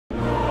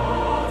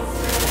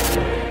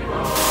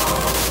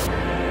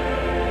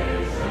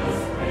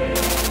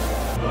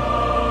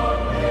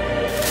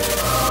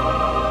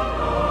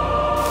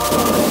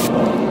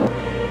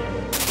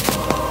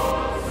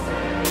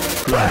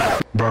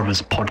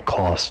Brothers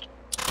Podcast,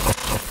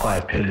 a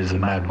Five Pillars of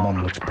Mad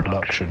Monolith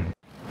production.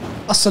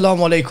 Assalamu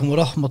alaikum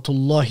wa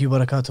rahmatullahi wa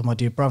barakatuh, my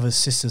dear brothers,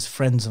 sisters,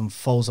 friends and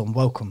foes, and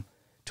welcome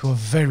to a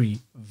very,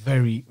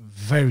 very,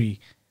 very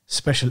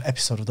special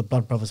episode of the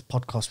Blood Brothers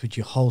Podcast with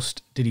your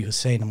host, Dili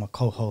Hussein, and my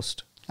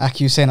co-host,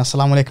 Aki Hussein.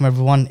 Assalamu alaikum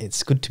everyone.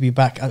 It's good to be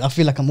back. I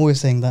feel like I'm always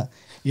saying that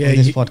in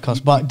this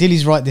podcast, but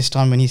Dili's right this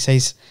time when he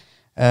says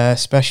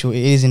special.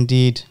 It is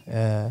indeed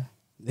the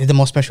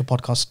most special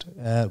podcast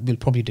we'll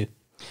probably do.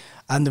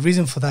 And the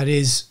reason for that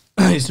is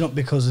it's not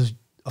because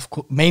of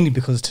course, mainly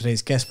because of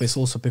today's guest, but it's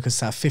also because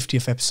it's our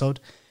 50th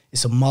episode.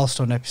 It's a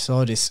milestone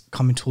episode. It's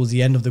coming towards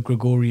the end of the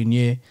Gregorian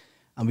year,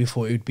 and we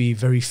thought it would be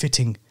very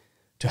fitting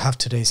to have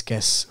today's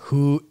guest,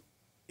 who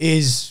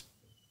is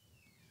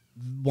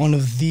one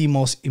of the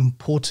most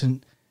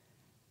important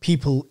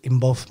people in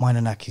both mine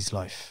and Aki's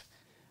life,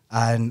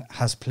 and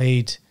has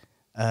played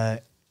a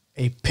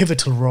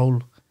pivotal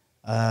role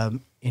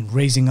in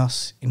raising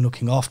us, in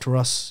looking after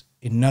us,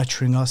 in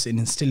nurturing us, in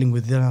instilling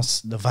within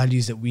us the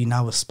values that we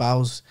now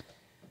espouse.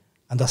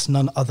 And that's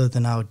none other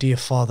than our dear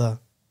father,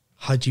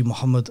 Haji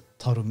Muhammad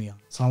Taru Mian.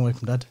 Assalamu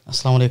alaikum, Dad.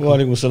 Assalamu alaikum. Wa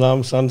alaikum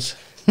assalam, sons.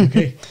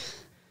 Okay.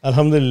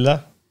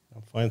 Alhamdulillah.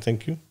 I'm fine,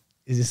 thank you.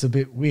 Is this a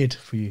bit weird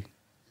for you?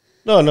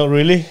 No, not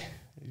really.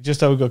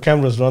 Just how we got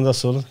cameras around,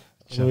 that's all.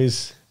 Sure.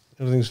 Otherwise,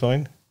 everything's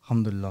fine.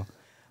 Alhamdulillah.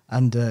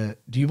 And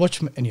do you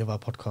watch any of our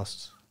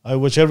podcasts? I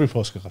watch every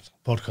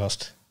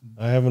podcast.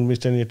 I haven't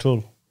missed any at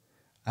all.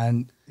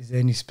 And is there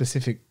any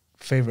specific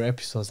favourite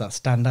episodes that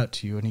stand out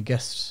to you? Any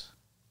guests?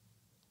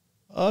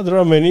 There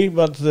are many,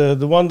 but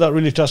the one that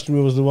really touched me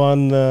was the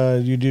one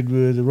you did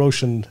with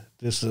Roshan.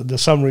 The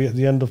summary at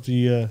the end of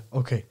the...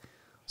 Okay.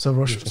 So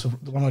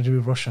the one I do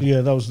with Roshan.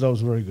 Yeah, that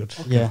was very good.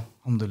 Okay. Yeah.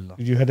 Alhamdulillah.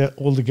 You had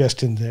all the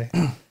guests in there,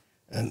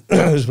 and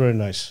it was very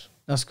nice.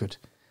 That's good.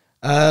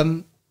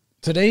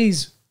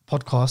 Today's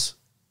podcast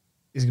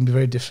is going to be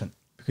very different,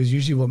 because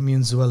usually what me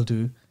and Zuel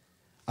do,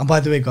 and by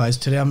the way, guys,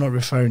 today I'm not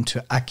referring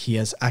to Aki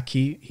as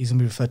Aki. He's going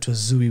to be referred to as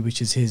Zui, which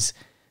is his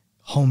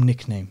home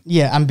nickname.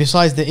 Yeah, and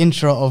besides the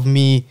intro of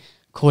me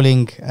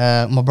calling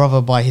my brother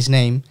by his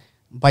name,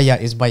 Baya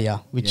is Baya,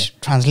 which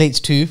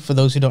translates to, for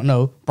those who don't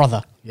know,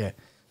 brother. Yeah.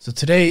 So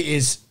today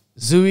is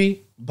Zui,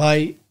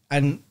 Bai,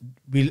 and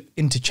we'll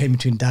interchange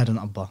between Dad and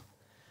Abba.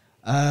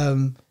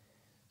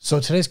 So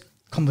today's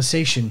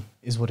conversation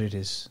is what it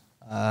is.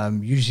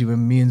 Usually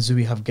when me and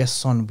Zui have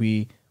guests on,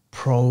 we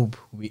probe,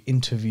 we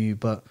interview,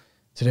 but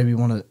today we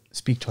want to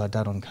speak to our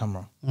dad on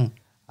camera.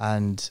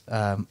 And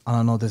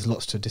I know there's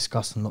lots to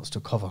discuss and lots to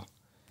cover.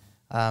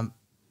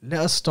 Let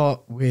us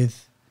start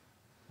with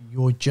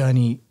your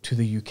journey to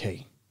the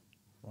UK,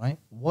 right?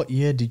 What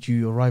year did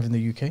you arrive in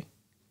the UK?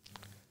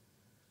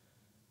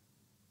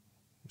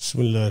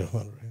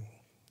 Bismillahirrahmanirrahim.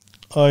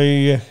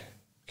 I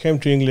came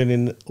to England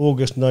in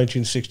August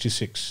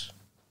 1966.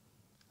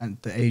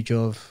 At the age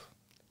of?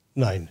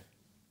 9.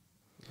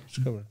 It's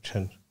coming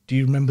 10. Do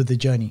you remember the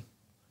journey?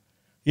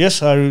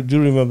 Yes, I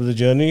do remember the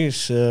journey.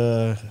 It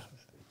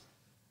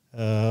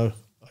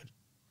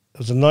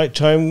was a night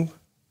time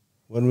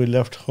when we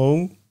left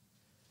home.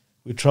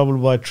 We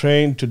travelled by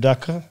train to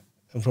Dhaka,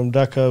 and from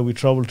Dhaka we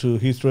travelled to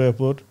Heathrow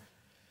Airport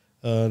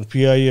and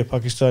PIA,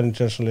 Pakistan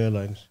International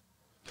Airlines.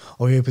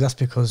 Oh yeah, but that's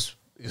because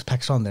it was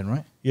Pakistan then,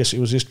 right? Yes, it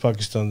was East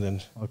Pakistan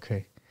then.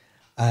 Okay.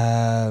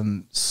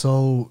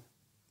 So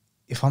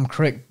if I'm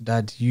correct,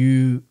 Dad,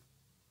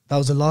 that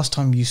was the last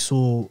time you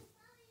saw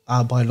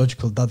our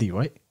biological daddy,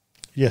 right?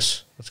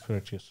 Yes, that's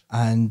correct, yes.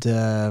 And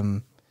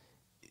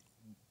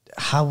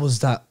how was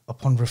that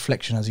upon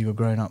reflection as you were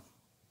growing up?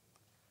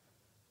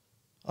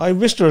 I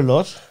missed her a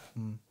lot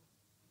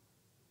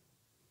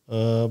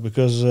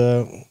because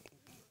I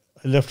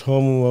left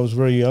home when I was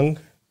very young.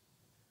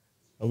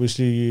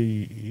 Obviously,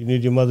 you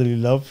need your motherly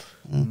love,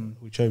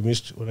 which I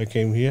missed when I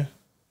came here.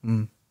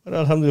 But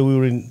alhamdulillah, we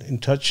were in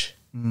touch.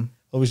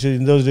 Obviously,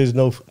 in those days,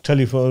 no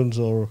telephones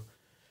or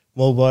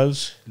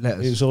mobiles.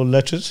 Letters. It was all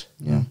letters.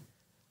 Yeah.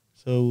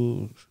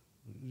 So,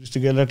 I used to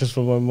get letters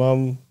from my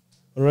mom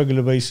on a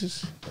regular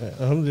basis.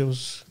 Alhamdulillah, it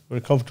was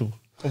very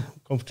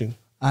comforting.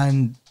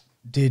 And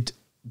did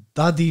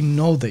Daddy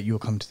know that you were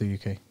coming to the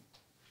UK?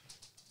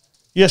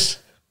 Yes,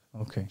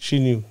 Okay. she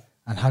knew.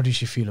 And how did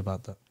she feel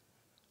about that?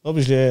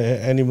 Obviously,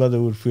 any mother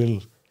would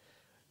feel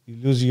you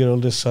lose your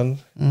oldest son,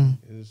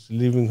 is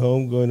leaving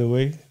home, going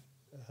away.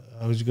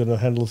 How is he going to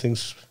handle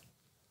things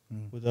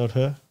without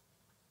her?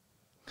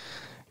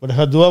 But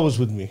her dua was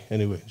with me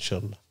anyway,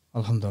 inshallah.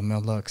 Alhamdulillah, may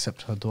Allah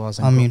accept her du'as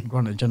and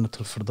grant a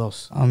Jannatul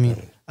Firdaus.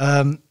 Ameen.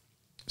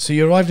 So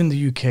you arrived in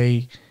the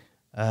UK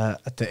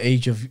at the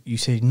age of, you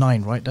say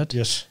 9, right, Dad?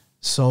 Yes.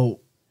 So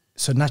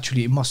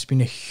naturally, it must have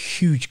been a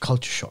huge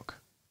culture shock.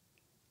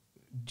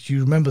 Do you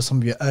remember some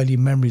of your early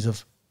memories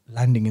of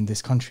landing in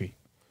this country?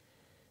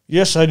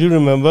 Yes, I do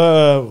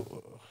remember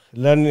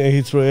landing at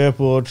Heathrow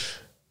Airport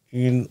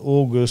in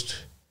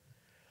August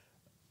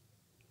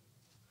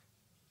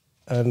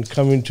and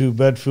coming to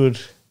Bedford.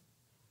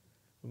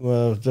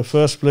 The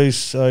first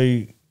place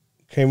I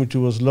came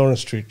to was Lawrence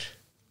Street.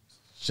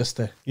 Just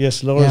there.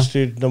 Yes, Lawrence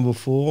Street, number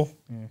 4.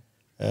 Yeah.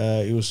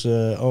 It was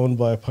owned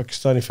by a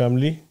Pakistani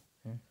family.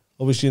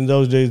 Obviously, in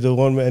those days, there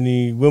weren't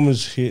any women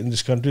here in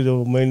this country. They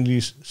were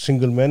mainly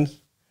single men.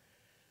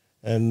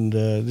 And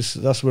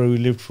that's where we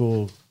lived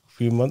for a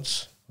few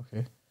months.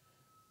 Okay.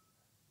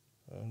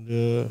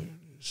 And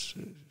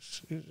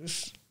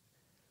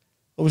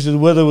obviously, the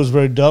weather was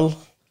very dull.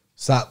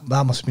 So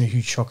that must have been a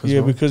huge shock as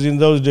Yeah, well. because in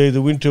those days,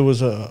 the winter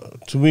was,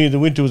 to me, the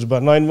winter was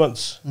about 9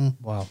 months.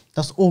 Wow.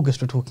 That's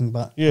August we're talking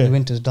about. Yeah. The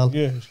winter's dull.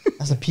 Yeah,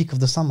 That's the peak of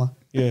the summer.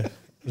 yeah, it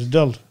was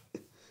dull.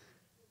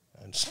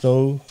 And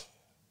snow.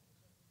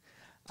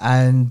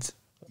 And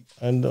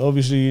And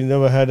obviously, you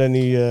never had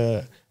any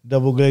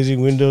double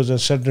glazing windows and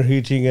central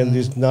heating and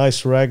these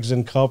nice rags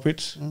and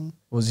carpets.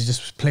 was it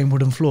just plain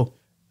wooden floor?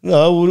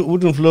 No,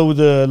 wooden floor with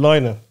a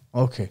liner.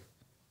 Okay.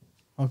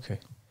 Okay.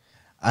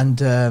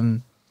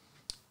 And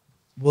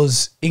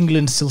was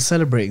England still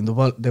celebrating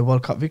their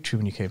World Cup victory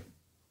when you came?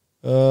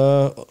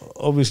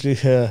 Obviously,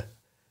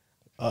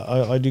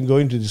 I didn't go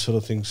into these sort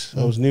of things.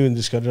 I was new in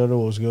this country. I don't know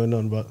what was going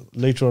on, but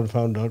later on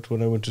found out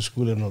when I went to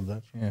school and all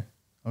that. Yeah.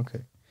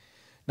 Okay.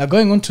 Now,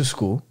 going on to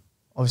school,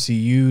 obviously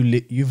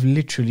you've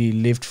literally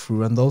lived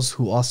through, and those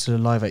who are still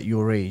alive at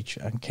your age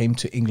and came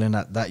to England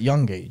at that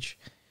young age,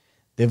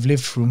 they've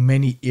lived through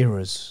many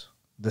eras,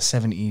 the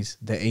 70s,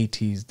 the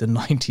 80s, the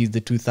 90s,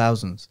 the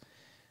 2000s.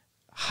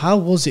 How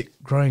was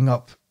it growing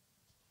up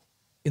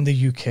in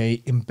the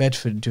UK, in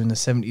Bedford during the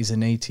 70s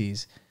and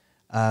 80s,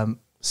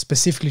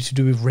 specifically to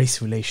do with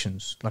race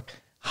relations? Like,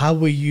 how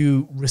were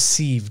you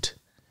received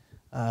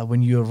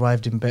when you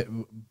arrived in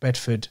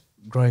Bedford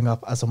growing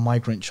up as a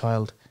migrant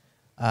child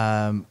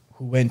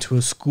who went to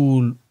a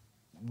school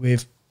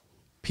with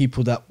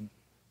people that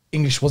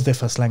English was their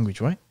first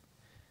language, right?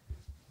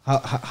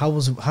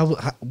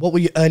 What were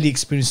your early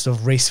experiences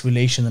of race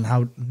relation and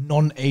how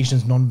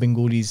non-Asians,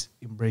 non-Bengalis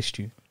embraced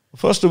you?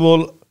 First of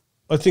all,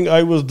 I think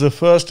I was the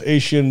first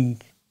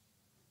Asian,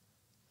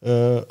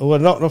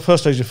 not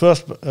first Asian,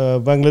 first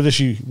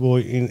Bangladeshi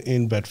boy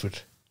in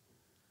Bedford.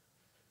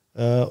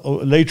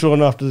 Later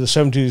on, after the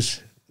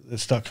 70s, they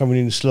start coming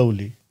in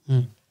slowly.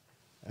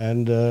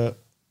 And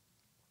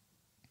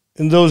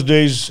in those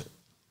days,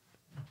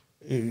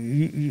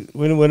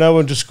 when I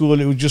went to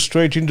school, it was just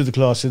straight into the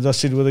classes.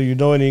 That's it. Whether you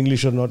know any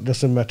English or not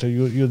doesn't matter.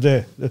 You're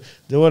there.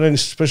 There weren't any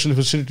special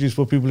facilities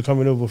for people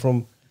coming over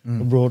from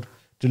abroad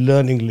to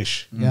learn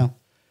English. Yeah.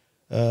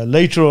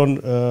 Later on,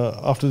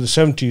 after the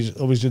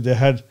 70s, obviously they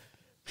had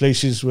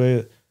places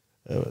where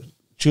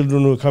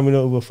children who were coming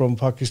over from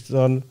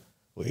Pakistan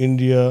or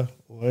India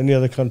or any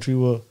other country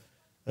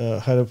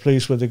had a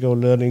place where they go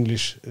learn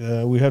English.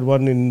 We had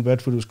one in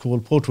Bedford. It was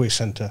called Portway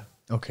Centre.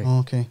 Okay. Oh,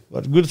 okay.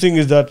 But the good thing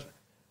is that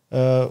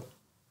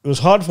it was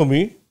hard for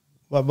me,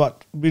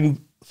 but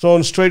being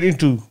thrown straight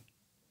into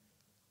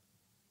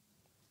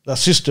that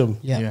system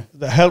Yeah.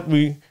 that helped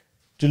me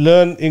to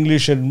learn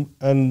English and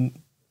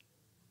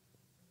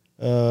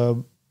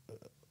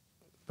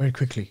Very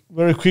quickly.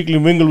 very quickly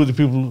mingle with the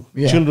people,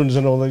 Yeah. children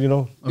and all that, you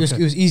know. It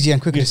was easier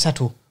and quicker to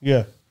settle.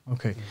 Yeah.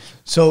 Okay.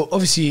 So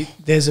obviously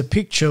there's a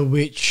picture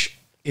which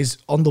is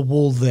on the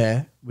wall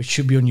there, which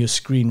should be on your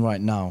screen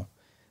right now.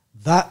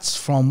 That's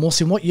from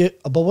Mohsin. What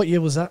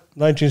year was that?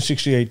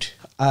 1968.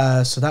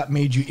 So that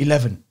made you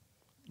 11.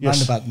 Yes.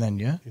 Round about then,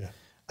 yeah? Yeah.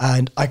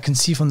 And I can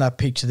see from that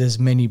picture there's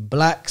many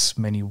blacks,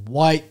 many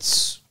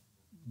whites,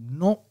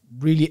 not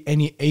really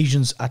any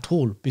Asians at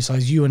all,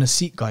 besides you and a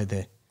Sikh guy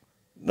there.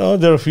 No,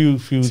 there are a few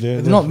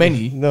there. Not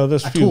many No,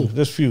 there's at few. all.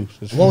 There's few.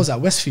 What was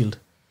that? Westfield?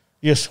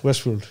 Yes,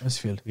 Westfield.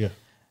 Westfield. Yeah.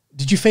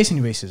 Did you face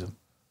any racism?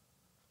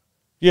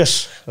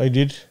 Yes, I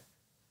did.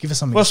 Give us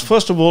some.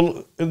 First of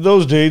all, in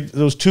those days,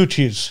 there was 2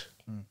 tiers.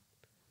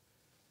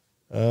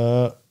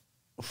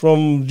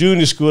 From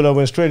junior school, I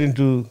went straight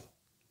into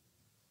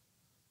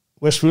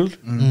Westfield.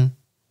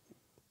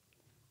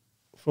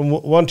 From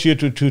 1 tier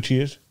to 2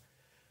 tiers.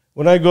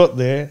 When I got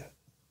there,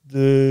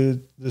 the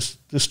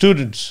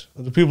students,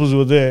 the people who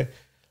were there,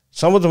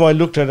 some of them I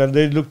looked at, and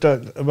they looked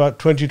at about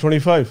 20,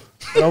 25.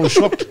 And I was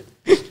shocked.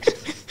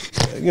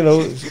 You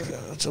know,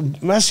 it's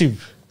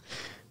massive.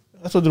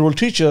 I thought they were all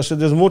teachers. I said,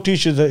 there's more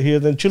teachers here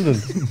than children.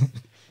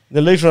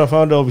 Then later I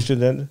found out, obviously,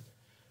 then.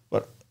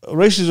 But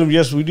racism,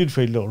 yes, we did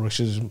face a lot of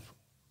racism.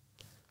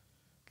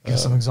 Give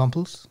us some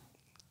examples.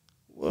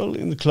 Well,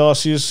 in the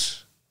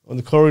classes, on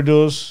the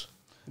corridors,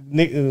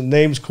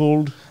 names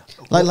called.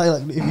 Like,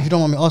 if you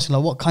don't mind me asking,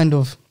 like, what kind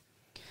of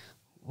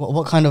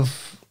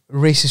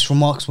racist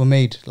remarks were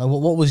made? Like,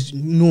 what was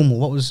normal?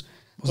 What was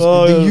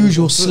the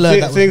usual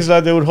slur? Things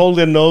like they would hold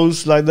their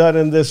nose like that,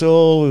 and they say,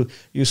 "Oh,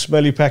 you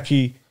smelly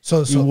packy."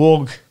 So you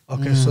walk.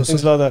 Okay, so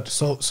things like that.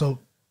 So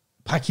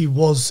Paki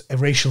was a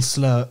racial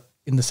slur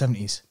in the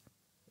 70s.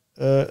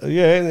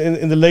 Yeah,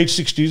 in the late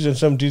 60s and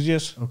 70s,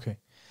 yes. Okay.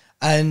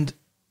 And,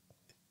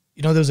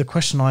 you know, there was a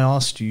question I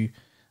asked you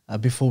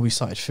before we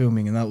started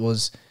filming, and that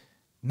was,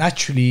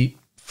 naturally,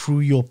 through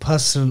your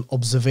personal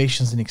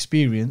observations and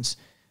experience,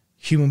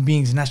 human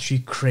beings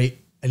naturally create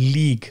a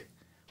league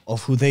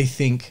of who they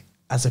think,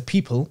 as a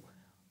people,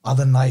 are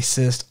the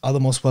nicest, are the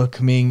most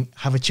welcoming,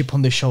 have a chip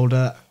on their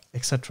shoulder,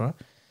 etc.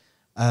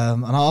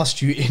 And I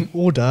asked you in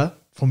order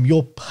from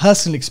your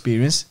personal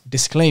experience,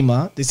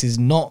 disclaimer, this is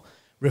not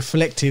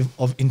reflective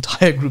of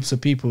entire groups of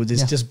people.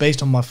 This is just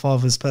based on my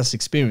father's personal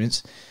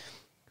experience.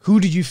 Who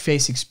did you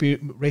face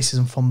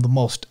racism from the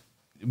most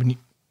in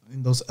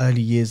those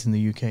early years in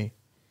the UK?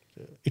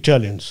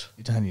 Italians.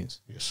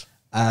 Yes.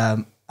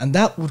 And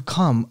that would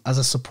come as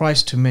a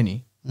surprise to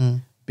many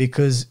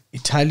because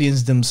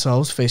Italians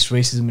themselves faced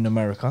racism in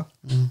America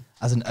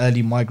as an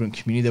early migrant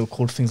community. They were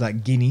called things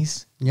like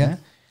Guineas. Yeah.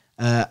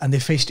 And they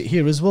faced it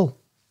here as well.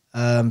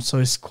 So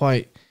it's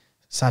quite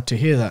sad to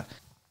hear that.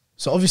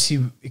 So obviously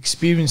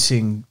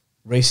experiencing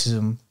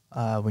racism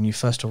when you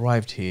first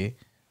arrived here,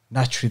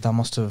 naturally that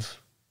must have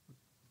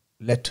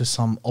led to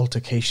some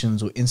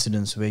altercations or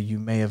incidents where you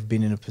may have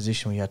been in a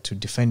position where you had to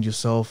defend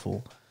yourself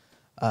or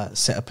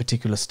set a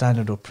particular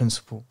standard or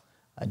principle.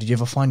 Did you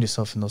ever find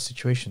yourself in those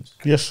situations?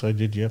 Yes, I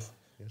did, Yes.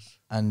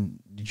 And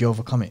did you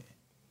overcome it?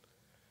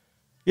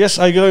 Yes,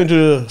 I got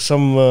into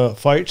some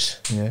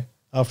fights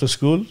after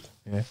school.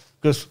 Yeah.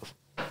 Because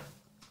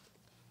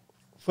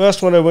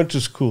first when I went to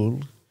school,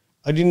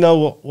 I didn't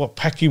know what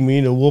packing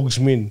mean or wogs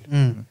mean.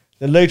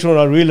 Then later on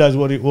I realized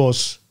what it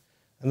was.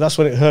 And that's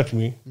when it hurt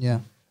me. Yeah.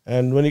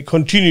 And when it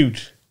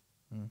continued,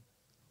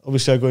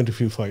 obviously I got into a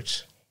few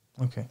fights.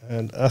 Okay.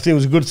 And I think it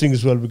was a good thing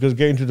as well because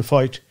getting into the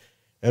fight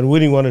and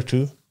winning one or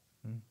two,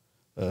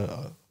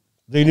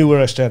 they knew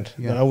where I stand.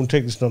 Yeah. And I wouldn't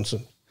take this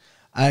nonsense.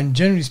 And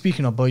generally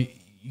speaking,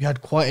 you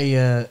had quite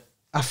a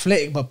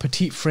athletic but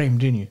petite frame,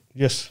 didn't you?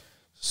 Yes.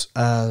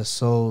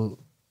 So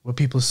were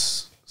people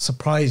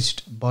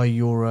surprised by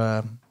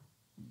your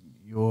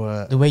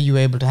the way you were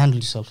able to handle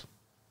yourself?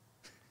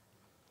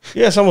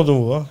 Yeah, some of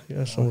them were.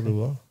 Yeah, some of them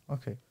were.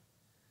 Okay.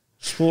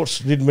 Sports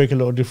did make a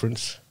lot of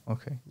difference.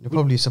 Okay. You're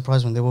probably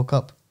surprised when they woke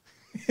up.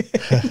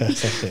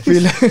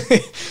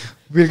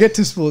 We'll get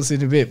to sports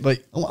in a bit, but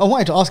I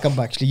wanted to ask Abba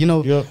actually.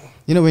 Yeah.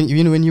 When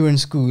you were in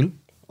school,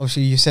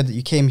 obviously you said that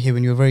you came here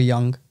when you were very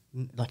young,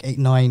 like 8,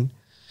 9,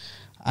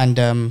 and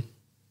it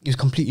was a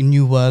completely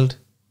new world.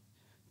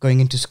 Going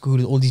into school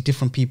with all these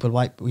different people,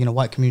 white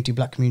community,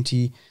 black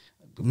community,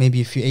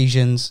 maybe a few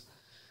Asians,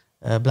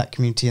 black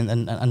community,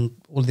 and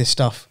all this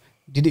stuff.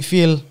 Did it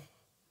feel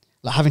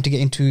like having to get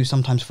into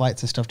sometimes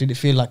fights and stuff? Did it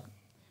feel like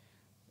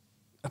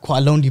quite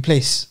a lonely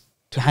place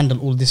to handle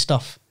all this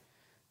stuff?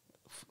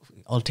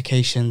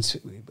 Altercations,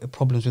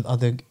 problems with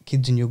other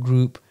kids in your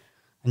group,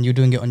 and you're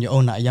doing it on your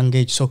own at a young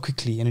age so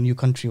quickly in a new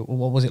country.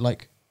 What was it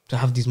like to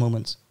have these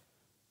moments?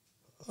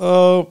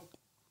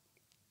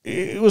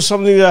 It was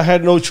something that I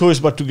had no choice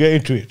but to get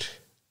into it.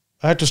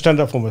 I had to stand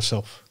up for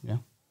myself. Yeah.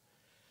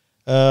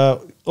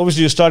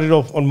 Obviously, I started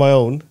off on my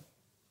own,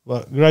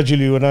 but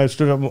gradually when I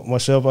stood up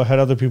myself, I had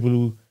other people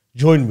who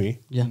joined me.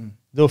 Yeah.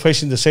 They were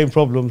facing the same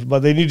problems,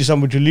 but they needed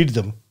somebody to lead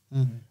them.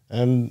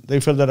 And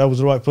they felt that I was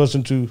the right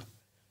person to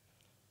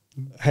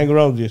hang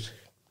around with,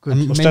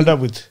 or stand up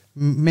with.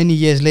 Many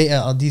years later,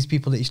 are these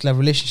people that you still have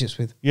relationships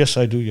with? Yes,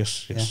 I do.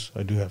 Yes,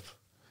 I do have.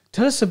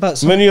 tell us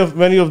about Many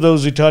of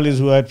those Italians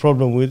who I had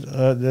problem with,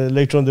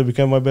 later on they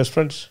became my best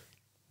friends.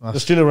 They're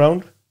still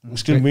around. We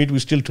still meet. We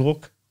still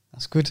talk.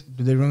 That's good.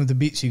 Do they remember the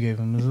beats you gave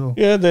them as well?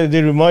 Yeah,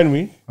 they remind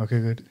me. Okay,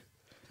 good.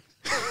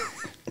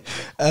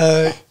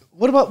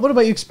 What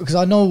about you? Because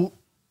I know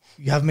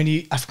you have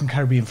many African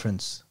Caribbean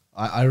friends.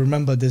 I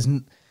remember there's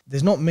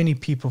not many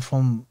people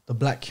from the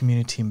black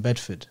community in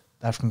Bedford,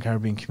 the African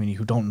Caribbean community,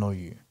 who don't know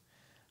you.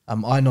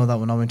 I know that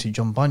when I went to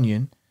John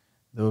Bunyan,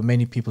 there were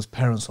many people's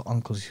parents or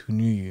uncles who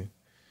knew you.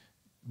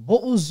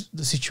 What was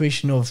the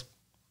situation of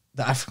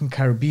the African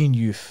Caribbean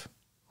youth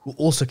who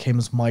also came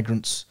as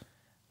migrants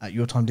at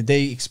your time? Did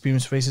they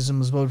experience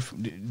racism as well?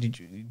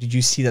 Did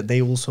you see that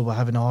they also were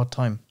having a hard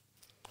time?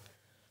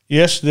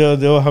 Yes, they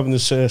were having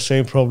the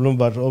same problem,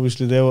 but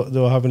obviously they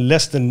were having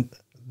less than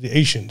the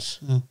Asians,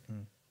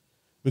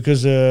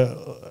 because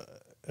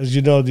as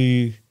you know,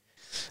 they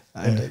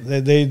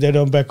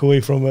don't back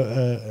away from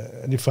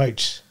any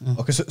fights.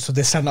 Okay, so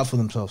they stand up for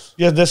themselves.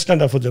 Yeah, they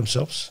stand up for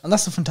themselves. And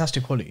that's a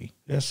fantastic quality.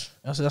 Yes,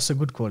 That's a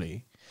good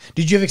quality.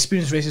 Did you ever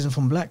experience racism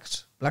from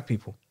black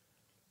people?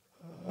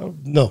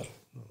 no,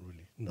 not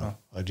really. No,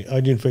 I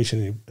didn't face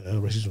any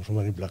racism from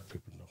any black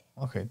people.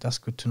 No. Okay, that's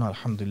good to know.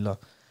 Alhamdulillah.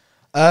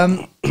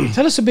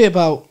 Tell us a bit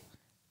about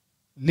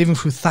living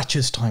through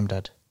Thatcher's time,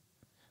 Dad.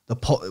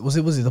 Was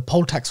it the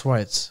poll tax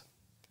riots?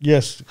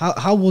 Yes.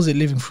 How was it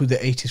living through the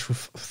 80s through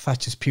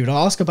Thatcher's period?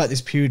 I ask about this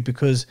period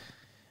because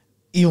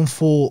even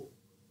for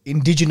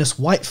indigenous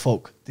white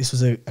folk, this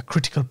was a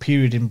critical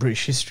period in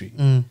British history.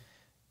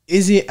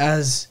 Is it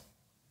as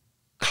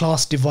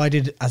class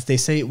divided as they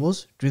say it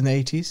was during the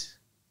 80s?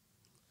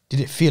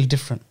 Did it feel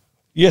different?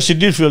 Yes, it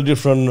did feel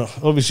different.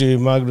 Obviously,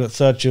 Margaret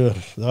Thatcher,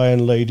 the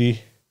Iron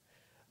Lady,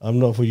 I'm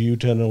not for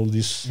U-turn and all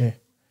this. Yeah.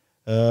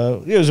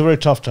 It was a very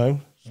tough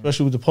time,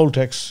 especially with the poll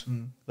tax.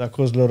 That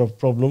caused a lot of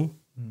problem.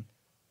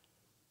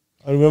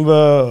 I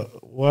remember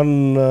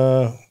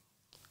one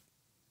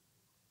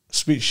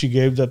speech she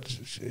gave that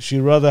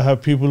she'd rather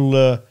have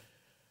people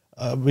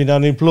been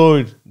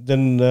unemployed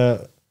than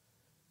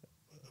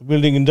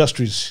building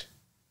industries.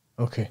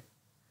 Okay.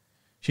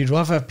 She'd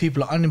rather have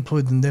people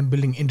unemployed than them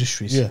building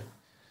industries. Yeah.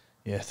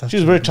 Yeah,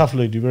 she's a very tough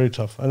lady, very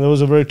tough, and it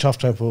was a very tough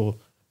time for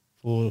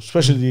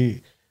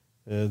especially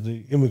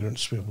the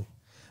immigrants people.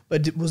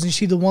 But wasn't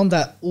she the one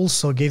that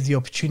also gave the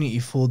opportunity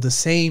for the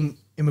same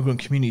immigrant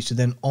communities to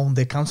then own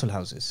their council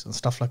houses and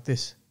stuff like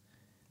this?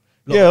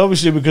 Yeah,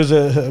 obviously, because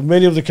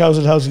many of the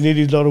council houses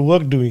needed a lot of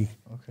work doing.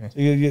 Okay. So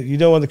you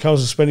don't want the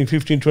council spending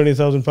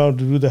 15,000-20,000 pounds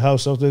to do the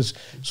house of this.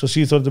 So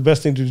she thought the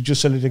best thing to do is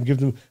just sell it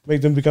and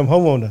make them become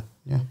homeowner.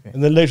 Yeah. Okay.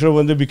 And then later on,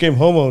 when they became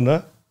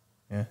homeowner,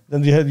 Yeah.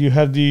 then you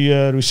had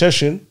the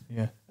recession,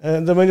 Yeah.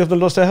 and then many of them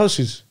lost their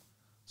houses.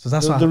 So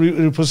that's They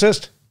why.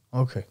 repossessed.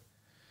 Okay.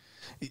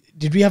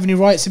 Did we have any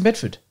riots in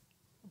Bedford?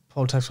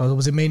 Poll tax riots, or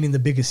was it mainly in the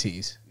bigger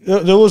cities?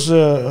 There was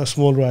a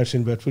small riots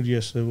in Bedford.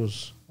 Yes, there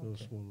was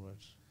small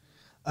riots.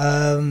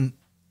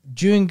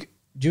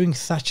 During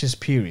Thatcher's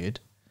period,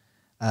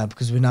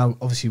 because we're now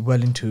obviously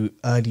well into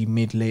early,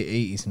 mid, late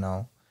 80s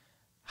now,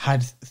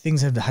 had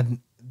the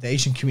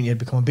Asian community had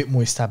become a bit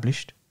more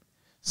established.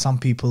 Some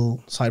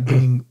people started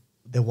bringing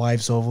their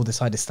wives over, they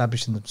started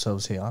establishing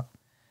themselves here.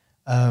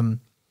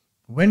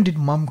 When did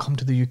Mum come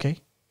to the UK?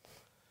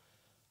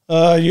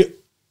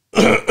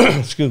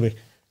 Excuse me.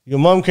 Your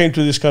mum came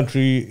to this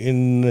country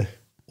in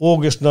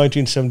August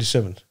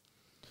 1977.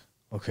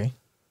 Okay.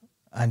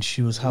 And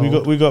she was how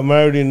old? We got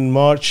married in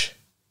March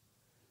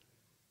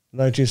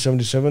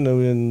 1977,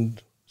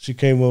 and she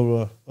came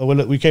over.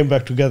 Well, we came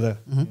back together.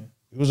 Mm-hmm.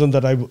 It wasn't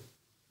that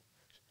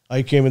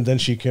I came and then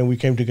she came. We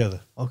came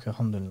together. Okay,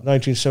 alhamdulillah.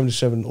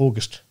 1977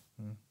 August.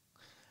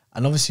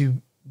 And obviously,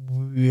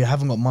 we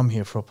haven't got Mum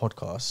here for a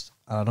podcast,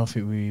 and I don't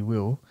think we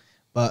will.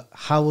 But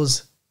how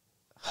was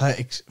her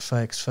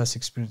first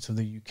experience of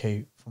the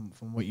UK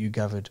from what you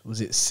gathered? Was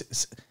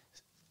it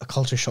a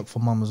culture shock for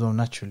Mum as well,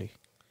 naturally?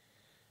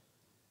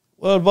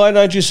 Well, by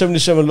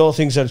 1977, a lot of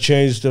things had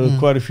changed. There were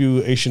quite a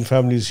few Asian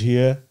families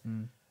here.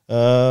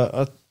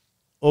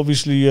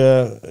 Obviously,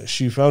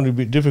 she found it a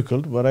bit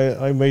difficult, but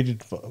I made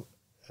it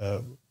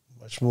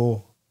much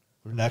more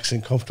relaxed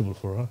and comfortable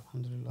for her.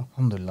 Alhamdulillah.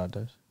 Alhamdulillah,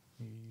 Dad.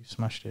 You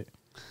smashed it.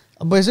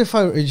 But as if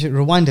I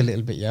rewind a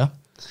little bit, yeah,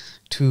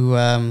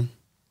 to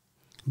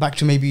back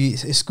to maybe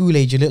school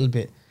age a little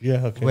bit.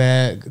 Yeah, okay.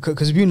 Where,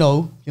 because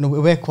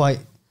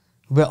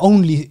we're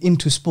only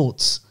into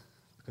sports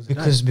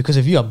because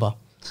of you, Abba.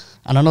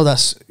 And I know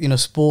that's,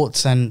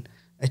 sports and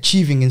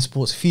achieving in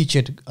sports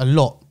featured a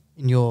lot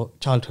in your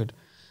childhood.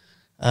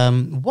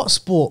 What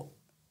sport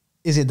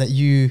is it that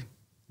you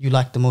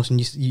liked the most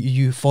and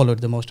you followed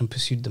the most and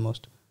pursued the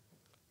most?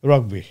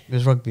 Rugby. It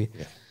was rugby.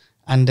 Yeah.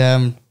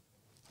 And,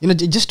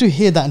 just to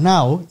hear that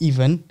now,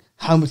 even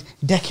how much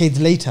decades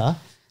later,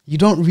 you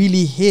don't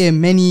really hear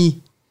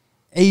many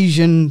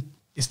Asian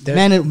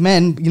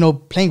men,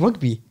 playing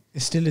rugby.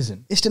 It still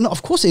isn't. It's still not,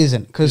 of course it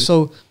isn't. Because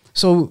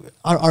so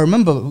I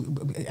remember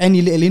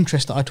any little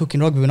interest that I took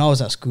in rugby when I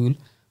was at school,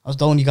 I was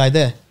the only guy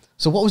there.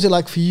 So what was it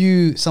like for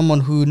you,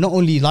 someone who not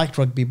only liked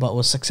rugby but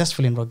was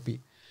successful in rugby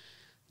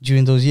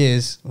during those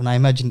years when I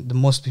imagine the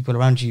most people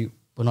around you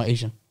were not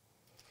Asian?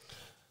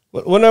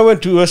 Well, when I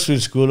went to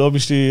Westfield School,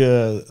 obviously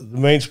the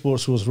main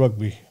sports was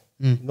rugby,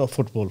 not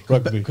football,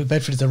 rugby. Because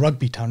Bedford is a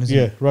rugby town, isn't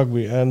Yeah, it?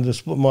 rugby. And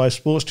my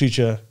sports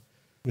teacher,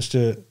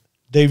 Mr.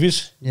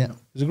 Davies,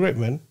 is a great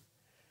man.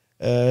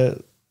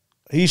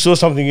 He saw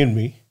something in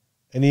me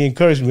and he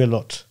encouraged me a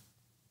lot.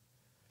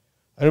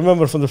 I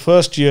remember from the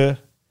first year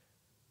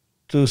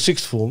to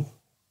sixth form,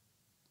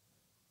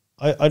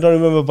 I don't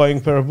remember buying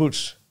a pair of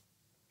boots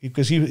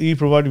because he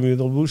provided me with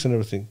all boots and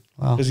everything.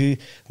 Wow. Because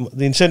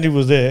the incentive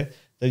was there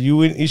that you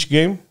win each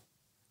game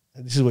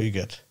and this is what you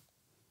get.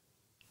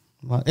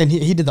 Wow. And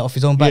he did that off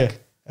his own back? Yeah.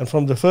 And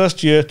from the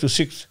first year to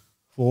sixth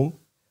form,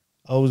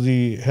 I was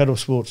the head of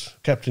sports,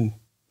 captain.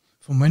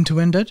 From when to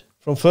when, Dad?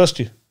 From first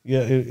year,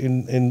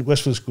 in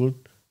Westfield School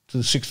to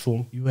the sixth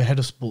form. You were head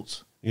of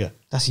sports. Yeah.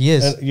 That's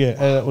years. And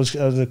I was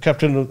the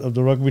captain of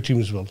the rugby team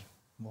as well.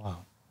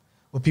 Wow.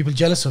 Were people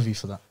jealous of you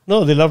for that?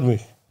 No, they loved me.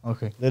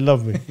 Okay. They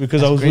loved me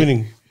because I was great.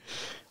 winning.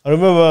 I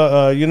remember,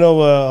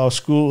 our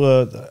school,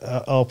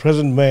 our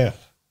present mayor,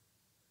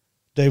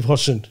 Dave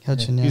Hodgson.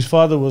 Hodgson, His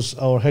father was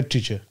our head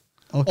teacher.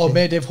 Okay. Oh,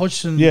 Mayor Dave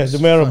Hodgson. Yeah, the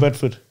mayor of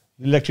Bedford,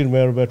 the elected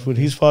mayor of Bedford.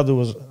 His father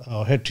was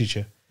our head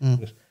teacher.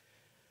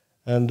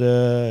 And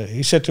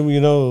he said to me,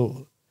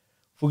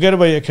 forget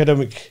about your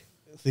academic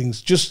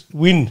things. Just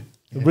win.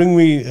 Bring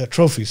me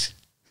trophies.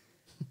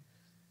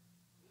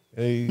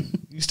 He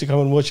used to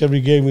come and watch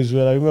every game as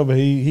well. I remember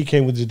he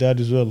came with his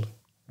dad as well.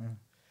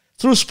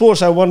 Through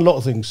sports, I won a lot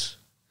of things.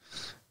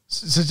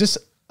 So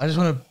I just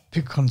want to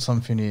pick on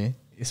something here.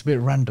 It's a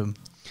bit random.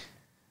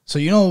 So,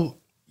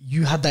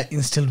 you had that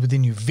instilled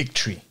within you,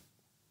 victory,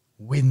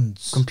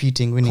 wins.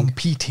 Winning.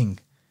 Competing.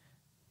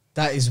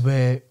 That is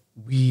where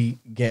we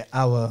get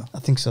our... I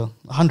think so.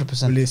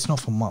 100%. Well, it's not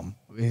from Mum.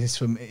 It's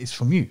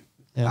from you.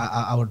 Yeah.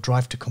 Our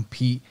drive to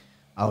compete,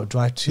 our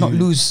drive to... Not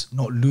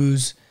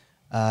lose.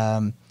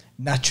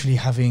 Naturally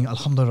having,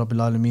 alhamdulillah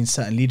rabbil alameen,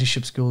 certain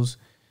leadership skills.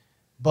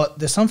 But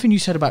there's something you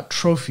said about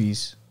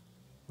trophies,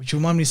 which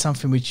remind me of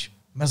something which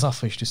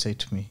Mazafar used to say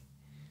to me.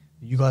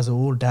 You guys are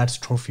all dad's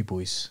trophy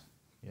boys.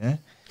 Yeah?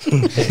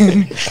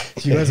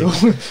 You guys all,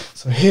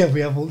 so here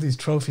we have all these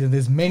trophies, and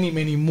there's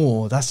many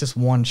more. That's just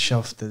one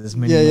shelf. There's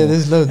many. Yeah, more.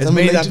 there's loads. There's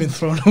many that have been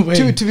thrown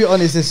away. To be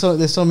honest,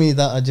 there's so many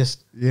that are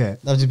just Yeah,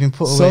 that have just been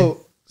put away.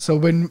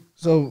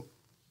 So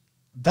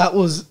that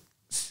was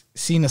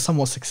seen as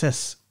somewhat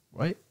success,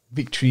 right?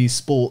 Victories,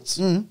 sports,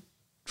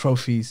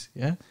 trophies.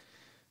 Yeah.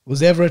 Was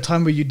there ever a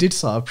time where you did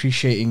start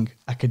appreciating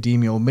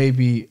academia, or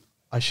maybe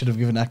I should have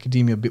given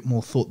academia a bit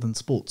more thought than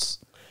sports?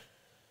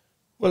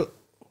 Well,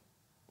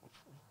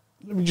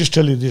 let me just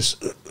tell you this.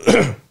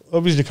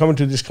 Obviously, coming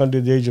to this country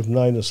at the age of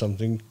 9 or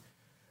something,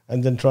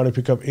 and then trying to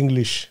pick up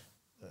English,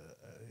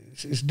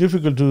 it's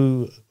difficult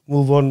to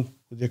move on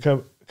with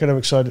the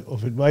academic side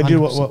of it. But I did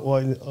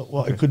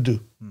what I could do.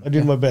 I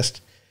did my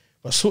best.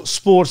 But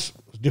sports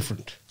was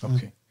different.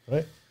 Okay.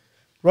 Right?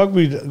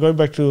 Rugby, going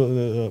back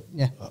to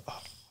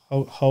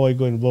how I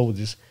got involved with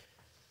this,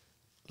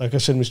 like I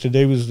said, Mr.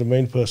 Davis is the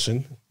main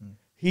person.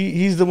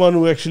 He's the one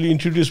who actually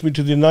introduced me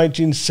to the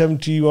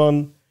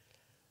 1971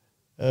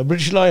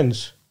 British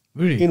Lions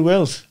in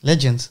Wales.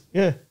 Legends.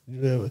 Yeah.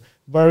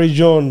 Barry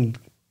John,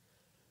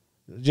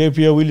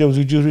 J.P.R. Williams,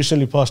 who just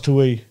recently passed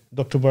away,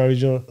 Dr. Barry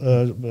John,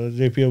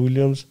 J.P.R.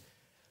 Williams,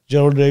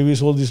 Gerald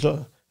Davis, all these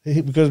lot.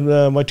 Because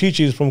my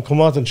teacher is from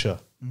Carmarthenshire.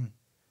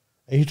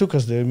 And he took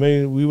us there.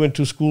 We went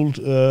to school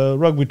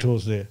rugby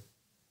tours there.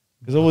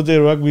 Because over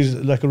there, rugby is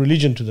like a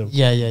religion to them.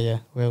 Yeah.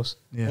 Wales.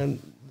 Yeah. And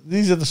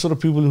these are the sort of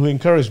people who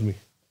encouraged me.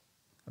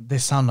 They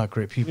sound like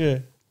great people. Yeah.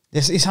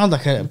 It sounds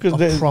like a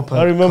proper.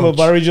 I remember coach.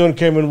 Barry John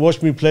came and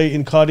watched me play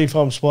in Cardiff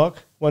Arms Park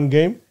one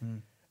game,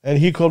 and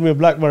he called me a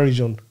black Barry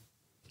John.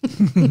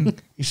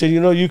 He said,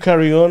 you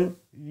carry on.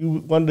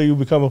 One day you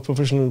become a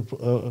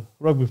professional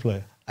rugby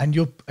player. And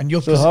your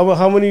So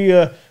how many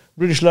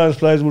British Lions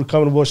players would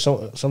come and watch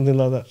something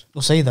like that?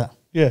 We'll say that.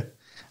 Yeah.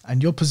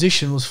 and your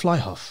position was fly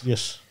half.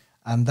 Yes.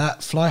 And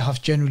that fly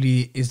half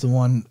generally is the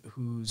one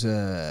who's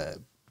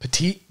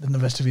petite than the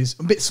rest of his,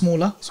 a bit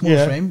smaller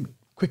frame,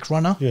 quick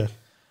runner. Yeah.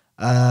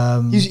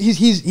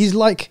 He's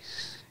like,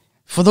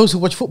 for those who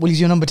watch football, he's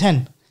your number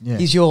 10. Yeah.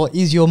 He's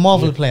your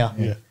Marvel player.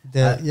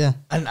 Yeah.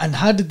 And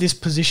how did this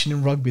position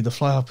in rugby, the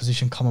fly half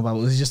position, come about?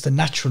 Was it just a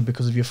natural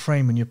because of your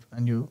frame and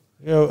you?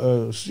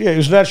 It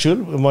was natural.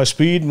 My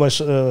speed, my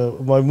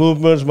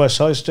movements, my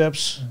side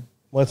steps,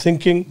 my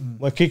thinking,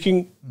 my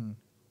kicking.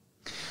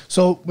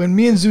 So when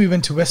me and Zui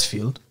went to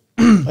Westfield,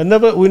 we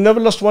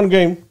never lost one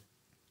game.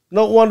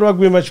 Not one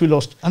rugby match we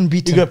lost.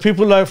 Unbeaten. You got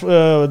people like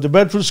the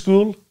Bedford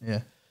School,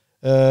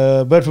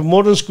 Bedford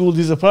Modern School.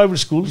 These are private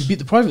schools. you beat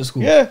the private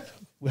school. Yeah,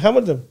 we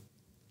hammered them.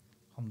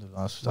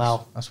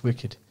 Wow, that's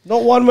wicked.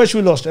 Not one match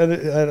we lost, and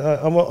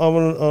I'm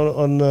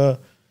on.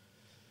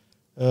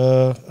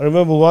 I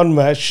remember one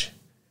match.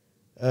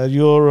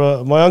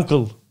 My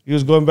uncle, he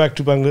was going back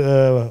to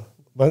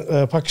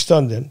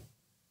Pakistan then.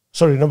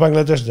 Sorry, not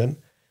Bangladesh then.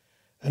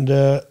 And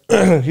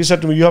he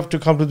said to me, "You have to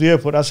come to the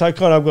airport." I said, "I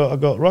can't. I've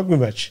got a rugby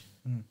match.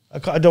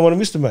 I don't want to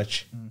miss the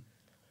match."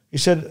 He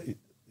said,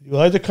 "You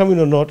either come in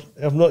or not.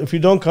 If you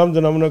don't come,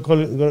 then I'm not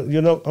calling.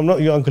 I'm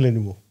not your uncle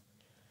anymore."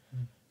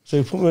 So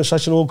he put me in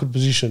such an awkward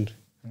position.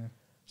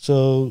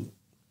 So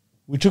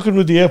we took him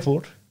to the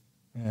airport.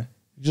 Yeah.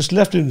 Just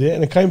left him there,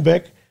 and I came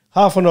back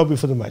half an hour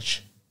before the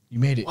match. You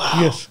made it. Wow.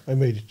 Yes, I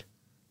made it.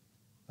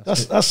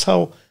 That's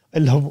how I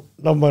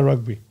love my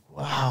rugby.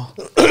 Wow.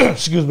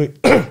 Excuse me.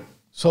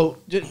 So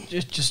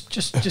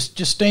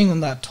just staying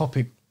on that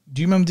topic,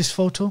 do you remember this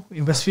photo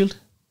in Westfield?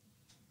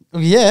 Oh,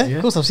 yeah, Yeah.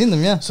 of course, I've seen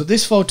them, yeah. So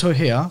this photo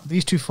here,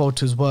 these two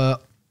photos were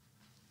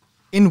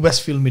in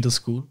Westfield Middle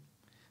School.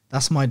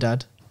 That's my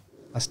dad.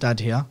 That's Dad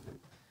here.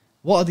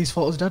 What are these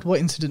photos, Dad? What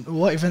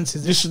events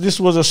is this? This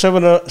was a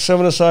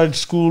seven-a-side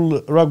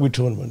school rugby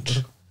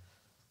tournament.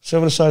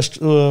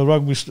 Seven-a-side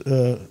rugby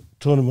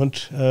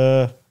tournament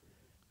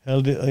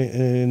held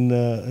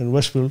in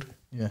Westfield.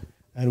 Yeah.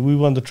 And we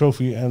won the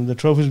trophy. And the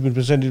trophy has been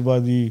presented by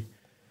the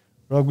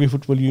Rugby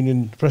Football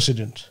Union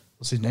president.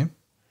 What's his name?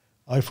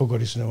 I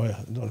forgot his name. I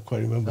don't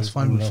quite remember. That's his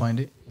fine, name we'll now. find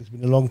it. It's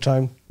been a long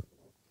time.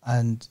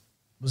 And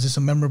was this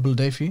a memorable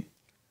day for you?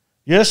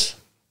 Yes.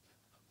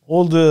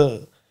 All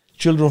the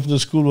children from the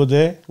school were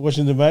there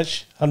watching the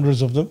match,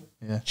 hundreds of them,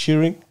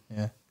 cheering.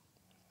 Yeah.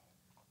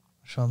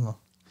 Inshallah.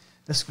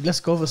 Let's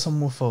go over some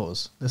more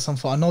photos. There's some.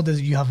 I know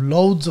you have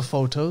loads of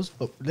photos,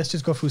 but let's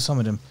just go through some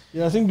of them.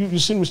 Yeah, I think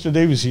you've seen Mr.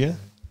 Davis here.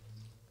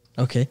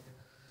 Okay.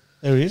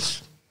 There he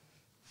is.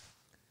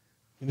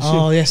 Can you see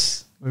Oh, him?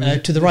 yes.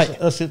 To the right.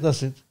 That's it.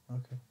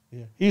 Okay.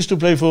 Yeah. He used to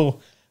play for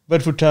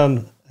Bedford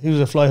Town. He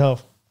was a fly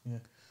half.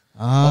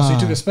 Oh, so he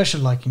took a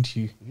special liking to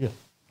you. Yeah.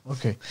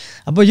 Okay.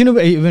 But you know,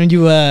 when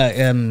you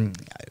were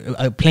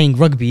playing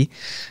rugby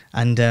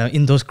and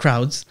in those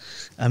crowds,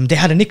 they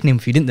had a nickname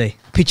for you, didn't they?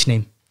 Pitch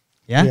name.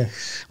 Yeah? Yeah.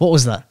 What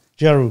was that?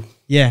 Jaru.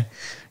 Yeah.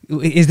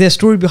 Is there a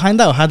story behind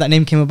that or how that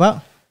name came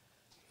about?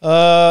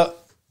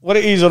 What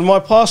it is on my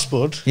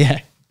passport, Yeah.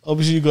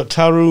 obviously you got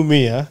Taru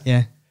Mia.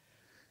 Yeah.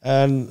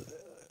 And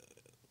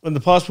when the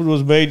passport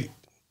was made,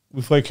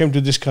 before I came to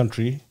this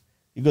country,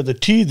 you got the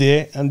T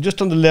there, and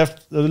just on the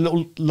left, there's a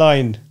little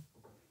line.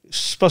 It's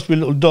supposed to be a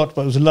little dot,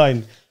 but it was a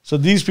line. So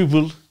these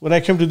people, when I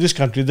came to this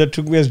country, they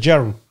took me as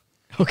Jarum.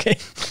 Okay.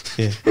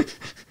 Yeah.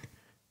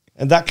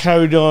 And that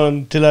carried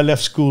on till I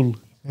left school.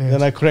 Yeah.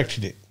 Then I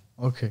corrected it.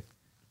 Okay.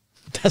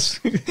 That's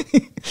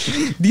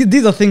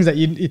these are things that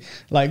you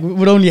like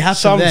would only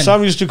happen then.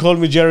 Some used to call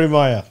me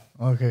Jeremiah.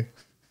 Okay.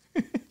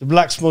 The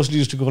blacks mostly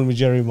used to call me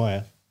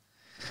Jeremiah.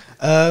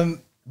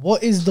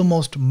 What is the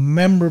most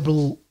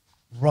memorable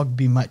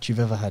rugby match you've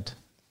ever had?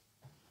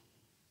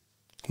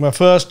 My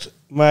first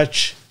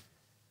match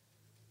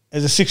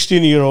as a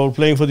 16-year-old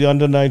playing for the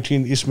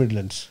under-19 East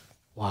Midlands.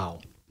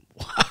 Wow.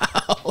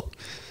 Wow.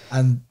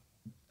 And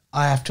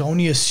I have to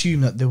only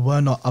assume that there were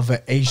not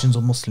other Asians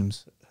or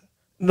Muslims.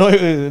 No,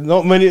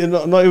 not many,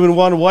 not even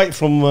one white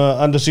from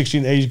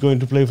under-16 age going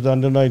to play for the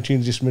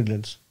under-19 East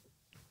Midlands.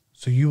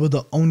 So you were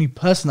the only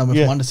person that went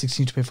Yeah. from under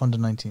 16 to play for under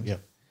 19. Yeah.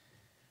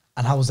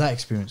 And how was that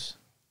experience?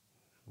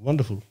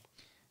 Wonderful.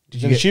 Did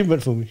It's you an get,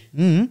 achievement for me.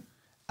 Mm.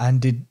 and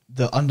did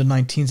the under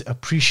 19s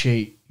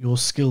appreciate your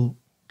skill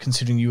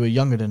considering you were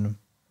younger than them?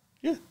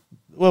 Yeah.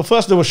 Well,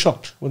 first they were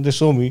shocked when they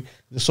saw me.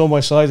 They saw my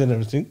size and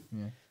everything.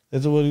 Yeah. They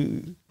thought, well,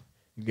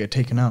 You get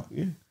taken out.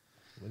 yeah.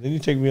 But then you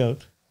take me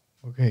out.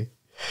 Okay.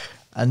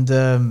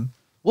 And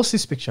what's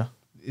this picture?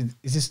 Is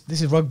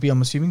this is rugby,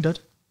 I'm assuming, Dad?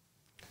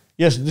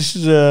 Yes, this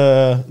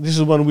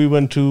is when we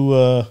went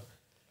to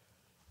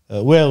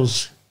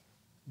Wales.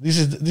 This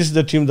is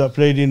the team that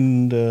played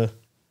in the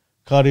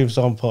Cardiff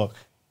Town Park.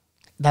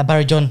 That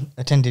Barry John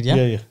attended,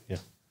 yeah? Yeah.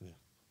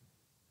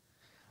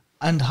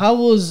 And how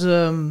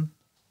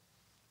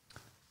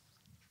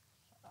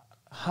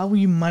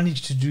you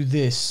managed to do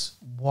this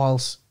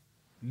whilst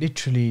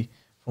literally,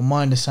 from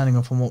my understanding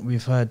and from what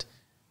we've heard,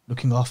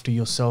 looking after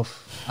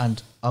yourself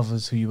and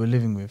others who you were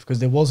living with? Because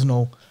there was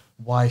no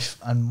wife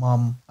and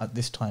mum at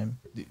this time.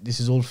 This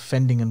is all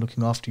fending and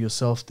looking after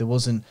yourself. There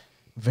wasn't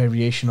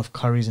variation of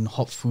curries and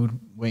hot food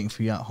waiting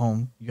for you at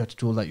home. You had to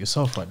do all that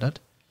yourself, right, Dad?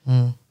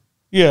 Mm.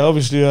 Yeah,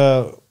 obviously,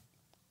 I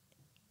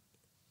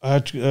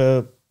had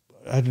to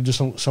do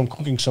some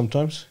cooking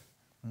sometimes.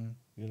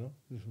 You know,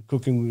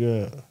 cooking,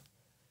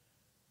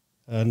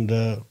 and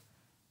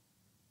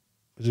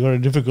it's very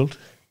difficult.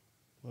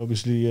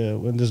 Obviously,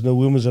 when there's no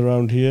women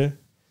around here,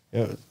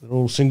 they're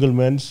all single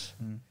men.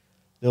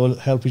 They all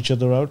help each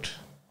other out.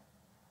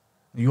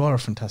 You are a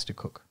fantastic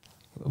cook.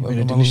 You made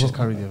a delicious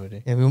curry the other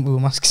day. Yeah, we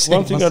must say.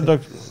 One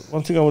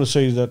thing I want to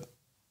say is that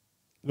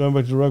going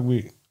back to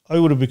rugby, I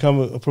would have become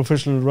a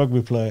professional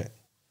rugby player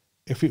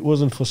if it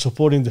wasn't for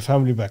supporting the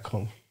family back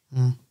home.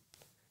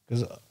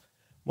 Because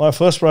my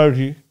first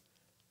priority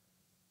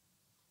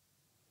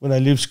when I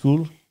leave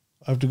school,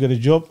 I have to get a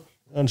job,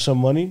 earn some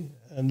money,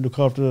 and look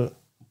after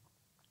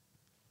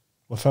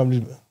my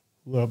family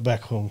who are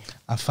back home.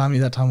 Our family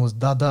that time was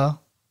Dada,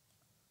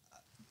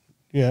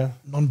 Yeah.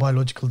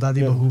 non-biological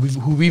daddy, Yeah. but who we've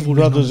always known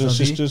Brothers and as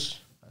Daddy. sisters.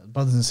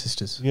 Brothers and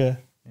sisters. Yeah.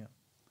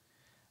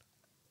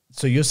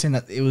 So you're saying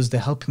that it was the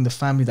helping the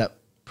family that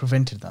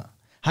prevented that.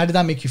 How did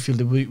that make you feel?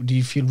 Do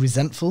you feel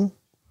resentful?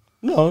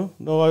 No,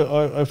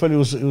 I felt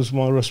it was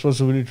my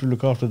responsibility to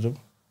look after them.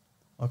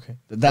 Okay,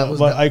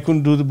 But I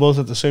couldn't do both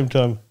at the same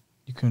time.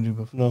 you couldn't do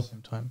both No. at the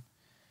same time.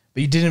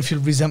 But you didn't feel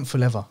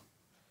resentful ever.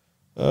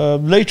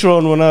 Later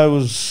on, when I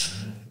was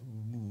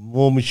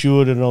more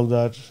matured and all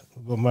that,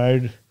 got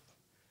married,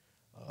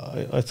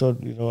 I thought,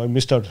 I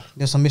missed out.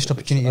 There's some missed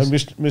opportunities. I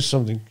missed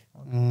something.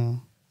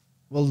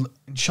 Well,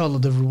 inshallah,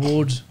 the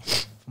reward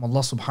from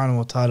Allah subhanahu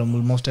wa ta'ala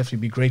will most definitely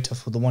be greater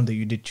for the one that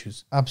you did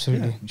choose.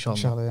 Absolutely. Yeah,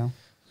 inshallah. Yeah.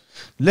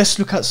 Let's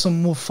look at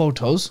some more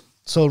photos.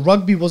 So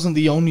rugby wasn't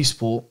the only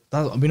sport.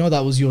 We know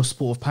that was your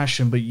sport of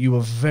passion, but you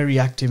were very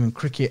active in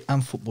cricket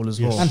and football as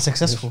well. And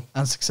successful.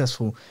 And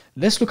successful.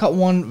 Let's look at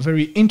one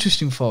very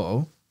interesting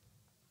photo.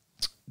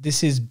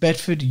 This is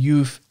Bedford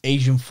Youth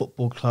Asian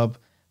Football Club,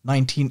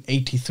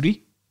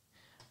 1983.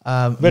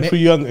 Bedford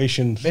Young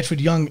Asians.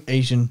 Bedford Young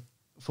Asian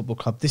Football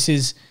Club. This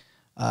is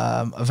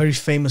a very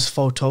famous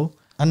photo.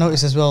 I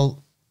noticed as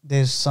well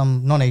there's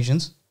some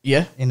non-Asians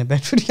Yeah. in the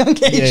Bedford Young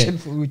Asian,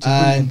 which is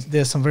And brilliant.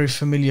 there's some very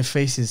familiar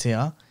faces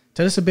here.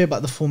 Tell us a bit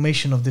about the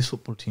formation of this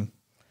football team.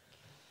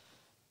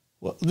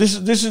 Well, this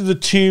is the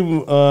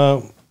team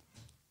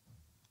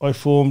I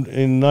formed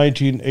in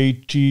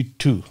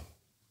 1982.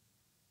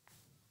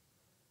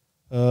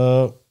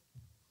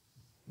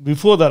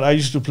 Before that, I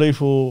used to play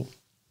for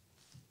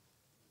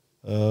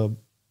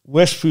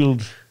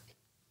Westfield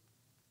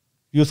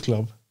Youth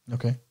Club.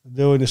 Okay.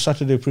 They were in the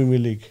Saturday Premier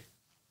League.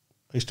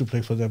 I used to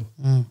play for them.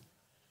 Mm.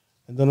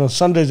 And then on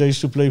Sundays, I used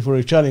to play for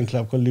an Italian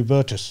club called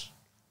Libertas.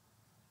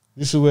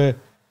 This is where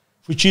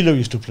Fucillo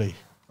used to play.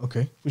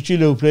 Okay.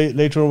 Fucillo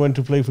later on went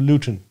to play for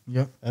Luton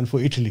Yeah. and for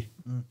Italy.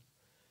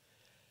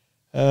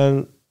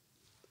 And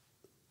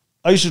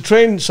I used to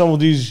train some of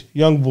these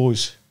young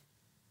boys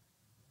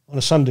on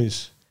the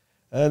Sundays.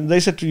 And they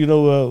said, we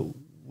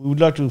would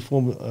like to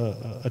form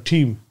a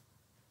team.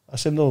 I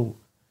said, no,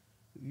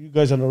 you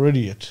guys are not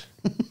ready yet.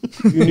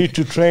 You need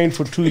to train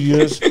for 2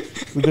 years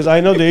because I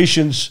know the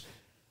Asians,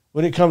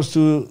 when it comes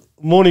to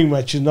morning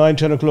matches, 9,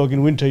 10 o'clock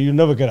in winter, you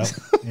never get up.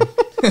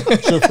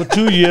 So for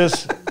 2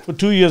 years, For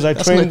 2 years, I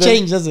That's trained not them.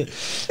 change, does it?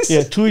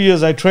 Yeah, 2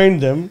 years I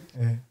trained them,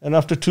 and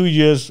after 2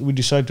 years, we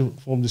decided to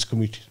form this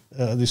committee,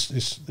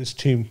 this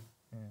team.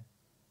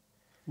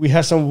 We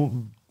had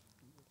some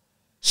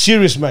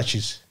serious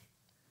matches.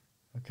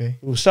 Okay.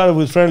 We started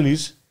with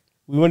friendlies.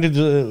 We went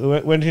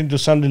into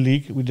Sunday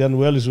League. We done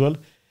well as well.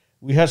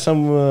 We had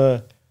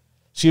some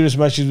serious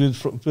matches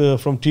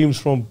from teams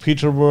from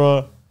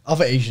Peterborough.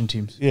 Other Asian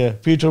teams. Yeah,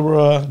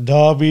 Peterborough,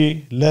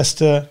 Derby,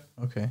 Leicester,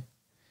 Okay.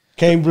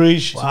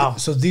 Cambridge. Wow.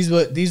 So these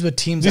were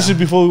teams. This that is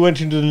before we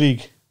went into the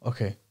league.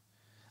 Okay.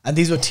 And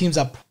these were teams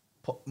that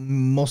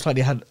most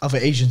likely had other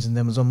Asians in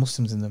them as well,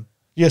 Muslims in them.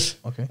 Yes.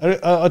 Okay.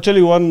 I'll tell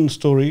you one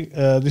story.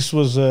 This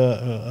was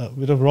a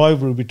bit of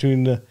rivalry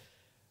between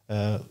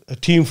a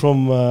team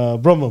from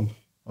Bromham.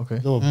 Okay.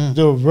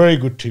 They were a very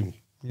good team.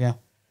 Yeah.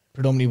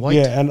 Predominantly white.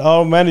 Yeah, and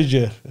our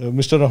manager,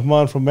 Mr.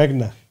 Rahman from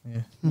Magna,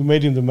 Yeah. we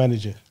made him the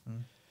manager.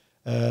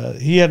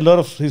 He had a lot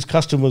of his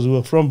customers who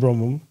were from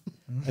Bromham,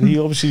 and he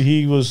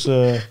was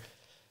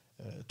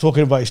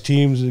talking about his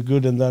teams,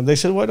 good and that. They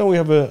said, why don't we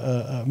have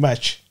a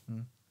match?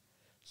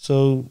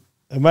 So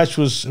a match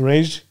was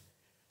arranged,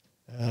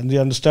 and the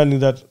understanding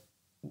that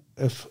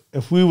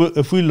if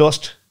we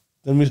lost,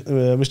 then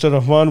Mr.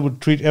 Rahman would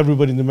treat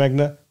everybody in the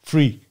Magna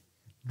free,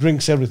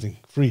 drinks, everything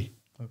free.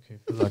 Okay.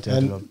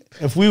 And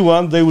if we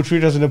won, they would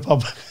treat us in a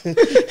pub.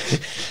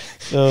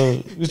 So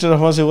Mr.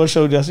 Rahman said, what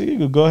shall we do? I said, you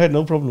could go ahead,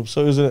 no problem.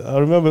 So I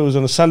remember it was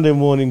on a Sunday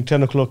morning,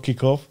 10 o'clock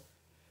kickoff.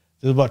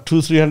 There's about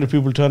 200-300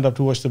 people turned up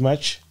to watch the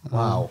match.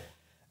 Wow.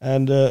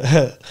 And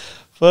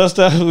first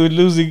time we were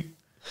losing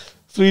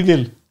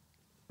 3-0.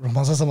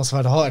 Rahman Sasa must have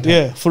had a heart attack.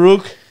 Yeah,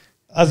 Farouk,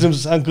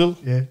 Azim's uncle,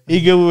 Yeah.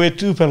 he gave away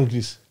 2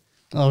 penalties.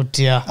 Oh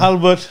dear.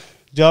 Albert,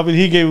 Jabir,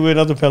 he gave away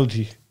another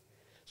penalty.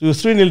 So we were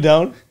 3-0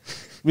 down.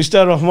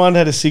 Mr. Rahman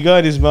had a cigar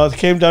in his mouth,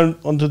 came down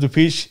onto the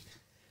pitch,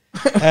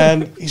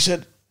 and he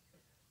said,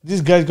 this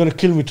guy's going to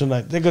kill me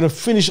tonight. They're going to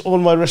finish all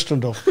my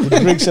restaurant off with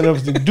drinks and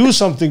everything. Do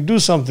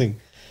something.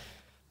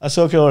 I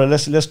said, okay, all right,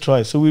 let's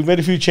try. So we made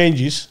a few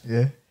changes,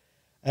 Yeah.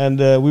 and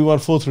we won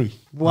 4-3.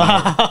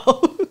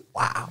 Wow.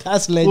 Wow.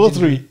 That's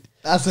legendary. 4-3.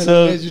 That's a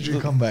So-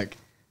 legendary comeback.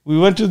 We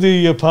went to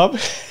the pub.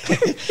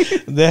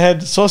 They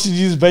had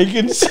sausages,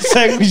 bacon,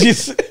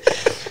 sandwiches,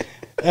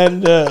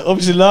 and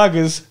obviously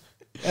lagers.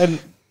 And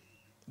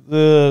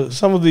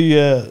some of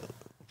the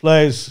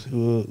players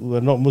who were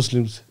not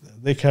Muslims,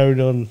 they carried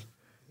on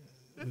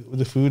with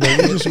the food.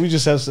 And we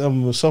just had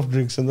some soft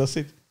drinks, and that's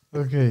it.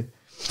 Okay.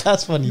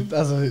 That's funny.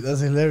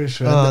 That's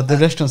hilarious. Right? Oh, the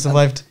restaurant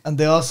survived. And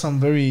there are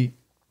some very,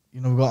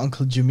 we've got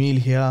Uncle Jamil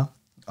here,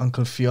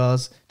 Uncle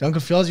Fiaz. Did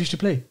Uncle Fiaz used to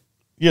play?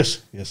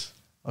 Yes.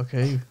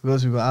 Okay. Who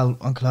else? We got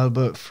Uncle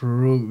Albert,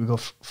 Farouk. We got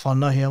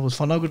Fana here. Was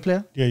Fana a good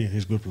player? Yeah,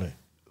 he's a good player.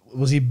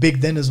 Was he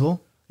big then as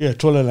well? Yeah,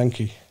 tall and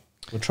lanky,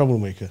 a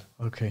troublemaker.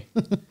 Okay.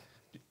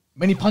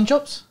 Many punch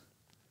ups?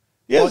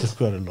 Yes, there's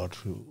quite a lot.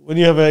 When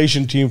you have an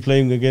Asian team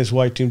playing against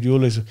white teams, you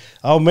always.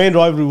 Our main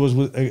rivalry was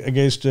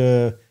against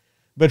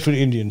Bedford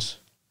Indians.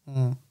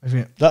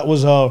 That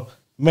was our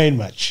main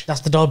match.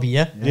 That's the derby,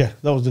 yeah? Yeah,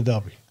 that was the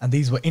derby. And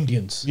these were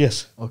Indians?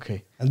 Yes,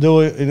 Okay. and they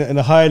were in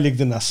a higher league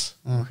than us.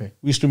 Okay.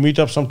 We used to meet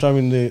up sometime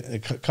in the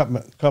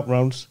cup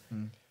rounds.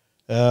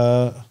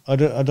 I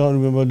don't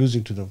remember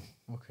losing to them.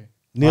 Okay.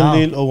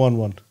 0-0 or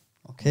 1-1.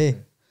 Okay.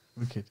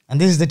 Wicked. And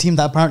this is the team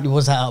that apparently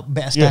was at a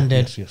better Yeah,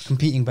 standard, yes.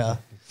 competing better.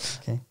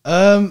 Okay.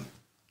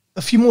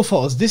 A few more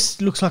photos. This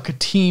looks like a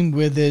team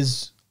where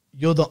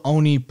you're the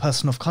only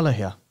person of color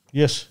here.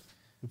 Yes,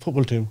 the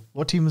football team.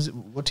 What team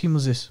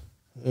was this?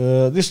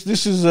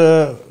 This is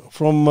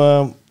from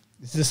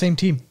This is the same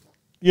team.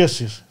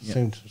 yes, Yeah.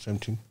 same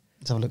team.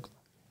 Let's have a look.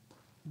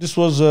 This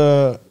was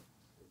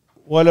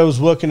while I was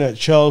working at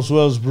Charles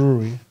Wells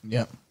Brewery.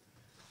 Yeah.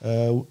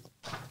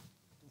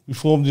 We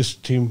formed this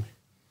team,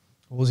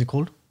 What was it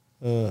called?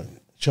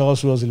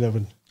 Charles Wells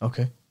 11.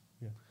 Okay.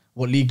 Yeah.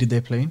 What league did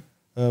they play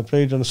in?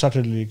 Played on the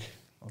Saturday League.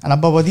 And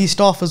above, were these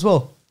staff as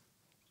well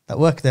that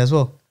work there as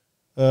well?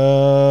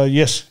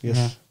 Yes.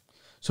 Yeah.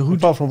 So who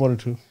Apart from 1 or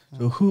 2.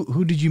 So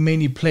who did you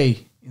mainly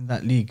play in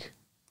that league?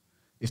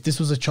 If this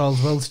was a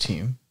Charles Wells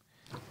team,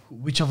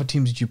 which other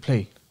teams did you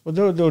play? But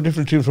there were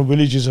different teams from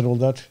villages and all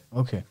that.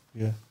 Okay.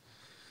 Yeah.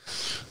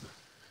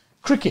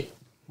 Cricket.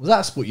 Was that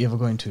a sport you ever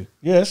got into?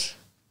 Yes.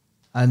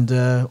 And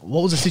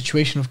what was the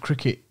situation of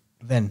cricket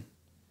then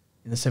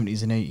in the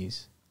 70s and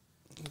 80s?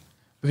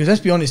 Because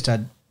let's be honest,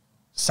 Dad,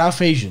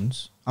 South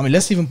Asians,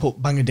 let's even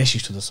put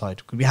Bangladeshis to the side,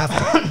 because we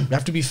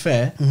have to be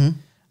fair.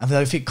 And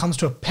that if it comes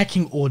to a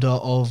pecking order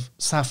of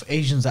South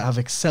Asians that have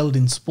excelled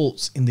in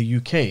sports in the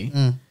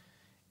UK,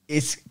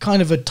 it's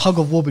kind of a tug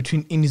of war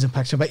between Indians and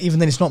Pakistan. But even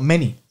then, it's not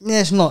many. Yeah,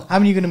 it's not. How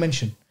many are you going to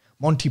mention?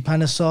 Monty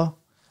Panesar,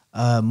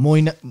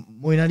 Moin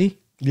Ali,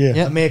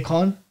 Yeah. Amir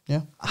Khan.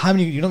 Yeah. How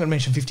many? You're not going to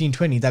mention 15,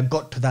 20 that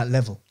got to that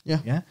level. Yeah.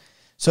 Yeah.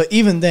 So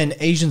even then,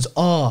 Asians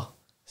are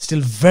still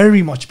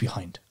very much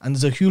behind, and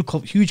there's a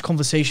huge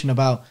conversation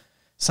about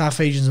South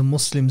Asians and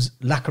Muslims'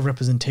 lack of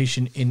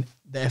representation in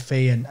the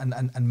FA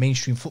and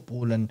mainstream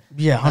football and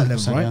Yeah, that 100%,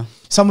 level, right? yeah.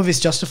 Some of it's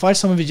justified.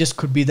 Some of it just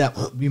could be that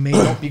we may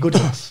not be good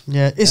enough.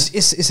 Yeah,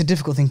 it's a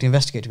difficult thing to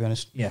investigate, to be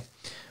honest. Yeah.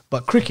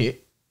 But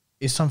cricket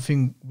is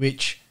something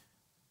which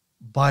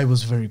Bai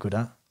was very good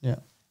at. Yeah.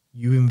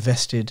 You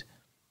invested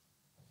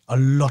a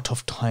lot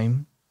of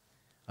time,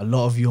 a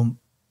lot of your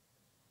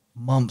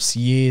months,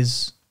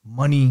 years,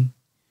 money.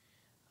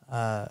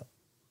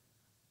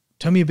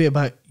 Tell me a bit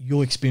about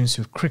your experience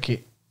with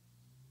cricket.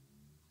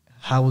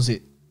 How was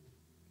it?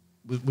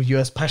 Were you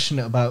as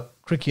passionate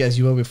about cricket as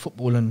you were with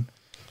football? And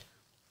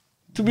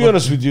to be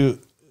honest with you,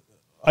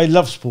 I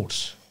love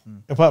sports,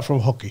 apart from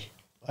hockey.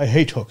 I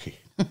hate hockey.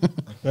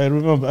 I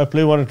remember I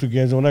played 1 or 2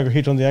 games, and when I got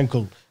hit on the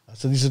ankle, I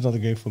said, this is not a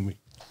game for me.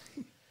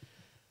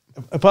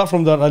 Apart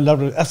from that, I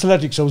loved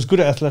athletics. I was good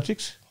at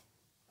athletics.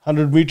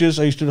 100 meters,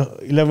 I used to do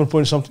 11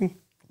 point something.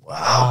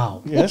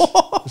 wow. Yes,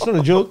 it's not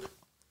a joke.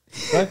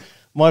 Right?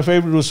 My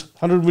favorite was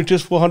 100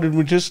 meters, 400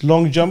 meters,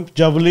 long jump,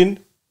 javelin,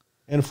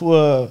 and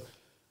for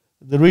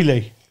the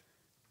relay.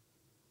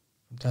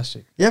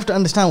 Fantastic. You have to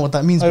understand what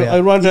that means. I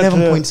run that,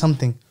 11 point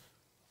something.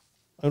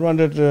 I run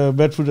at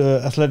Bedford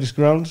Athletics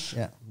Grounds,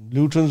 Yeah.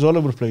 Lutons, all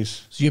over the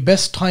place. So your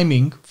best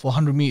timing for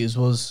 100 meters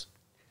was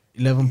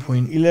 11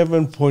 point.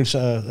 11 points,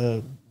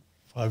 5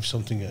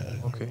 something.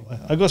 Okay.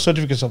 I got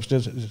certificates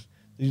upstairs.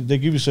 They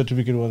give you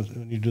certificate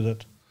when you do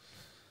that.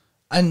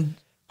 And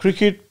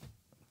Cricket,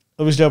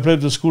 obviously I played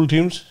with the school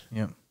teams.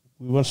 yeah,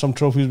 We won some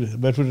trophies,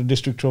 Bedford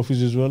district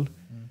trophies as well.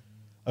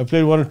 I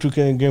played 1 or 2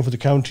 games for the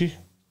county.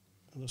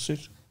 That's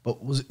it.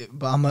 but was it,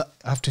 but I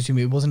have to assume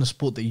it wasn't a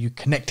sport that you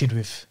connected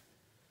with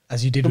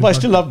as you did. But with I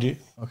still rugby.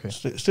 loved it. Okay.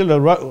 Still,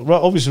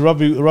 obviously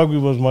rugby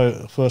was my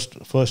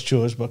first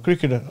choice, but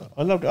cricket,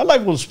 I loved it. I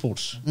like all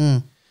sports.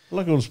 I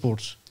like all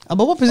sports.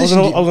 About what I was position?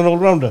 an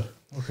all-rounder.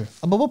 Okay.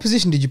 About what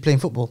position did you play in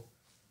football?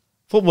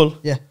 Football.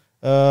 Yeah.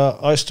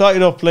 I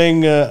started off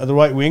playing at the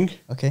right wing,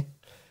 Okay.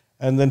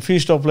 and then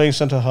finished off playing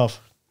centre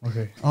half.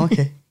 Okay.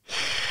 Okay.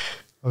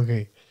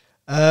 Okay.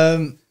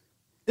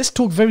 Let's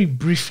talk very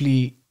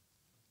briefly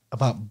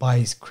about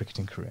Bai's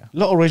cricketing career. A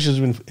lot of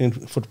racism in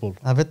football.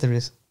 I bet there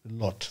is. A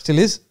lot. Still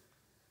is.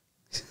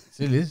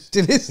 Still is.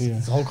 Still is. Yeah.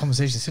 The whole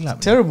conversation is still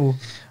happening. Terrible.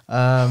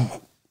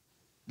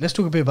 Let's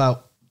talk a bit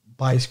about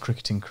Bai's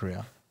cricketing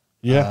career.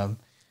 Yeah.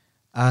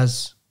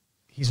 As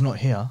he's not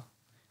here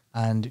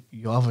and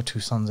your other 2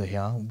 sons are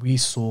here, we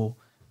saw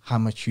how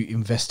much you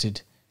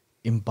invested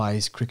in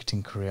Bai's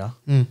cricketing career.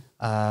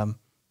 I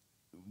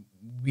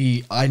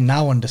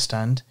now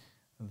understand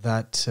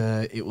that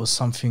it was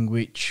something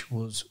which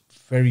was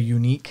very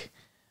unique,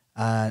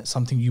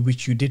 something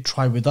which you did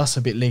try with us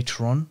a bit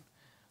later on.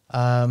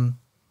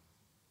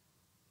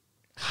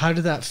 How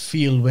did that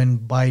feel when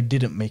Bai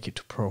didn't make it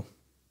to pro,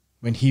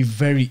 when he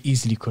very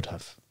easily could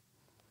have?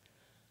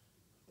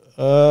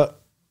 I've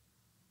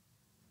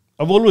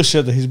always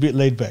said that he's a bit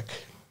laid back.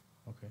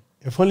 Okay.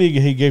 If only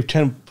he gave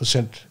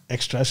 10%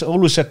 extra. I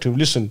always said to him,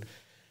 listen,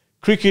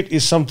 cricket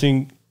is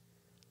something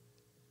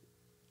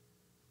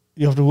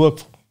you have to work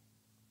for.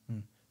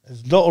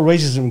 There's a lot of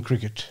racism in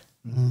cricket.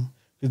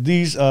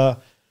 These are,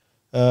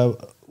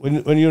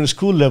 when you're in a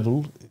school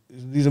level,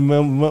 these are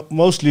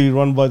mostly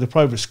run by the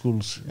private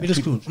schools. Middle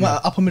school,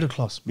 upper middle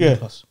class. Yeah.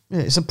 Class.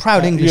 Yeah, it's a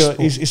proud English sport.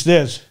 It's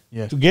theirs.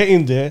 Yeah. To get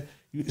in there,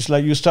 it's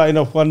like you're starting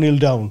off 1-0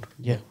 down.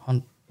 Yeah.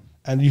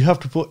 And you have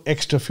to put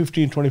extra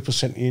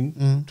 15-20%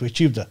 in to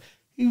achieve that.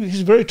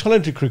 He's a very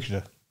talented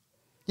cricketer.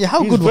 Yeah,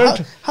 how He's good? very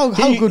How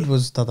good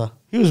was Dada?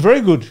 He was very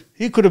good.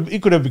 He could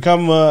have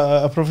become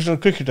a professional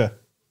cricketer.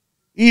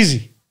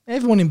 Easy.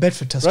 Everyone in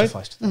Bedford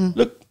testifies to that.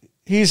 Look,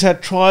 he's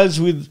had trials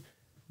with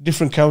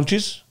different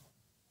counties,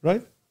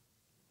 right?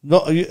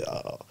 Not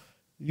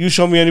you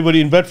show me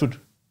anybody in Bedford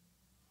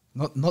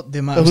Not the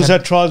amount who's of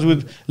had trials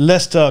with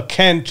Leicester,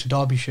 Kent,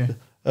 Derbyshire.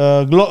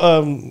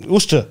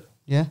 Worcester,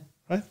 Yeah.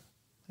 right?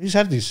 He's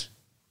had this.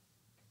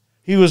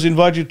 He was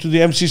invited to the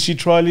MCC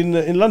trial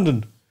in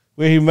London,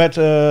 where he met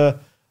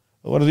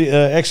one of the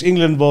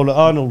ex-England bowler,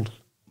 Arnold.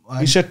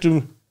 He said to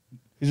him,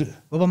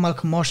 What about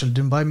Malcolm Marshall?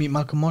 Didn't Bai meet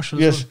Malcolm Marshall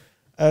as yes,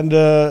 well? and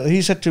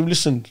he said to him,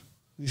 listen,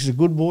 this is a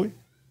good boy.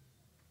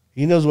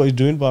 He knows what he's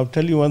doing, but I'll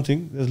tell you one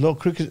thing. There's a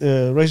lot of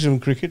racism in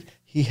cricket.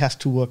 He has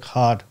to work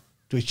hard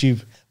to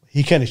achieve.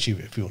 He can achieve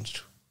it if he wants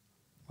to.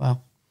 Wow.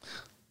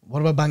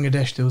 What about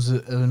Bangladesh? There was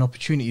an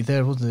opportunity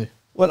there, wasn't there?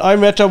 Well, I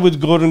met up with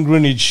Gordon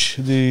Greenwich.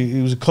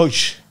 He was a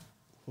coach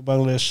for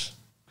Bangladesh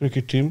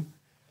cricket team.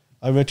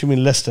 I met him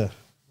in Leicester.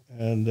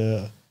 And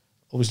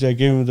obviously I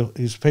gave him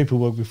his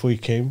paperwork before he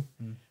came.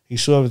 He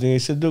saw everything. He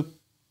said, look,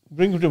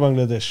 bring him to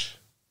Bangladesh.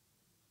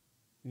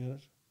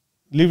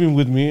 Leave him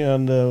with me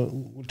and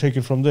we'll take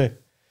it from there.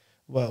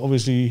 Well,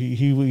 obviously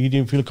he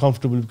didn't feel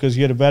comfortable because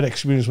he had a bad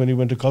experience when he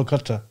went to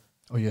Calcutta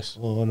Oh, yes.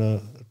 on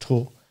a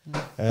tour.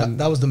 And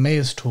That was the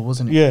mayor's tour,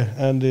 wasn't it? yeah,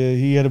 and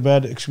he had a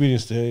bad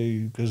experience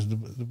there because the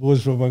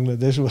boys from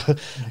Bangladesh were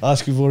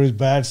asking for his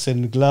bats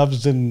and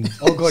gloves and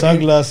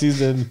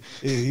sunglasses, and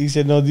he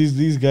said, "No,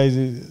 these guys,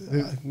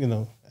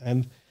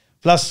 and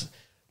plus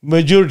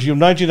majority of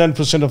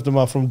 99% of them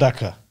are from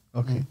Dhaka,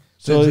 Okay.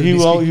 so they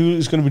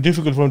it's going to be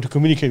difficult for him to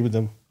communicate with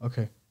them."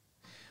 Okay.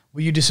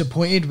 Were you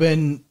disappointed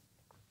when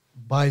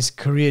Bai's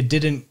career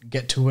didn't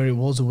get to where it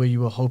was or where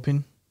you were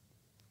hoping?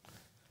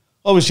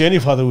 obviously any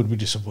father would be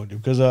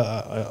disappointed because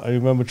I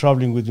remember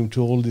traveling with him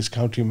to all these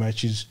county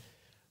matches.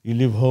 You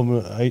leave home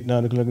at 8,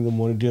 9 o'clock in the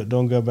morning,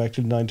 don't go back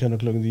till 9, 10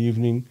 o'clock in the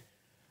evening.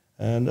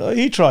 And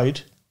he tried.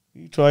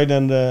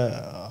 And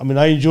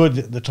I enjoyed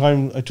the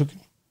time I took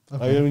him.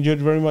 Okay. I enjoyed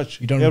it very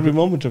much, every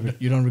moment of it.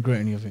 You don't regret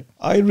any of it?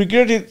 I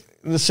regret it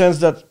in the sense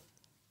that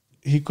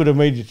he could have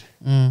made it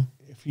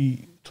if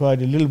he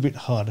tried a little bit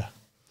harder.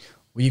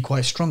 Were you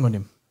quite strong on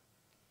him?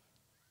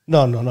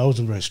 No, I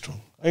wasn't very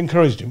strong. I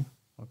encouraged him.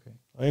 Okay.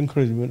 I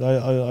encouraged him.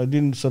 I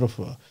didn't sort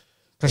of...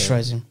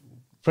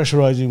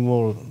 pressurize him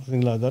or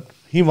thing like that.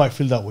 He might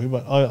feel that way,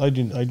 but I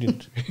didn't.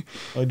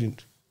 I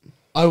didn't.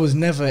 I was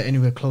never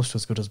anywhere close to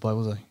as good as Bai,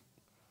 was I?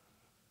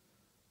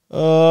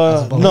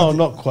 No,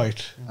 not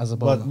quite. As a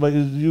bowler. But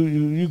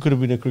you could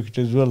have been a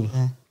cricketer as well.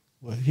 Yeah.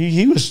 But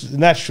he was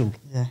natural.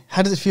 Yeah.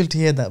 How does it feel to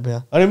hear that,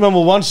 Bia? I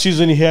remember one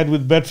season he had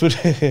with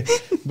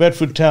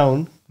Bedford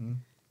Town.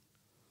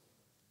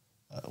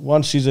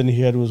 One season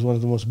he had was one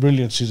of the most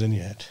brilliant seasons he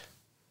had.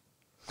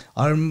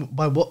 I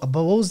remember,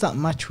 but what was that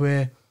match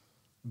where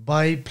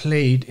Bai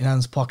played in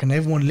Anns Park and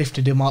everyone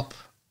lifted him up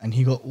and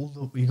he got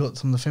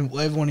some of the film.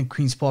 Everyone in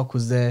Queen's Park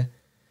was there.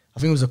 I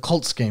think it was a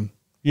Colts game.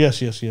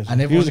 Yes.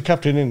 And he was the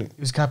captain, innit?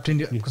 He was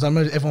captain because I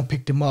remember everyone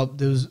picked him up.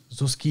 There was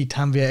Zuski,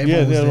 Tanvir,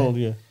 everyone was there. All,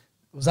 yeah.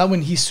 Was that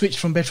when he switched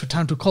from Bedford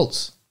Town to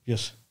Colts?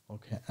 Yes.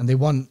 Okay, and they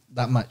won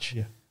that match.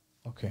 Yeah.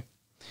 Okay.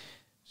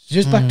 So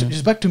just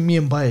back to me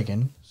and Bai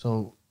again.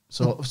 So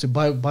obviously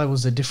Bai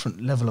was a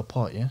different level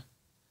apart, yeah.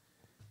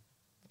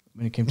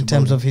 When it came to in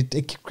terms of his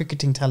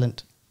cricketing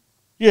talent.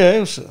 Yeah,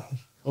 it was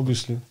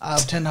obviously.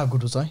 Out of 10, how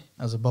good was I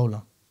as a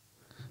bowler?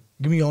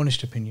 Give me your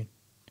honest opinion.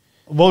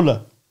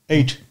 Bowler,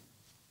 8.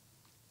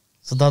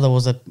 So the other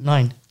was at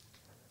 9.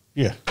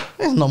 Yeah.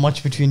 There's not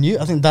much between you.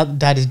 I think that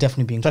Dad is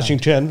definitely being touching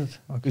kind. 10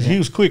 because he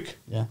was quick.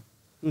 Yeah.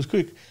 He was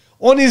quick.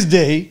 On his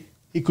day,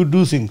 he could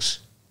do things.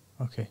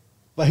 Okay.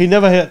 But he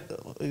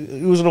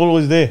wasn't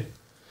always there.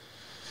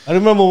 I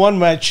remember one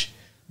match,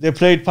 they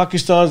played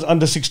Pakistan's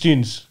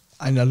under-16s.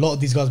 And a lot of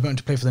these guys went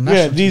to play for the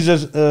national team. These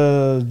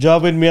are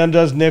Javed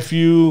Miandar's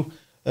nephew,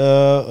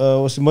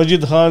 was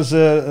Majid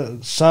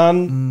Khan's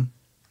son.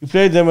 He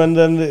played them and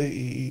then,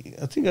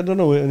 I don't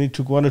know, and he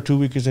took 1 or 2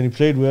 wickets and he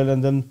played well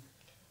and then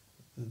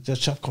the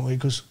chap come, he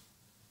goes,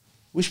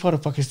 which part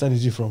of Pakistan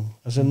is he from?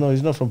 I said, no,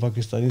 he's not from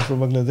Pakistan, he's from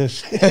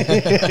Bangladesh.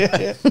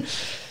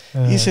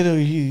 He said,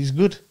 he's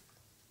good.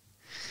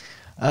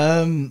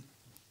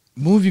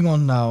 Moving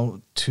on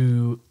now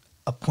to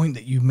a point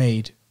that you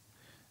made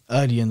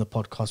earlier in the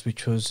podcast,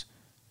 which was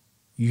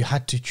you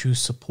had to choose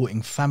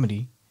supporting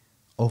family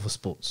over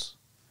sports.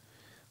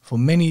 For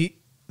many,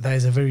 that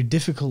is a very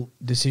difficult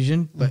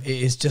decision, but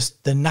it is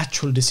just the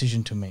natural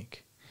decision to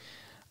make.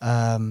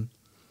 How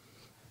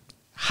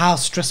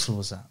stressful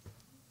was that?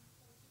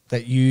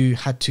 That you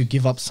had to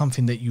give up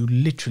something that you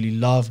literally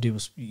loved. It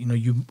was,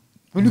 you...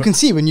 Well, you can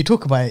see when you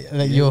talk about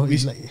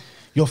it,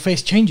 your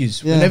face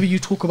changes. Yeah. Whenever you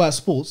talk about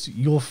sports,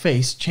 your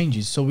face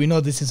changes. So we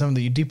know this is something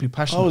that you're deeply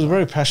passionate about. I was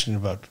very passionate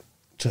about it.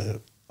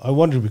 I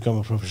wanted to become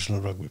a professional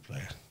rugby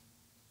player.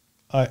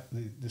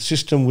 The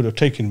system would have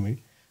taken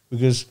me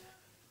because,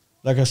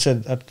 like I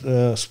said,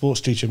 that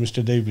sports teacher,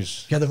 Mr.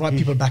 Davis. You had the right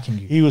people backing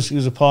you. He was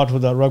a part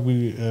of that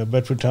rugby,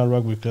 Bedford Town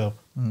Rugby Club,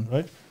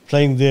 right?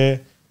 Playing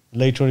there.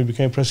 Later on, he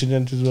became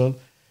president as well.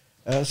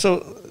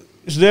 So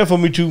it's there for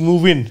me to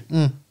move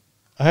in.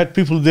 I had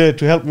people there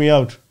to help me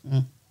out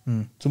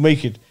to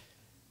make it.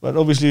 But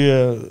obviously,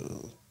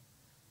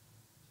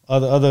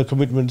 other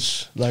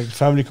commitments, like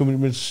family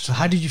commitments. So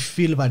how did you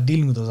feel about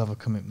dealing with those other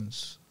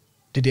commitments?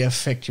 Did it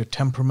affect your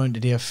temperament?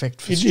 Did it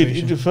affect frustration?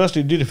 It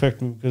did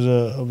affect me because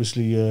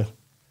obviously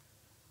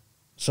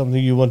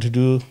something you want to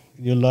do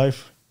in your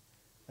life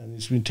and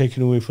it's been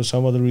taken away for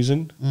some other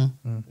reason.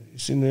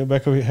 It's in the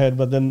back of your head,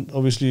 but then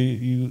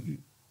obviously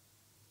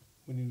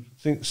when you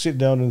sit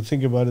down and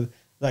think about it,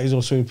 that is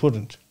also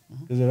important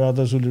because there are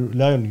others who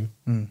rely on you.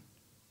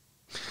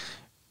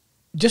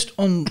 Just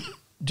on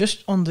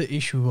the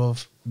issue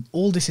of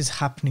all this is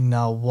happening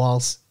now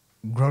whilst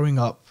growing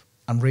up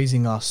and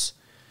raising us,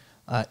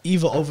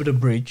 either over the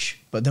bridge,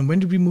 but then when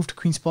did we move to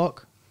Queen's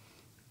Park?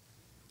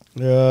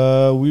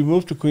 We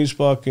moved to Queen's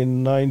Park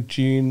in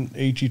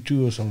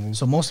 1982 or something.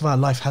 So most of our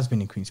life has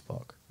been in Queen's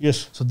Park.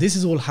 Yes. So this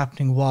is all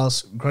happening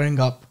whilst growing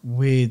up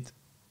with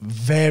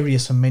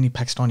various and many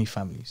Pakistani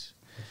families.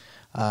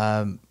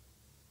 A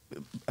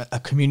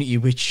community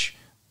which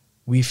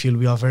we feel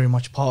we are very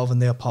much part of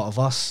and they are part of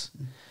us.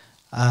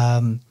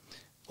 What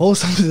were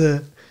some of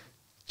the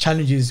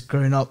challenges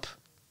growing up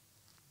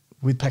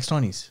with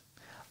Pakistanis?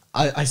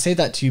 I say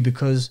that to you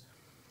because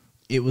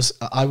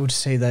I would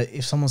say that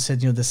if someone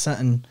said, there's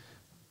certain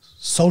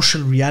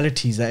social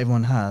realities that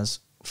everyone has,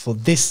 for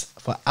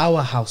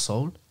our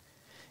household,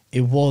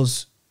 it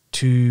was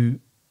to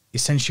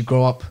essentially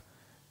grow up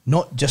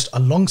not just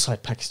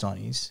alongside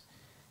Pakistanis,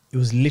 it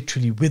was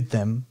literally with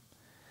them.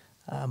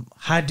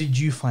 How did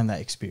you find that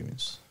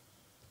experience?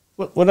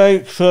 Well, when I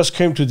first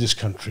came to this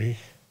country,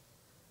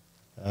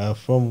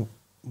 from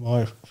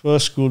my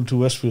first school to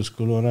Westfield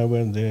School, when I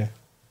went there,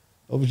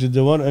 obviously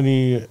there weren't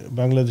any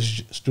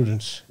Bangladeshi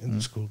students in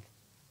the school.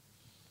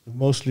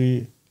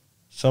 Mostly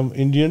some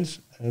Indians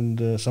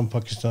and some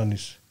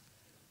Pakistanis.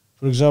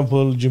 For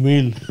example,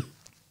 Jamil,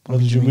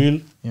 brother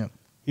Jamil,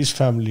 his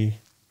family.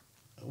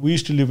 We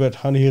used to live at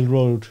Honey Hill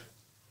Road,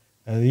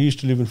 and he used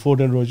to live in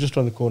Forden Road, just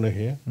on the corner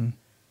here.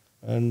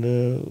 And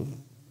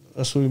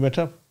that's where we met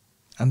up.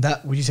 And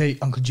that, would you say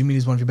Uncle Jamil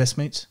is one of your best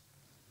mates?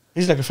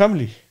 He's like a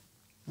family.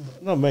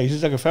 Not mate,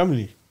 he's like a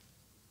family.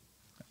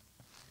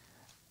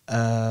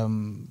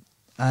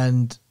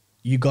 And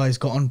you guys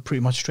got on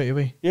pretty much straight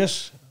away?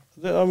 Yes.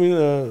 I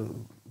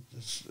mean,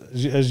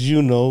 as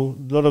you know,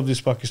 a lot of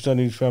these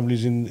Pakistani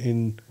families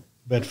in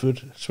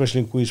Bedford,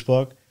 especially in Queen's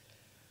Park,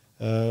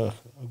 I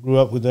grew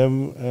up with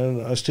them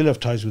and I still have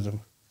ties with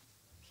them.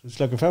 So it's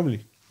like a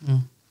family.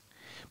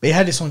 But it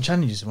had its own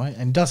challenges, right?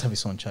 And it does have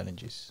its own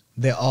challenges.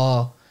 There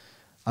are,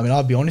 I mean,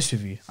 I'll be honest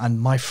with you, and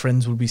my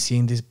friends will be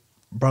seeing these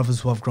brothers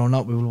who have grown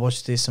up, we will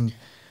watch this, and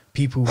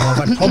people who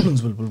have had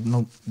problems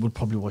will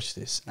probably watch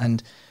this.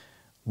 And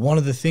one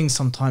of the things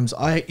sometimes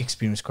I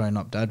experienced growing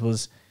up, Dad,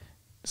 was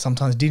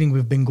sometimes dealing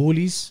with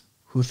Bengalis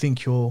who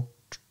think you're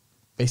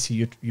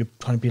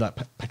trying to be like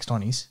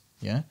Pakistanis,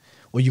 yeah?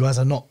 Or you guys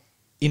are not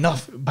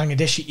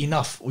Bangladeshi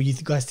enough, or you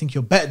guys think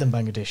you're better than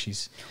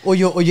Bangladeshis, or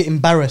you're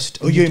embarrassed,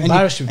 or you're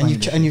embarrassed with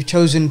Bangladesh, and you've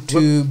chosen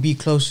to be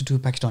closer to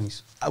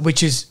Pakistanis,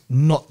 which is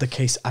not the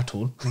case at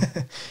all.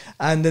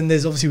 And then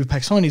there's obviously with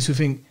Pakistanis who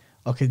think,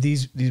 okay,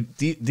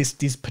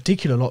 this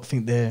particular lot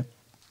think they're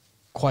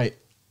quite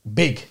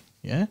big,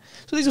 yeah.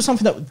 So these are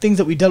things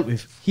that we dealt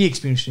with. He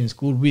experienced it in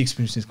school, we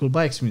experienced it in school,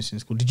 I experienced it in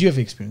school. Did you ever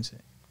experience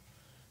it?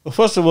 Well,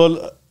 first of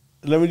all,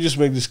 let me just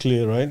make this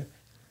clear, right?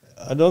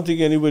 I don't think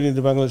anybody in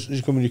the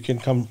Bangladeshi community can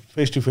come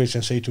face to face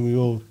and say to me,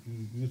 "Oh,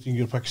 you think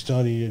you're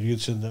Pakistani," and you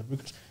said that,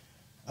 because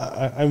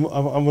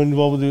I'm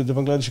involved with the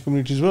Bangladeshi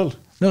community as well.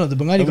 No, the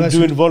Bengali guys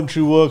doing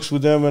voluntary works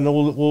with them and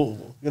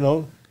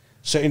all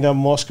setting up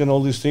mosque and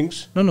all these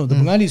things. No, the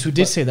Bengalis who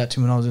did say that to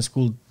me when I was in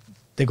school,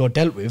 they got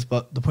dealt with.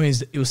 But the point is,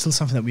 that it was still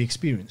something that we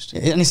experienced.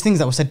 Yeah, and it's things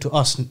that were said to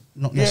us,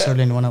 not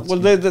necessarily anyone else. Well,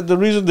 the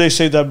reason they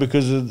say that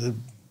because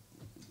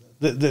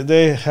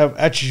they have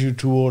attitude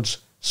towards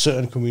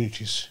certain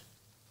communities.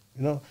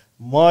 You know,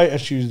 my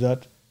attitude is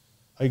that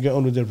I get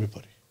on with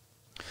everybody.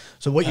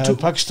 So what you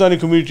Pakistani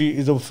community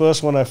is the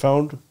first one I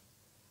found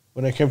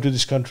when I came to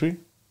this country,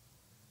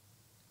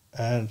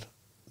 and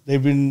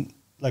they've been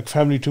like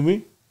family to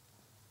me,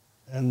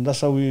 and that's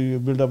how we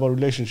build up our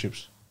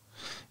relationships.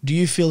 Do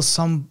you feel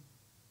some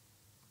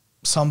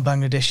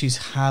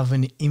Bangladeshis have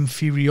an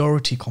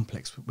inferiority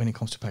complex when it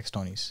comes to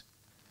Pakistanis?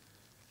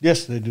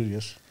 Yes, they do.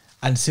 Yes,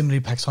 and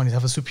similarly, Pakistanis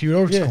have a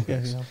superiority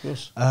complex. Yeah, of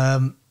course.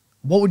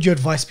 What would your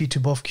advice be to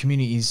both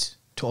communities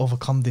to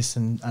overcome this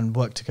and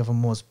work together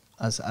more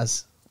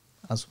as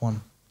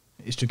one?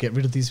 Is to get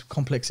rid of these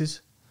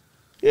complexes?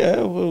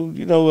 Yeah,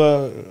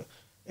 well,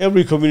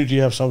 every community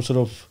have some sort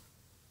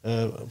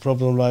of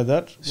problem like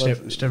that.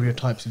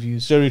 Stereotypes of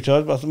views.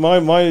 Stereotypes. But my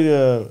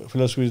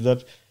philosophy is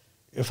that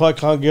if I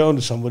can't get on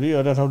to somebody,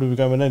 I don't have to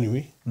become an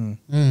enemy.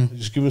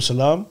 Just give them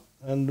salam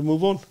and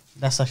move on.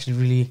 That's actually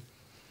really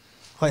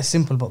quite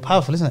simple but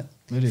powerful, isn't it?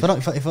 Really?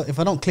 If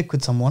I don't click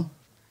with someone,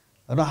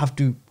 I don't have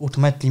to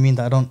automatically mean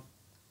that I don't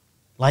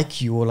like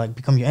you or like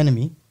become your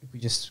enemy. We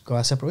just go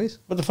our separate ways.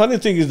 But the funny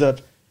thing is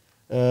that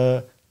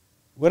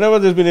whenever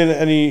there's been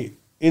any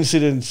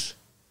incidents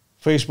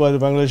faced by the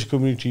Bangladeshi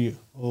community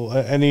or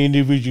any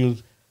individual,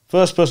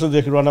 first person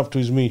they can run up to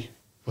is me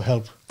for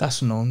help.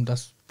 That's known.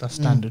 That's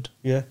standard.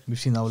 Yeah, we've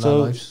seen that all our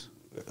lives.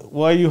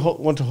 Why you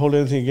want to hold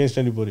anything against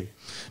anybody?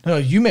 No,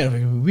 you made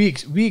it.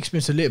 We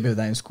experienced a little bit of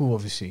that in school,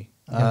 obviously.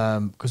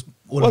 Because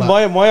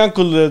my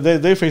uncle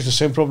they face the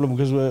same problem,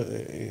 because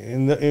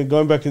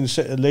going back in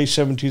the late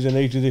 70s and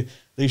 80s,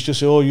 they used to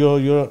say, "Oh,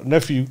 your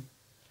nephew,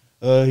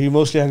 he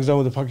mostly hangs out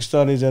with the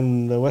Pakistanis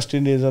and the West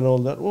Indians and all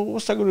that." Well,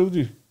 what's that going to do with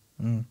you?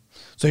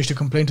 So you used to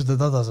complain to the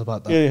dadas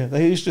about that? Yeah.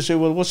 They used to say,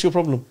 "Well, what's your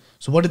problem?"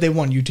 So what did they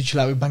want you to chill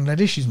out with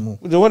Bangladeshis more?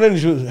 They wanted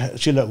to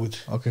chill out with.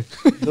 Okay.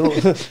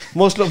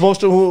 most of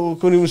them who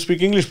couldn't even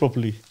speak English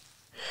properly.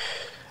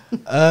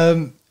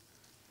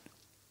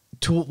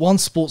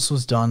 Once sports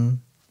was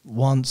done,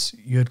 once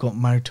you had got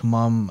married to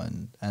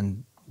mum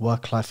and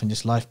work life and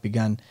just life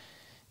began,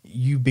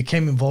 you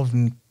became involved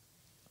in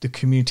the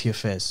community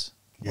affairs,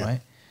 right?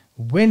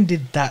 When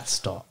did that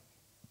start?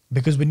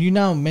 Because when you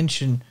now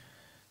mention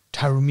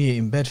Tarumia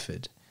in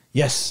Bedford,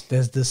 yes,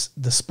 there's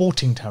the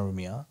sporting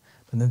Tarumia,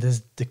 but then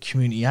there's the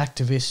community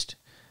activist,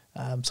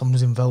 someone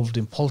who's involved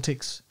in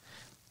politics.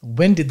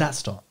 When did that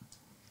start?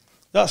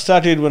 That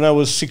started when I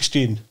was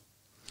 16.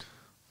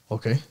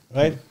 Okay.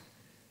 Right?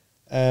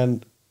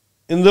 And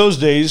in those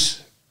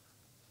days,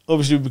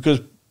 obviously, because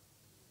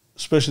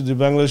especially the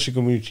Bangladeshi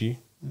community,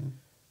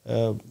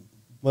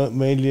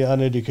 mainly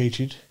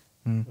uneducated,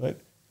 right?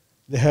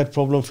 They had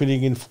problem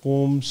filling in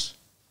forms,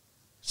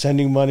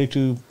 sending money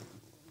to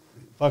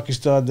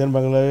Pakistan, then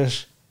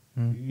Bangladesh.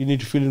 You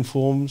need to fill in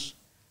forms.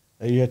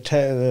 You had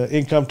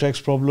income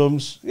tax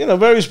problems,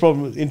 various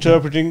problems,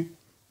 interpreting,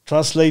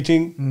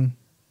 translating.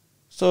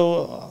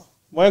 So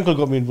my uncle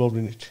got me involved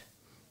in it.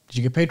 Did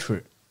you get paid for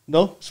it?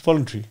 No, it's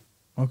voluntary.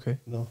 Okay.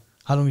 No,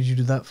 How long did you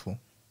do that for?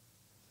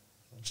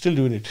 I'm still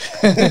doing it.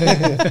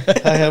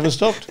 I haven't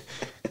stopped.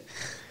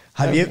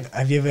 Have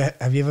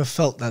you ever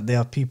felt that there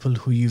are people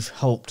who you've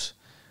helped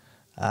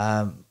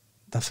that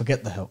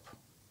forget the help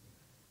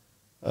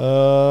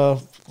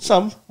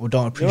Some. or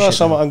don't appreciate? There are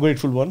some the help?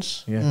 ungrateful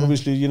ones. Yeah.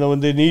 Obviously,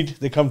 when they need,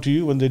 they come to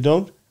you. When they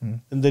don't,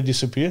 then they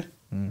disappear.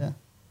 Yeah.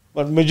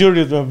 But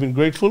majority of them have been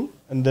grateful,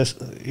 and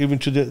even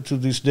to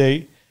this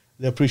day,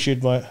 they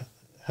appreciate my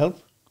help.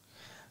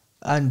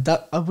 And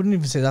that, I wouldn't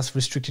even say that's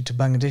restricted to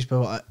Bangladesh,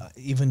 but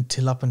even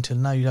up until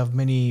now, you have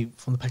many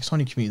from the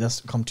Pakistani community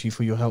that's come to you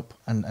for your help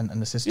and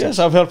assistance. Yes,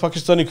 I've helped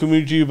Pakistani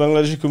community,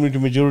 Bangladeshi community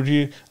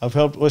majority. I've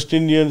helped West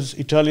Indians,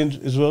 Italians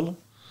as well.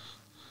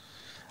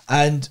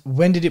 And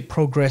when did it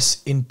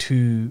progress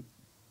into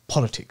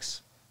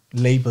politics,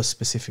 Labour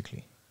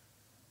specifically?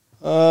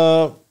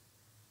 I'll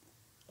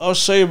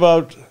say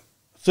about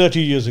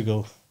 30 years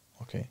ago.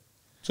 Okay.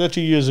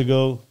 30 years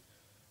ago,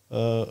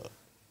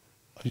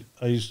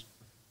 I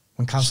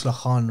When Councillor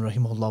Khan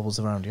Rahimahullah was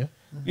around, yeah?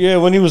 yeah,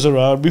 when he was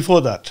around.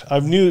 Before that,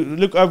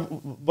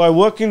 by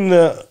working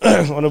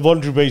on a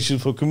voluntary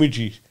basis for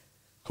community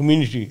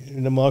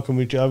in the Mar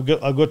community,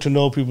 I got to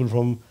know people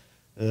from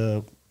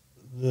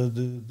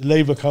the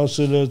Labour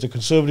councillors, the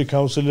Conservative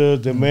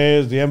councillors, the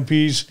mayors, the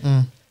MPs,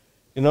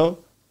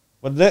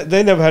 but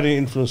they never had any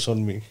influence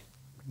on me.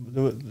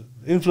 The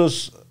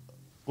influence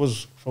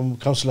was from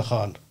Councillor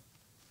Khan,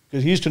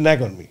 because he used to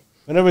nag on me.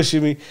 Whenever he see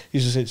me, he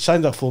used to say,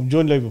 "Sign that form,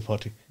 join Labour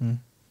Party."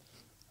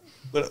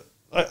 But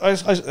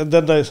and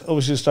then I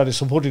obviously started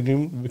supporting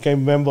him,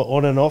 became member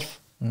on and off,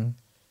 and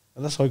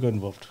that's how I got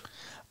involved.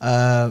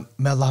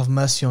 May Allah have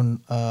mercy on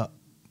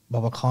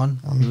Baba Khan.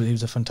 He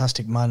was a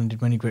fantastic man and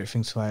did many great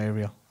things for our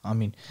area. I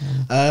mean,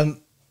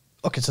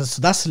 okay,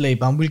 so that's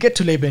Labour, and we'll get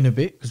to Labour in a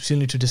bit because we still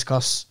need to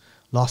discuss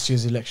last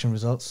year's election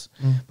results.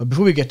 But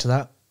before we get to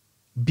that,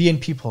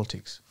 BNP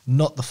politics,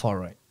 not the far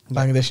right,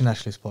 Bangladeshi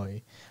Nationalist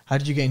Party. How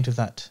did you get into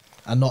that,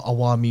 and not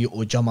Awami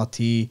or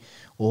Jamati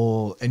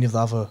or any of the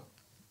other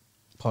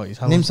parties?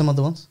 Name some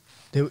other ones.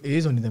 There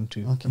is only them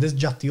two. Okay. There's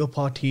Jatiyo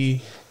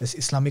Party, there's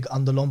Islamic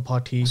Andolon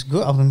Party. It's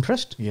good. I'm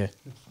impressed. Yeah.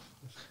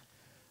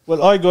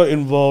 Well, I got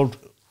involved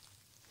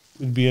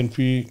with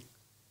BNP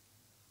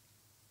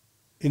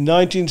in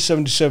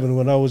 1977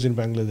 when I was in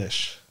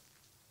Bangladesh.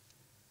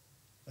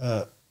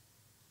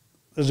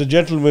 There's a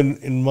gentleman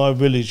in my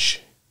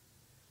village.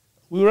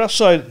 We were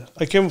outside.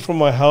 I came from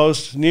my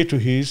house near to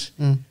his,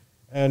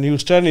 and he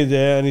was standing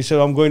there, and he said,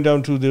 "I'm going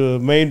down to the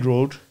main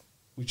road,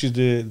 which is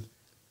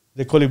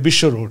they call it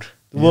Bisha Road,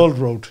 the World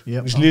Road,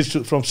 which leads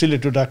from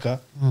Sylhet to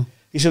Dhaka."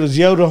 He said,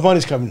 "Ziaur Rahman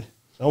is coming.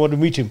 I want to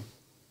meet him."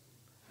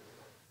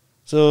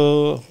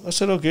 So I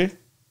said, "Okay,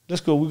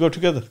 let's go." We go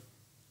together.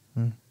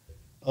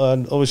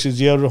 And obviously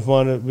Ziaur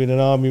Rahman, being an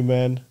army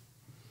man,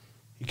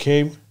 he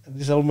came, and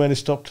this old man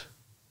stopped.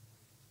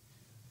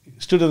 He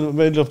stood in the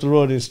middle of the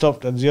road and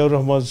stopped, and Ziaur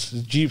Rahman's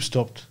jeep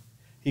stopped.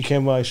 He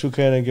came by, shook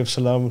hand and gave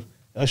salam.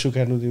 I shook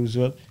hand with him as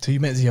well. So you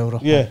met Ziaur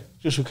Rahman? Yeah,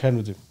 just shook hand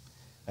with him.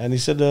 And he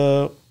said,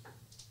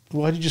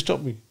 "Why did you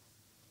stop me?"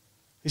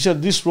 He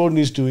said, "This road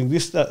needs doing,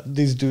 this, that,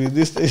 this doing,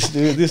 this,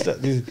 doing, this,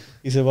 that, this."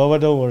 He said, "Baba,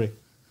 don't worry.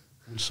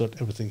 We'll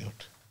sort everything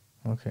out.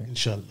 Okay.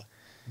 Inshallah.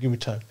 Give me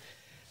time."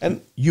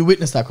 And you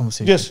witnessed that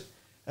conversation? yes.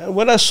 And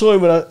when I saw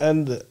him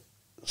and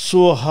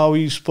saw how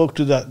he spoke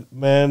to that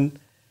man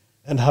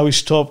and how he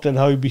stopped and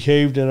how he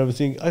behaved and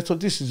everything, I thought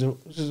this is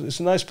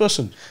a nice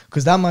person.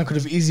 Because that man could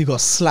have easily got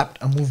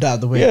slapped and moved out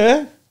of the way.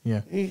 Yeah.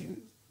 Yeah. He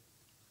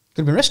Could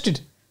have been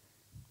arrested.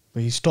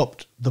 But he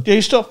stopped.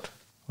 he stopped.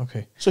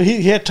 Okay. So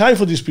he had time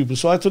for these people.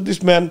 So I thought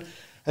this man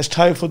has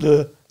time for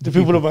the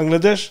people of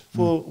Bangladesh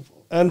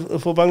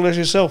and for Bangladesh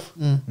itself.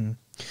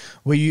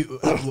 Were you?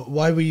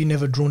 Why were you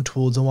never drawn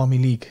towards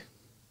Awami League?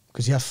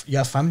 Because you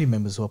have family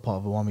members who are part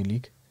of Awami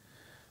League.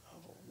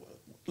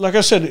 Like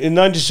I said, in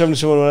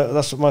 1977,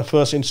 that's my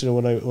first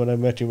incident when I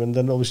met him, and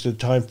then obviously the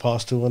time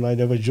passed through, and I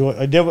never joined.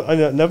 I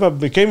never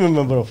became a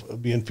member of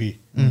BNP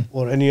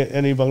or any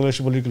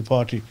Bangladeshi political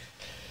party.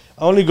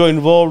 I only got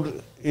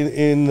involved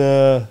in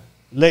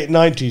late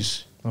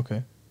 90s.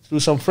 Okay. Through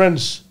some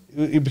friends.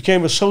 It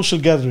became a social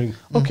gathering.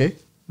 Okay.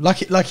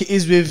 Like it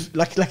is with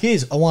like it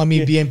is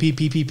Awami, BNP,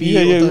 PPP.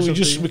 We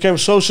just became a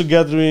social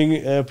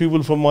gathering.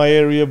 People from my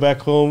area back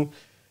home,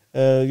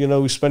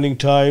 we're spending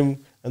time,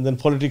 and then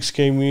politics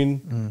came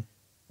in.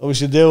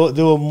 Obviously, they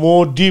were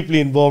more deeply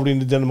involved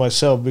in it than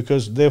myself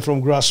because they're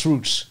from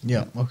grassroots.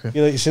 Yeah. Okay.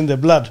 It's in their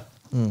blood.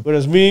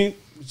 Whereas me,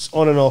 it's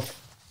on and off.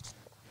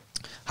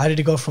 How did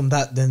it go from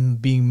that then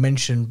being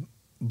mentioned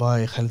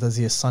by Khalid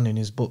Zia's son in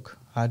his book?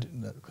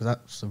 Because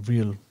that's a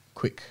real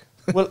quick.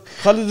 Well,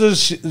 Khalid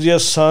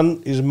Zia's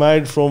son is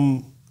married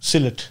from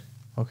Sylhet.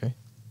 Okay.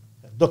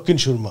 Dokkin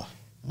Shurma.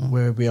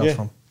 Where we are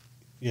from.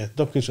 Yeah,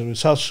 Dokkin Shurma,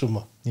 South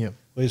Shurma. Yeah.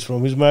 Where he's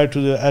from. He's married to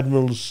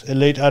a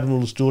late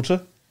admiral's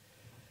daughter.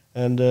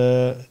 And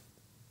I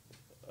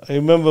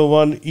remember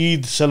one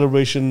Eid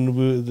celebration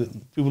with the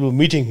people were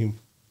meeting him.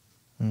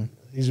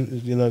 He's,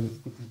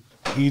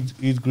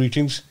 Eid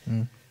greetings.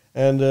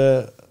 And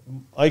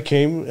I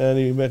came and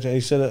he met, and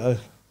he said,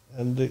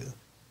 and they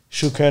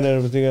shook hand and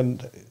everything,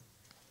 and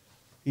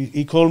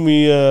he called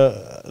me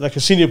like a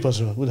senior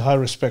person with high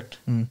respect.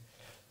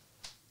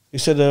 He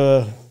said,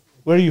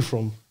 "Where are you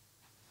from?"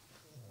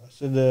 I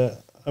said,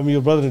 "I'm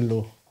your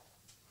brother-in-law."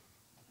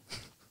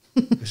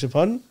 He said,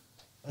 "Pardon?"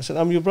 I said,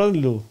 "I'm your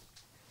brother-in-law.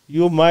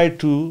 You're married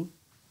to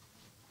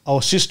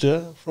our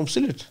sister from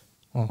Sylhet."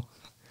 Oh.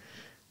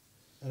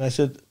 And I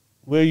said,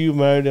 "Where are you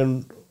married?"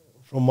 And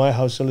from my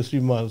house, only 3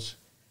 miles.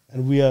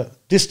 And we are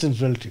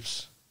distant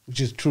relatives, which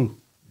is true.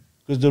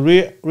 Because the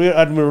Rear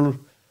Admiral,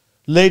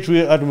 late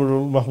Rear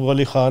Admiral Mahmoud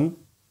Ali Khan,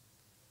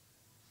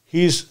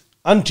 his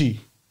auntie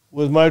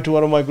was married to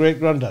one of my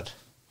great-granddad.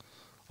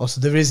 Oh, so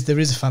there is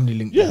a family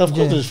link. Yeah, of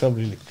course there is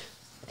family link.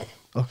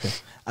 Okay.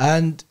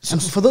 And so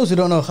And for those who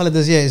don't know,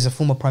 Khaleda Zia is a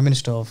former Prime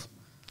Minister of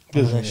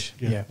Bangladesh.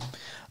 Yeah.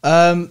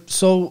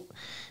 So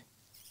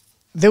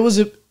there was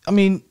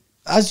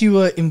as you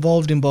were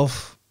involved in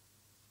both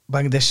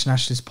Bangladesh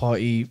Nationalist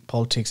Party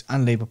politics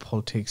and Labour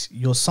politics,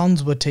 your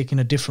sons were taking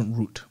a different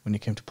route when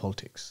it came to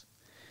politics.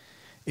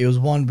 It was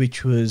one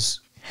which was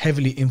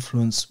heavily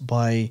influenced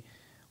by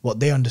what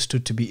they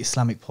understood to be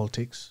Islamic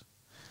politics,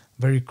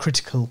 very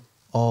critical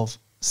of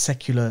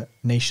secular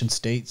nation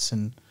states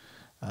and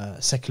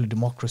secular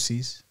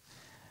democracies.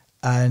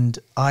 And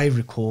I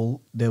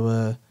recall there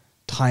were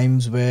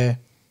times where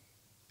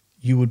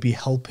you would be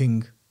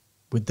helping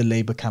with the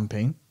Labour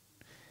campaign,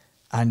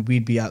 and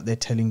we'd be out there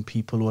telling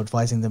people or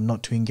advising them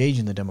not to engage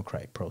in the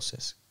democratic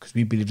process because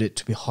we believed it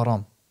to be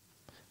haram,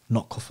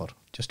 not kufr,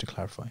 just to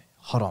clarify,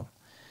 haram.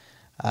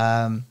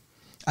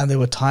 And there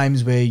were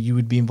times where you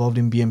would be involved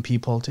in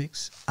BNP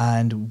politics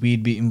and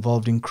we'd be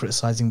involved in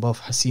criticising both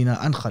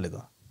Hasina and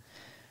Khaleda.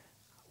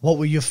 What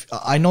were your...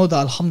 I know that,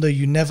 alhamdulillah,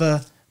 you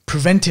never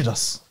prevented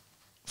us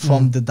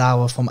from the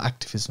dawah, from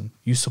activism.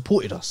 You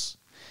supported us.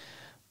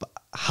 But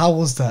how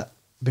was that?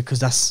 Because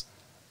that's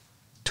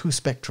two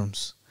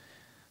spectrums.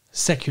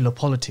 Secular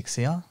politics,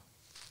 yeah?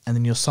 And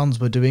then your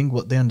sons were doing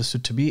what they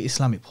understood to be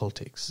Islamic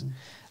politics.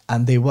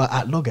 And they were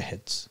at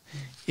loggerheads.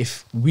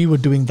 If we were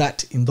doing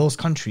that in those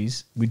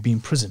countries, we'd be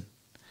in prison.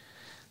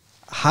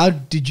 How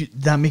did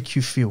that make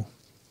you feel?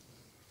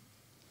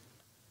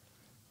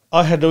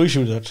 I had no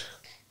issue with that.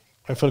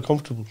 I felt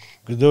comfortable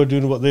because they were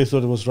doing what they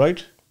thought was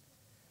right,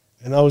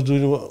 and I was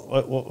doing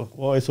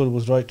what I thought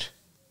was right.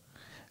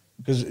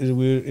 Because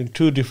we're in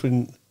two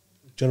different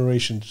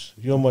generations.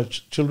 You're my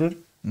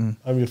children,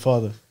 I'm your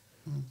father.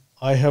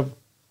 I have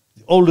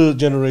the older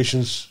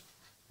generation's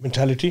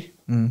mentality,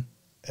 and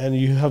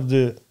you have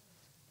the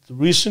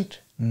recent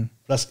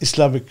plus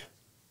Islamic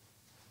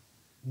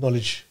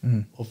knowledge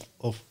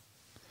of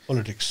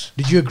politics.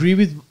 Did you agree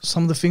with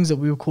some of the things that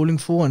we were calling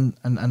for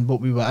and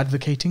what we were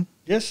advocating?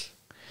 Yes.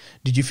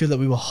 Did you feel that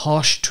we were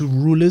harsh to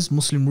rulers,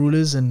 Muslim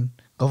rulers and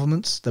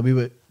governments, that we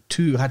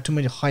had too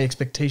many high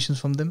expectations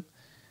from them?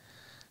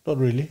 Not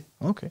really.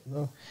 Okay.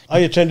 No. I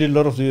attended a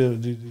lot of the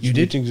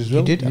meetings as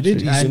well. You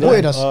did. You And,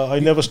 supported us. I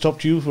never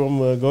stopped you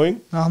from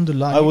going.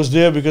 Alhamdulillah. I was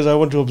there because I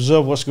want to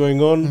observe what's going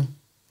on,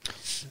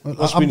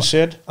 what's been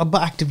said. Abba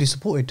actively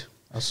supported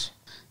us.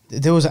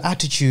 There was an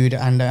attitude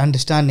and an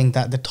understanding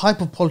that the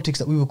type of politics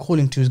that we were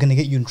calling to is going to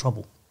get you in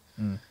trouble.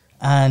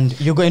 And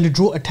you're going to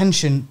draw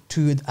attention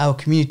to our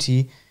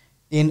community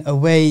in a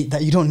way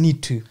that you don't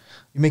need to.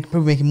 You're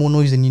probably making more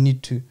noise than you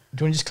need to.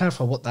 Do you want to just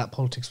clarify what that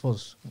politics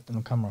was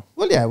on camera?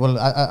 Well,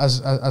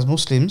 as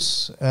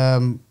Muslims,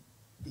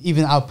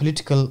 even our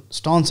political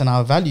stance and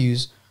our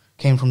values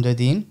came from the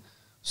deen.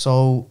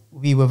 So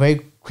we were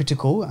very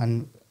critical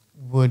and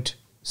would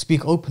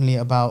speak openly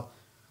about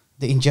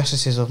the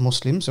injustices of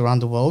Muslims around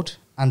the world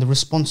and the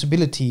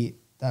responsibility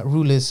that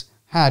rulers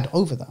had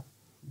over that,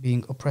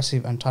 being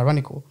oppressive and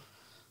tyrannical.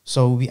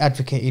 So we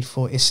advocated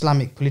for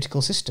Islamic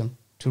political system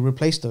to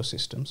replace those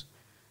systems.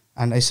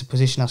 And it's a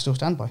position I still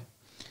stand by.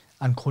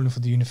 And calling for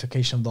the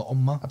unification of the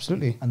Ummah.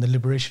 Absolutely. And the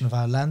liberation of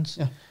our lands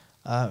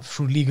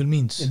through legal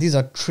means. Yeah, these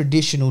are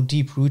traditional,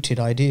 deep-rooted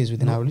ideas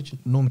within our religion.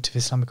 Normative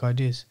Islamic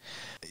ideas.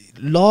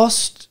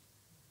 Last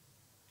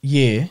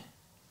year,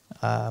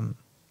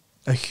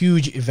 a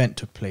huge event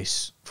took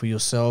place for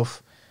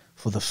yourself,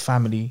 for the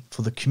family,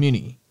 for the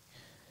community.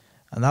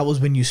 And that was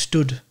when you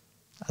stood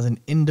as an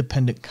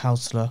independent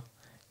councillor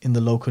in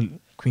the local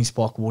Queen's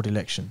Park ward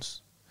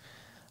elections.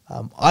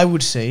 I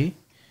would say,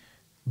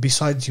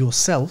 besides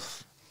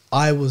yourself,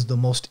 I was the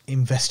most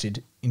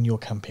invested in your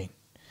campaign.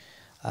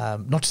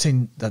 Not to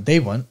say that they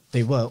weren't,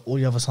 they were, all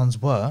your other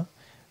sons were,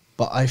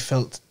 but I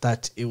felt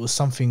that it was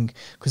something,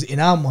 because in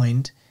our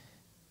mind,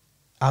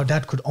 our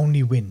dad could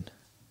only win.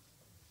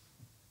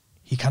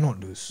 He cannot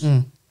lose.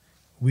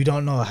 We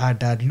don't know how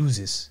dad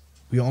loses.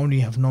 We only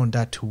have known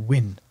dad to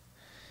win.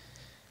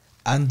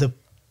 And the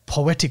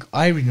poetic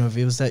irony of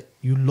it was that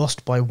you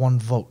lost by 1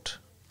 vote.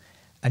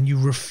 And you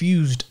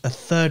refused a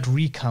third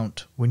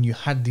recount when you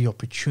had the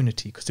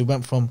opportunity, because it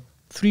went from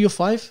 3 or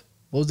 5.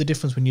 What was the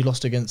difference when you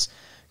lost against?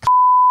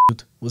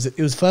 It was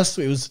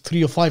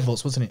 3 or 5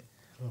 votes, wasn't it?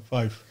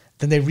 5.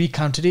 Then they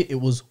recounted it.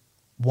 It was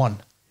 1,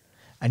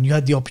 and you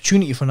had the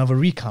opportunity for another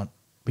recount,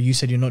 but you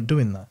said you're not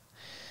doing that.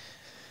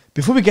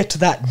 Before we get to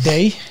that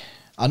day,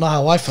 I know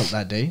how I felt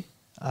that day.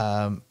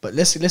 But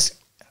let's.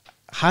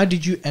 How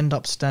did you end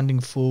up standing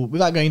for?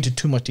 Without going into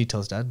too much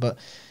details, Dad, but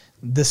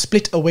the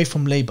split away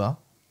from Labour,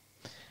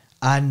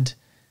 and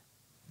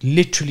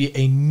literally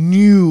a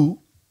new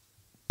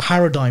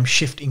paradigm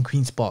shift in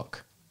Queen's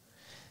Park.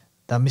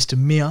 That Mr.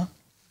 Mia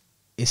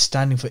is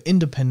standing for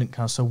independent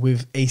council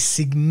with a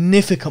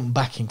significant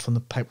backing from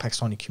the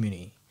Pakistani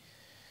community,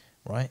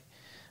 right?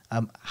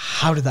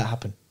 How did that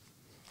happen?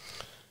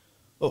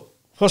 Well,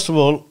 first of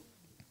all,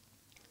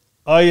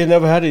 I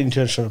never had an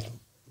intention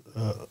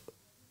of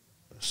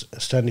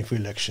standing for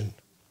election.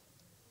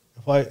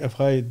 If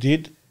I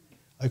did,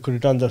 I could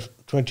have done that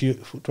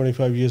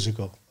 25 years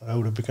ago. I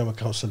would have become a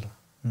councillor.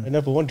 I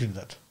never wanted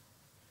that.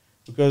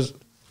 Because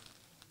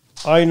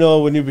I know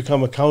when you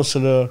become a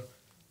councillor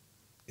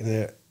in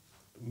the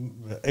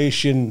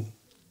Asian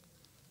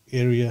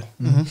area,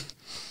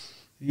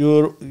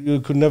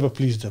 you could never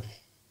please them.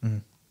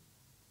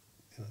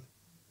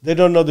 They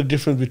don't know the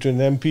difference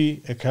between an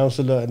MP, a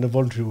councillor, and a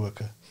voluntary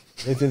worker.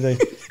 They think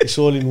it's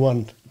all in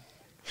one.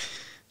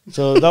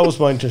 So that was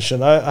my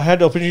intention. I had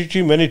the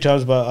opportunity many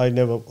times, but I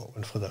never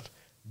went for that.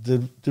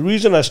 The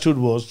reason I stood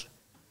was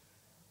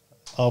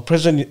our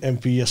present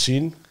MP,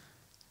 Yassin.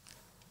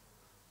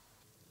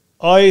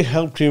 I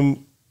helped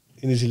him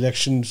in his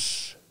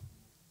elections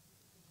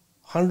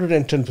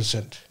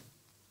 110%.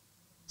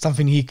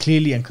 Something he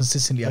clearly and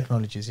consistently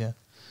acknowledges, yeah.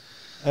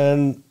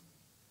 And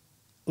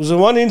there was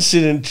one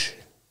incident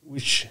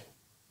which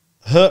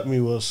hurt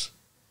me was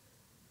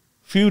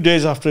few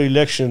days after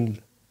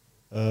election,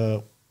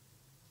 we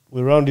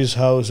were around his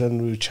house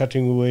and we were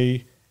chatting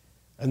away.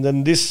 And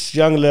then this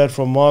young lad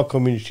from our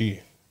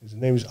community, his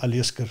name is Ali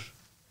Askar,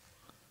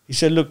 he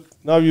said, look,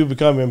 now you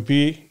become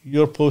MP,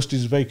 your post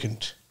is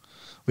vacant.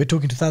 We're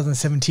talking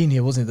 2017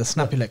 here, wasn't it? The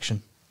snap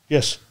election.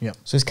 Yes. Yeah.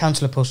 So his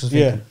councillor post was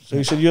vacant. Yeah. So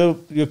he said,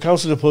 your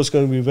councillor post is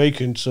going to be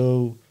vacant.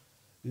 So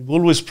we've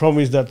always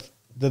promised that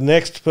the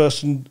next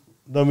person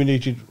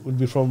nominated would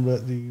be from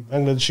the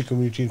Bangladeshi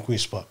community in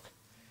Queen's Park.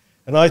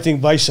 And I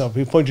think Vaisab,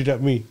 he pointed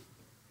at me.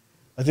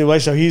 I think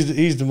Vaisab,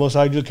 he's the most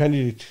ideal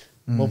candidate,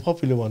 more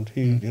popular one.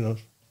 You know.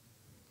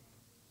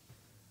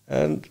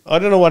 And I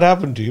don't know what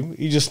happened to him.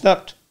 He just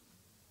snapped.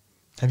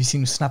 Have you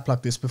seen him snap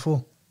like this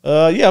before?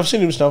 Yeah, I've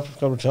seen him snap a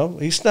couple of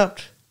times. He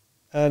snapped.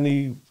 And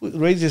he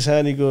raised his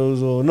hand. He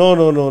goes, oh,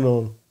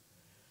 no.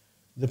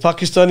 The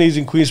Pakistanis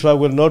in Queen's Park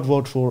will not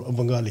vote for a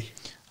Bengali.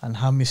 And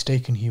how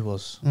mistaken he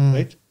was.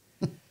 Right?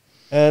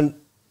 And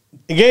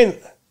again,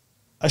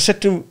 I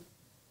said to him,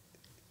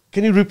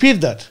 can you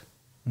repeat that?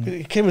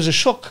 It came as a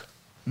shock.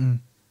 And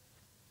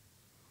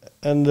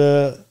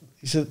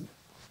he said,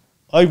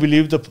 I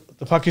believe the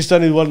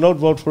Pakistanis will not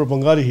vote for a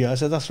Bengali here. I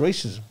said, that's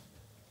racism.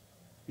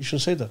 You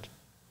shouldn't say that.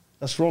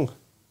 That's wrong.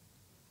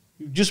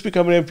 You just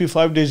become an MP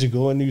 5 days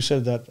ago and you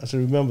said that. I said,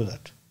 remember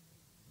that.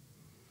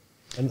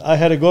 And I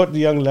had a go at the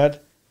young lad.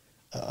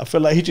 I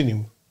felt like hitting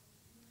him.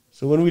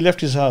 So when we left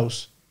his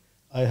house,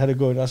 I had a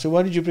go and I said,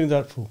 why did you bring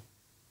that for?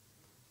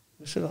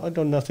 He said, I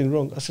done nothing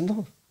wrong. I said,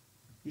 no.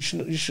 You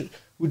should.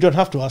 We don't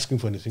have to ask him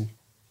for anything.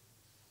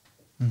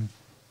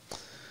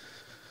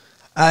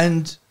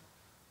 And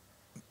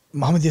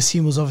Mohammed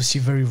Yassin was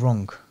obviously very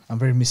wrong and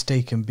very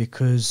mistaken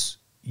because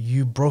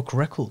you broke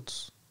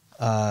records.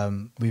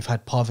 We've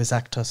had Parvez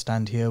Akhtar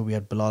stand here. We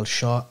had Bilal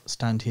Shah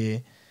stand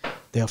here.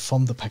 They are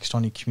from the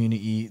Pakistani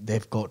community.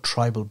 They've got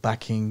tribal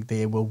backing.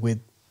 They were with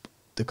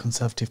the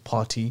Conservative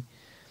Party.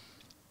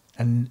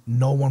 And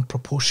no one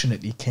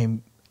proportionately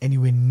came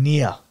anywhere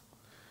near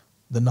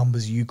the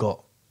numbers you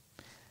got.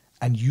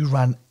 And you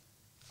ran,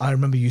 I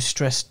remember you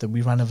stressed that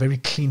we ran a very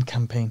clean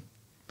campaign.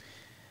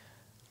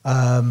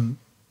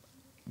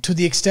 To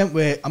the extent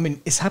where, I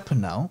mean, it's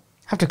happened now.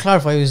 Have to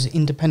clarify, he was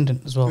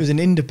independent as well. He was an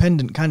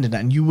independent candidate,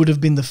 and you would have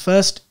been the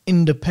first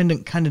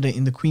independent candidate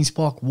in the Queen's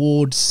Park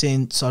ward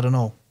since, I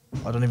don't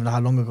even know how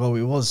long ago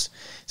it was.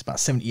 It's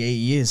about 78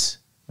 years.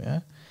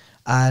 Yeah.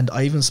 And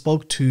I even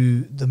spoke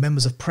to the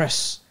members of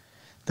press.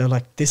 They're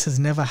like, this has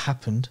never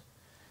happened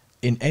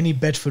in any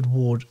Bedford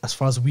ward as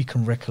far as we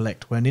can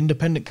recollect, where an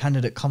independent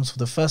candidate comes for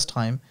the first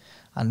time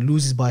and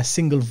loses by a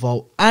single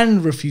vote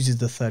and refuses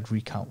the third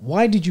recount.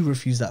 Why did you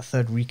refuse that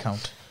third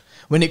recount?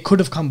 When it could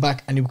have come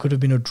back and it could have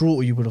been a draw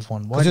or you would have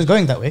won. Because it was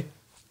going that way.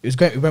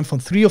 It went from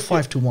 3 or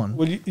 5 to 1.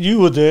 Well,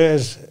 you were there.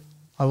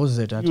 I was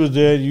there, Dad. You were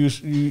there.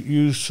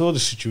 You saw the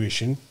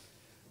situation.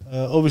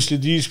 Obviously,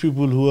 these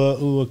people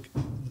who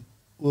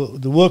were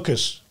the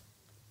workers,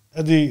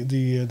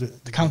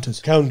 the counters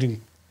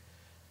counting,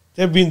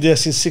 they've been there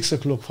since 6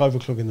 o'clock, 5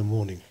 o'clock in the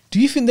morning. Do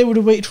you think they would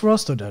have waited for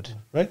us though, Dad?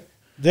 Right?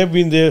 They've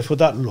been there for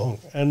that long,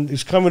 and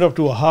it's coming up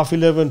to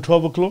 11:30,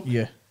 12 o'clock.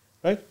 Yeah.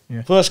 Right.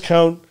 Yeah. First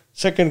count.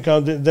 Second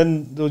count,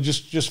 then they were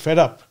just fed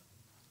up,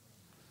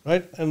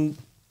 right? And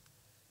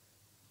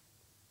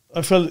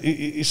I felt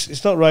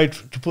it's not right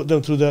to put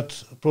them through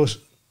that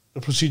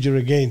procedure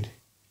again.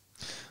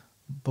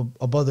 But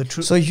about the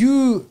truth. So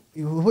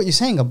what you're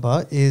saying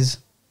about is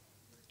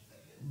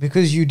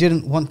because you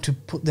didn't want to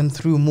put them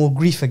through more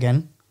grief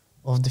again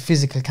of the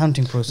physical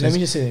counting process. Let me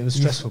just say it was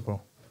stressful, bro.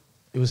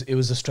 it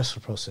was a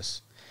stressful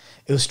process.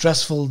 It was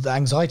stressful. The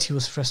anxiety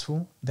was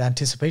stressful. The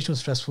anticipation was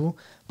stressful.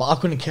 But I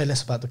couldn't care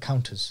less about the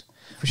counters.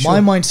 sure. My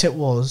mindset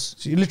was,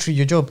 So you literally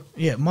your job.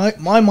 yeah, my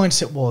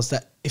mindset was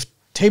that if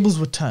tables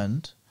were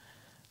turned,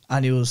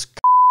 and it was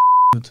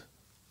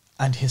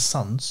and his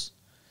sons,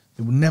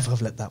 they would never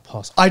have let that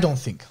pass. I don't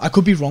think. I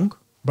could be wrong,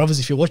 brothers.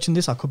 If you're watching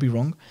this, I could be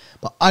wrong,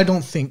 but I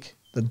don't think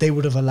that they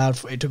would have allowed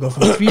for it to go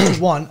from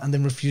 3-1 and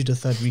then refused a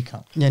third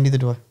recount. Yeah, neither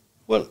do I.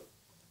 Well,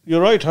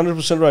 you're right,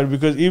 100% right,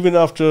 because even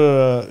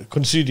after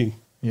conceding,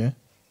 Yeah,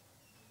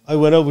 I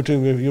went over to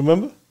him, you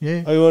remember?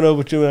 yeah. I went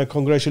over to him and I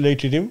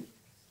congratulated him,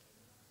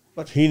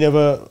 but he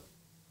never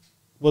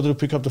bothered to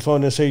pick up the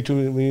phone and say to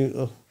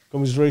me,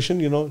 commiseration,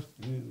 you know,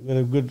 we had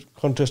a good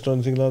contest or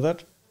anything like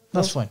that.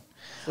 That's fine.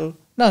 So,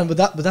 No, but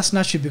that's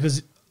naturally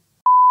because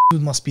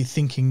must be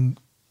thinking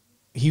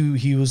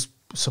he was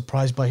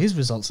surprised by his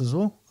results as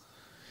well.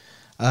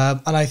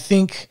 And I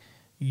think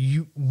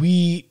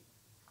we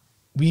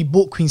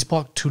brought Queen's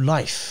Park to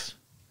life.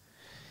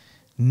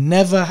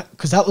 Never,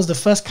 because that was the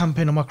first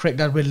campaign, am I correct,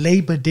 Dad, where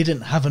Labour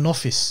didn't have an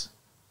office,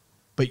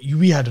 but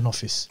we had an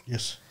office.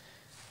 yes.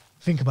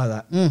 Think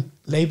about that.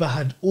 Labour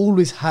had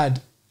always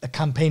had a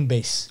campaign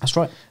base. That's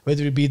right.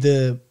 Whether it be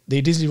the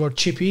Disley Road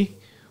Chippy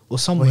or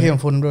somewhere. here on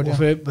Fordham Road,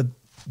 yeah. But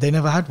they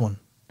never had one.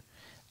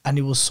 And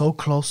it was so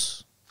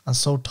close and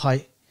so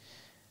tight.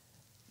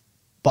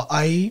 But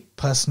I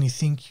personally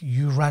think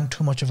you ran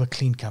too much of a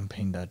clean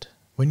campaign, Dad.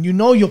 When you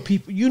know your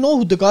people, you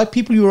know the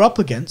people you were up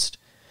against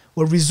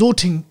were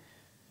resorting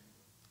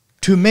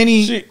to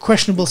many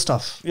questionable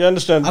stuff. You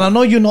understand? And I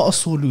know you're not a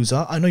sore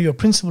loser. I know you're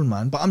a principled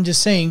man. But I'm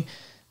just saying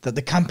that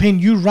the campaign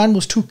you ran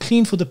was too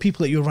clean for the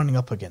people that you're running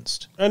up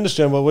against. I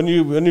understand, but when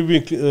you've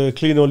been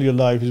clean all your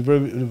life, it's very,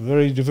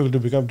 very difficult to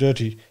become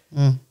dirty.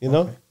 You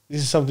know? Okay.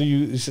 This is something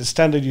it's a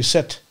standard you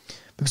set.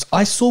 Because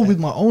I saw with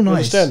my own You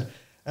eyes. understand?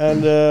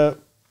 And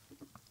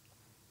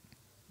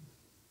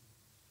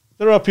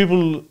there are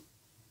people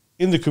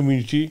in the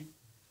community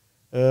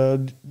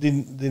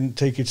didn't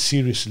take it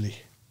seriously.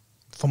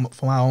 From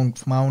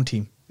our own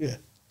team. Yeah,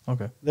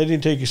 Okay. they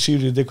didn't take it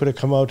seriously. They could have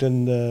come out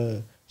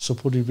and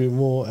supported a bit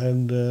more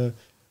and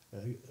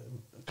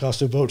cast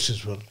their votes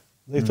as well.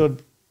 They thought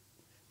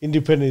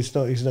independent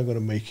is not going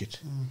to make it.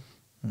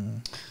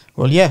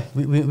 Well, yeah,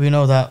 we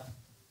know that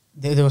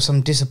there was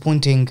some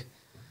disappointing.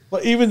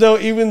 But even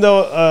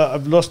though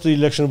I've lost the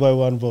election by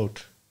one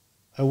vote,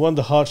 I won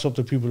the hearts of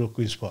the people of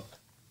Queen's Park.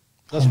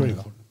 That's very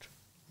important.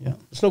 Yeah.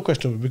 There's no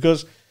question of it,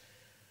 because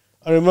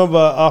I remember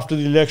after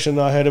the election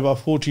I had about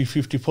 40,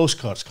 50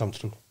 postcards come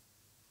through.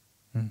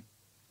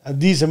 And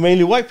these are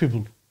mainly white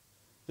people.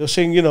 They're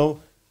saying, you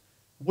know,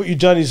 what you've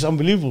done is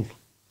unbelievable.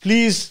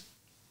 Please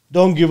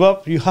don't give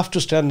up. You have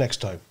to stand next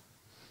time.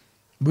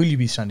 Will you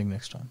be standing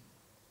next time?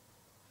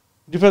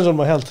 Depends on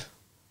my health.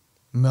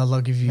 May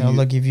Allah give you. May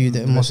Allah give you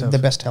the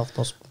best health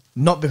possible.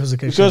 Not because of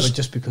the Because but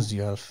just because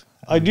you have.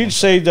 I did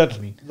say that I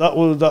mean.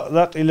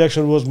 that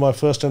election was my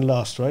first and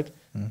last, right?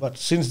 But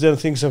since then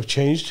things have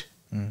changed.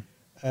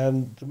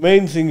 And the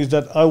main thing is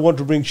that I want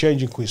to bring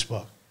change in Queen's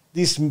Park.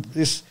 This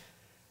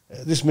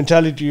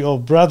mentality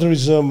of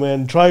brotherism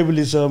and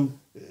tribalism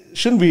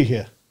shouldn't be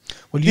here.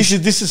 Well,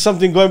 this is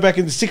something going back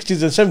in the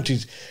 60s and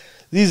 70s.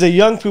 These are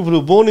young people who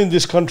are born in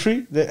this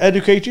country. They're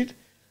educated.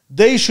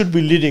 They should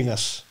be leading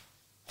us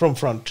from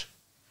front.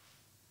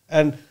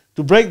 And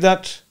to break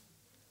that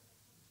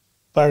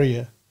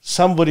barrier,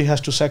 somebody has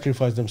to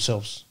sacrifice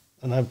themselves,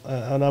 and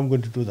I'm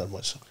going to do that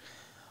myself.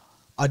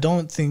 I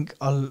don't think.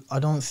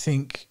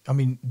 I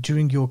mean,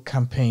 during your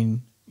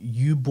campaign,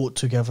 you brought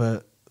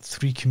together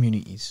 3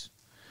 communities.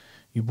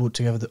 You brought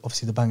together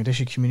obviously the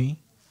Bangladeshi community.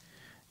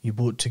 You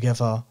brought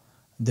together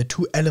the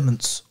 2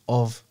 elements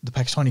of the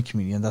Pakistani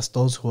community, and that's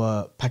those who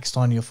are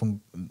Pakistani or from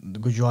the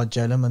Gujarat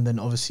Jhelum, and then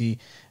obviously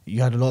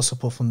you had a lot of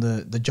support from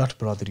the Jat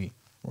Biradari,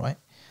 right?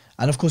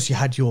 And of course you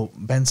had your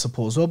Ben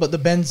support as well, but the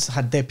Bens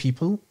had their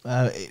people.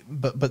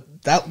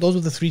 Those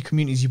were the 3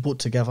 communities you brought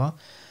together.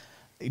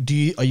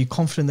 Are you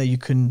confident that you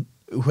can,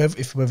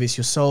 whether it's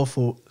yourself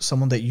or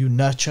someone that you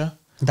nurture,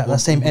 That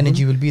same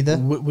energy will be there?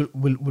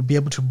 Will be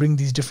able to bring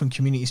these different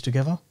communities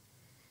together?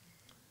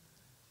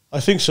 I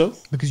think so.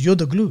 Because you're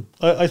the glue.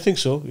 I think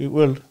so. It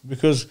will,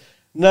 because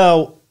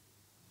now,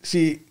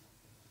 see,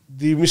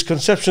 the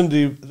misconception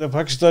the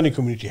Pakistani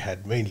community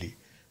had mainly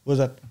was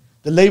that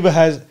the Labour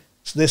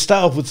they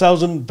start off with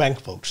 1,000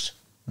 bank votes.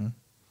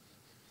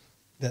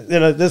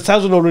 There's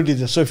 1,000 already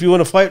there. So if you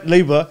want to fight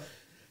Labour,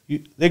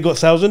 they got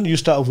 1,000. You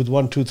start off with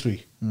 1, 2,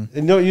 3.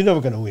 And you're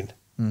never going to win.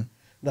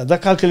 Now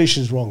that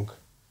calculation is wrong.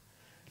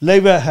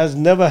 Labour has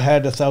never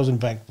had 1,000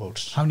 bank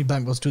votes. How many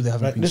bank votes do they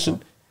have? Right?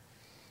 Listen,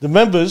 the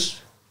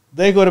members,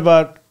 they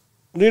got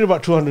near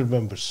about 200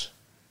 members.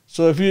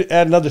 So if you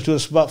add another 2,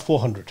 it's about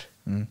 400.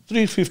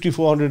 350,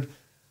 400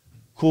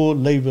 core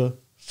Labour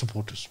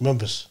supporters,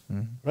 members,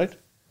 right?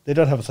 They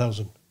don't have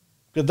 1,000.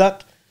 Because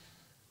that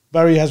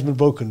barrier has been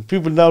broken.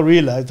 People now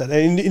realize that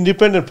an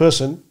independent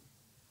person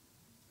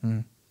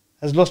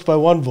has lost by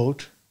 1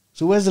 vote.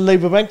 So where's the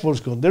Labour bank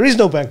votes gone? There is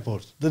no bank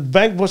votes. The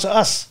bank votes are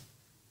us.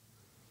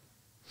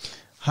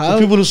 The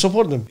people who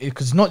support them.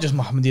 Because it's not just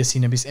Muhammad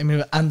Yassin, it's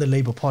Emirates and the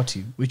Labour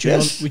Party, which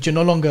Yes. you're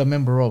no longer a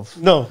member of.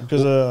 No,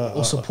 because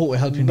Or support or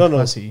help in no,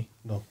 capacity.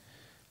 no.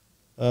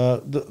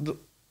 The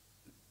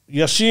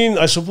Yassin,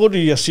 I supported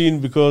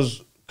Yassin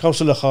because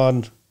Councillor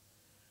Khan.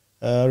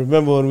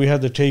 Remember when we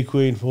had the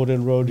takeaway in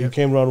Forden Road? Yep. He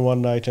came around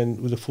one night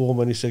and with a form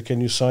and he said,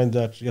 "Can you sign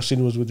that?"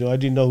 Yassin was with him. I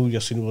didn't know who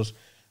Yassin was.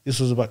 This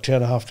was about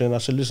 10 half 10. I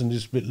said, "Listen, this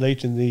is a bit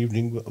late in the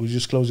evening. We're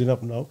just closing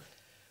up now.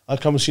 I'll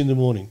come and see you in the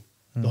morning."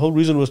 The whole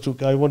reason was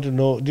I wanted to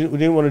know. We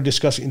didn't want to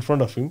discuss it in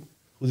front of him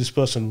who this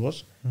person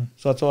was.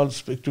 So I thought I'll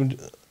speak to him.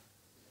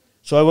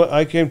 So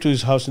I came to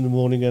his house in the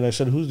morning and I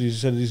said, "Who's this?" He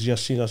said, "This is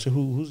Yassin." I said,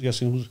 "Who's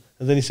Yassin?"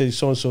 And then he said, "He's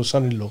so-and-so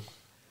son-in-law.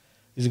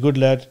 He's a good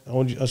lad.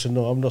 I said,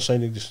 "No, I'm not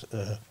signing this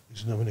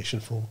nomination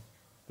form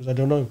because I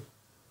don't know him.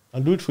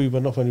 I'll do it for you,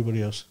 but not for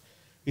anybody else."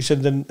 He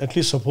said, "Then at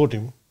least support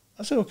him."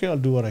 I said, "Okay, I'll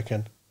do what I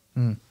can."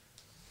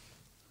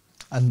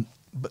 And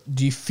but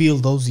do you feel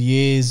those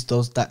years,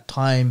 that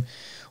time,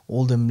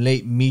 all them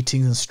late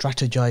meetings and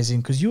strategizing?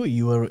 Because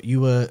you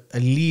were a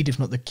lead, if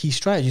not the key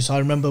strategist. I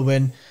remember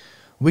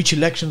which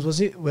elections was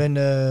it when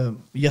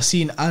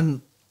Yassin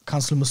and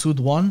Councillor Masood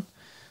won?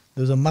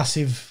 There was a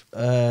massive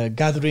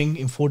gathering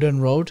in Forden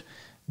Road.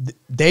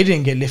 They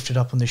didn't get lifted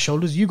up on their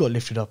shoulders. You got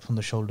lifted up on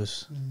the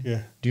shoulders.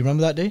 Yeah. Do you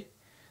remember that day?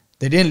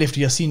 They didn't lift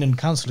Yassin and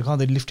Councillor Khan.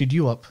 They lifted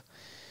you up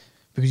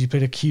because you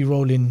played a key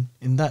role in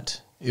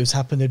that. It was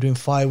happening. They're doing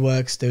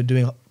fireworks. They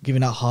were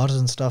giving out hearts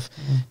and stuff.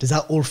 Does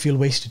that all feel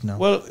wasted now?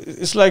 Well,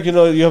 it's like,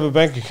 you have a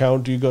bank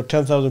account. You got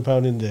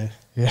 £10,000 in there.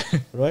 Yeah.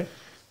 Right?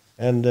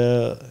 And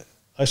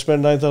I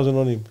spent 9,000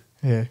 on him.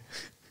 Yeah.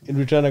 In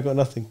return, I got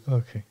nothing.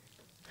 Okay.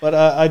 But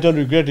I don't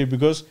regret it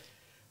because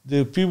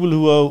the people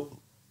who are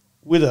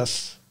with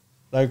us,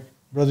 like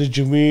Brother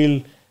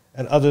Jamil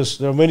and others,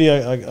 there are many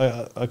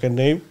I can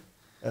name,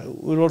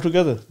 we're all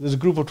together. There's a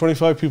group of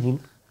 25 people,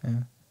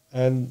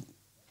 and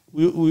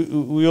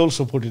we all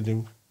supported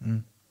him.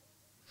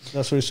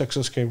 That's where his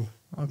success came.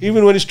 Okay.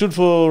 Even when he stood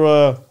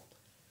for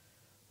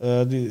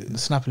the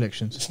snap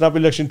elections. Snap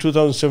election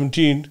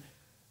 2017,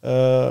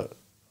 I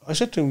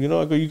said to him,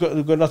 you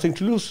got nothing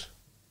to lose.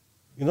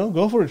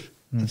 Go for it.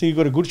 I think you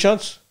got a good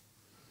chance.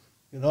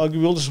 I'll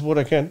give you all the support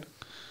I can.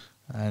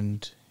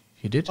 And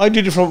he did? I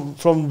did it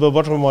from the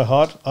bottom of my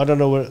heart. I don't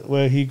know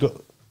where he got.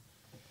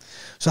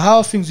 So how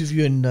are things with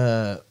you and...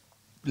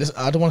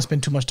 I don't want to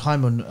spend too much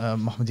time on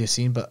Muhammad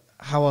Yassin, but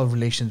how are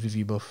relations with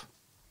you both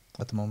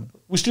at the moment?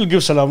 We still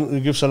give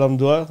salam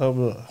dua.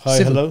 Hi,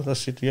 Civil. hello.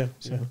 That's it, yeah.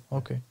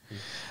 Okay.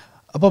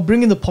 About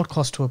bringing the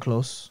podcast to a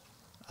close,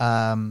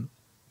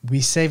 we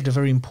saved a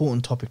very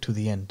important topic to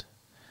the end.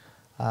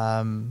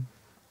 And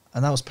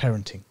that was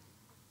parenting.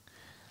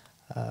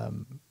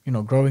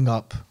 Growing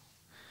up,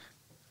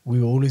 we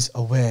were always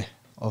aware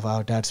of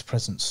our dad's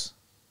presence,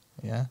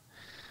 yeah,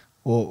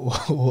 or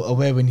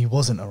aware when he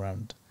wasn't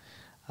around,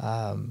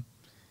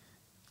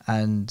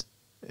 and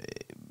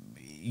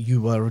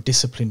you were a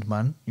disciplined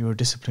man. You were a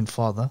disciplined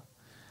father.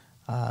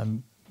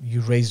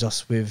 You raised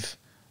us with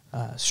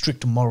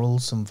strict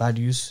morals and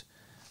values,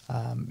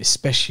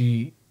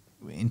 especially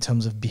in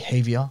terms of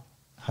behavior,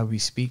 how we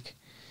speak.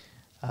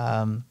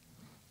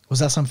 Was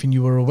that something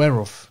you were aware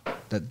of?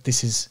 That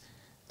this is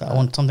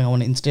something I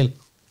want to instill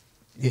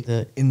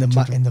in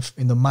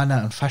the manner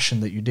and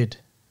fashion that you did.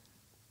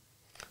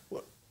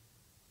 Well,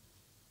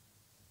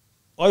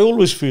 I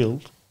always feel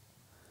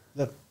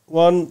that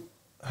one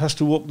has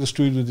to walk the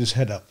street with his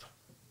head up.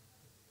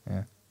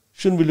 Yeah.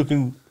 Shouldn't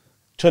be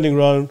turning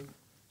around,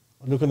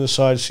 look on the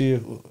side, see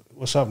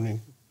what's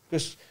happening.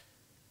 Because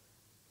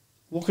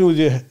walking with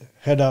your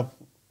head up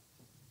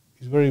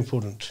is very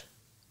important.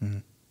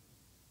 Mm.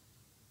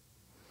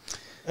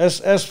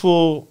 As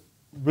for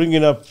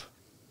bringing up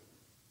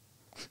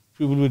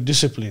people with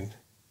discipline,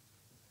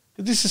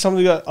 this is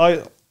something that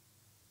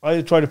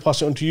I try to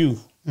pass it on to you.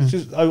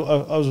 I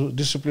was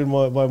disciplined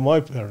by my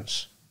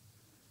parents.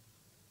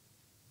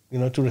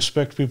 To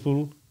respect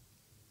people,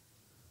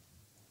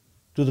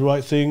 do the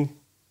right thing.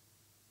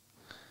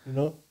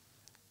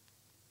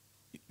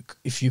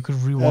 If you could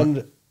rewind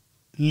and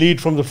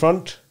lead from the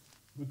front,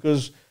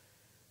 because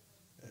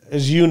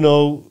as you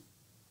know,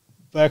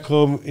 back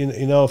home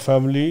in our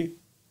family,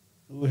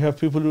 we have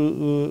people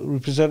who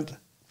represent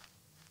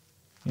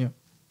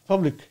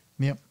public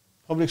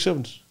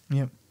servants.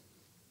 Yep.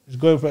 It's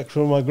going back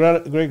from my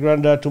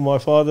great-granddad to my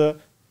father,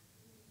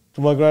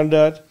 to my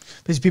granddad,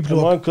 there's people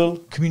who my are uncle.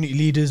 community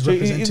leaders, So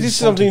representatives. this is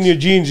something in your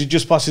genes, it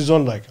just passes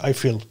on, I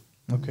feel.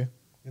 Okay.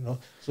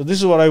 So this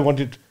is what I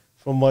wanted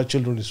from my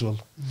children as well.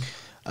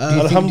 Do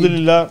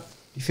Alhamdulillah.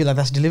 you feel like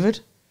that's delivered?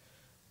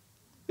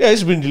 Yeah,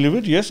 it's been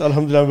delivered, yes.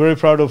 Alhamdulillah, I'm very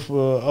proud of...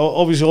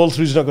 obviously, all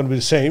three is not going to be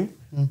the same,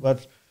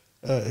 but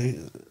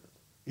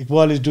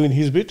Iqbal is doing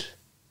his bit.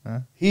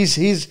 He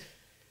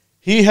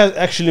has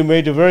actually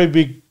made a very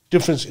big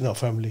difference in our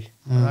family.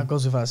 That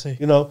goes without saying.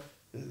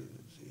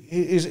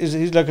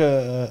 He's like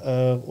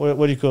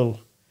what do you call?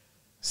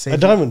 Savior. A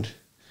diamond.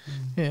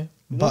 Yeah.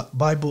 But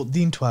brought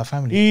deen to our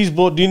family. He's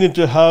brought deen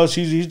into the house.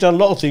 He's done a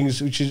lot of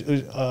things, which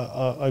is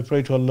I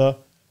pray to Allah.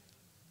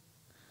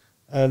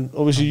 And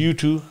obviously you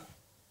too.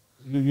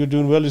 You're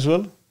doing well as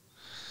well?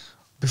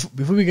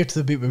 Before we get to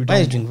the bit where we're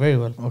He's doing very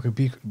well. Okay,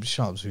 be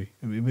sharp,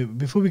 Zui.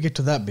 Before we get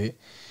to that bit,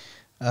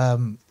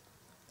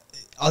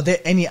 are there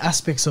any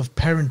aspects of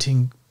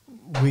parenting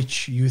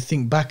which you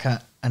think back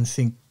at and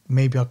think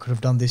maybe I could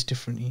have done this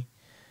differently?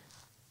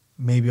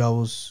 Maybe I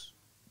was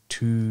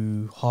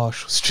too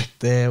harsh or strict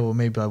there, or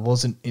maybe I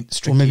wasn't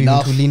strict Or maybe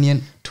enough. too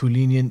lenient. Too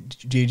lenient.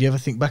 Do you ever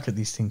think back at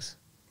these things?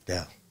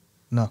 Yeah.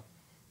 No.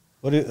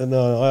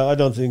 No, I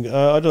don't think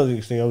I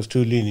think I was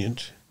too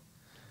lenient.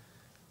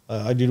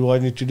 I did what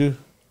I need to do,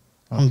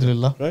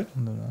 Alhamdulillah. right?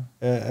 No.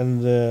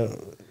 And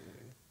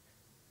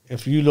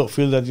if you lot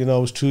feel that I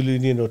was too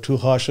lenient or too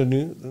harsh on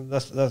you, then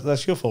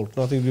that's your fault.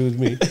 Nothing to do with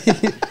me.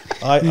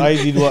 I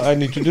did what I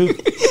need to do.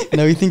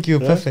 No, we think you're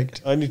right?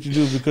 perfect. I need to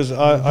do because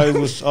I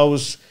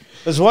was.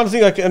 There's one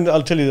thing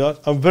I'll tell you that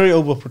I'm very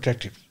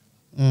overprotective.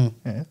 Mm.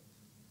 Yeah.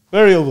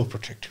 Very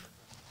overprotective.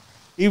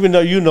 Even though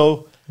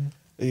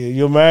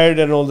you're married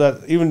and all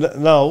that. Even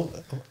now,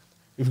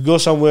 if you go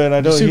somewhere and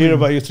I don't hear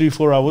about you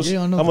 3-4 hours,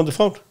 Yeah, I know I'm on the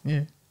phone.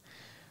 Yeah.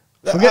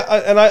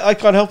 I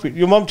can't help it.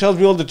 Your mom tells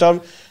me all the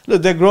time,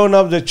 look, they're grown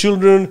up, they're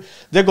children,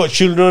 they've got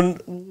children.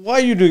 Why are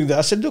you doing that?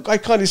 I said, look, I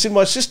can't. It's in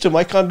my system.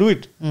 I can't do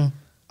it. Mm.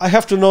 I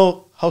have to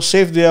know how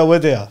safe they are, where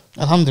they are.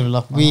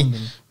 Alhamdulillah. We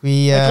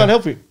I can't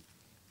help it.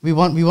 we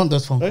want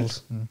those phone Right?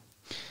 calls.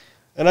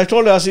 And I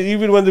told her, I said,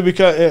 even when they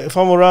become, if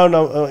I'm around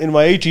in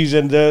my 80s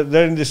and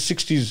they're in the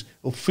 60s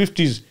or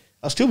 50s,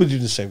 I'll still be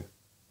doing the same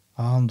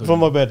from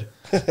my bed.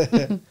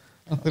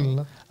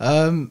 Alhamdulillah.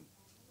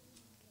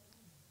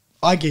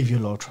 I gave you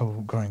a lot of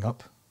trouble growing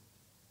up.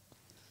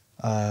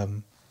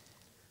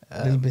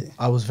 Little bit.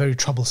 I was very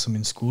troublesome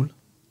in school.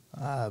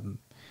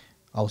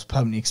 I was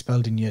permanently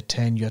expelled in year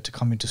 10. You had to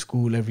come into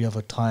school every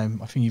other time.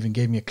 I think you even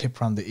gave me a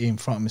clip around the ear in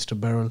front of Mr.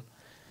 Beryl.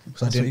 If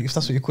that's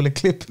what you call a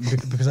clip.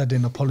 Because I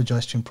didn't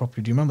apologize to him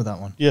properly. Do you remember that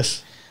one?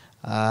 Yes.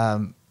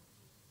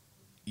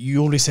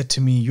 You always said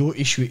to me, your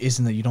issue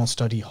isn't that you don't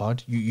study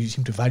hard. You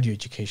seem to value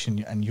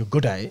education and you're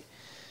good at it,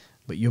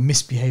 but you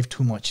misbehave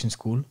too much in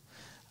school.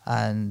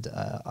 And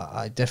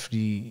I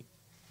definitely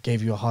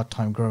gave you a hard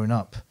time growing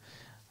up.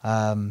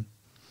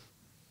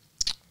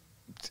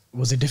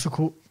 Was it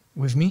difficult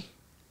with me?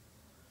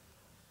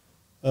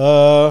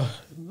 No,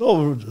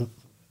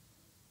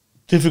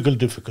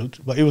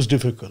 difficult, but it was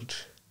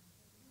difficult.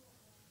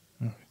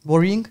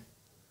 Worrying?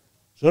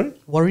 Sorry?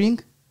 Worrying?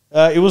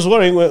 It was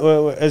worrying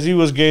as he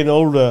was getting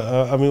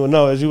older.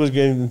 Now as he was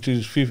getting into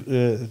his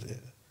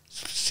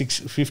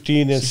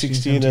 15 and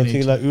 16 and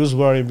things like, it was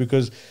worrying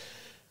because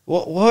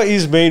what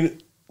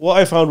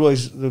I found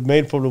was the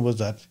main problem was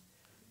that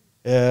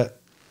there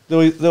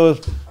was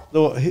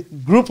a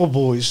group of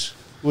boys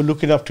who were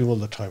looking up to him all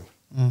the time.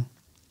 Mm.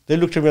 They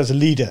looked at him as a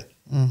leader.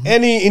 Mhm.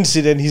 Any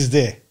incident, he's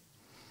there.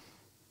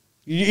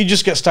 You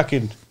just get stuck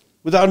in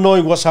without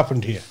knowing what's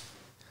happened here.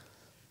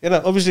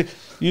 Obviously,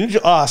 you need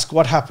to ask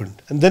what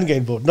happened and then get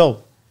involved.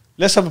 No,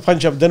 let's have a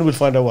punch up, then we'll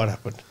find out what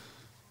happened.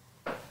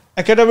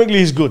 Academically,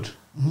 he's good.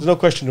 There's no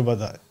question about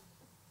that.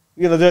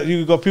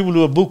 You've got people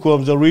who are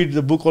bookworms. They'll read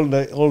the book all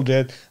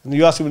day, and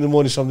you ask them in the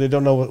morning something, they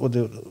don't know what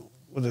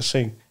they're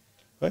saying.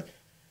 Right?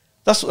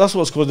 That's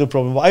what's causing the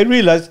problem. But I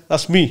realized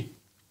that's me.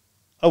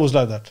 I was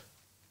like that.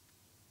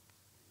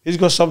 He's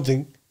got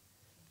something,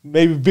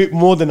 maybe a bit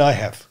more than I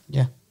have.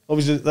 Yeah.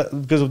 Obviously,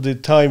 because of the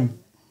time.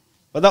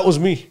 But that was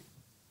me.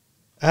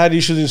 I had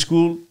issues in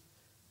school.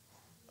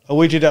 I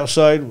waited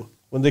outside.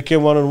 When they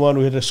came one-on-one,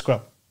 we had a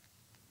scrap.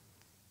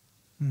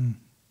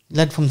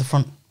 Led from the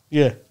front.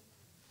 Yeah.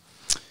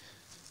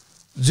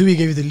 Zui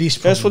gave you the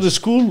least As for problems. the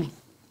school,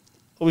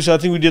 obviously, I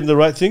think we did the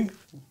right thing,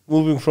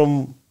 moving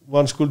from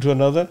one school to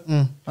another.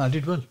 Mm. I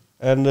did well.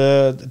 And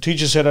the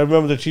teacher said, I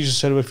remember the teacher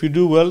said, if you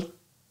do well,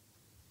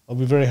 I'll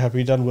be very happy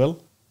you done well.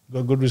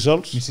 Got good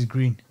results. Mrs.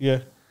 Green. Yeah.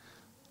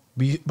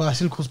 But I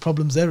still caused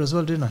problems there as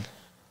well, didn't I?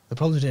 The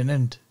problems didn't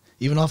end.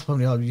 Even after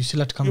probably, you still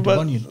had to come to but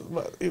Bunyan.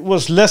 it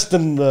was less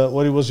than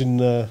what it was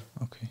in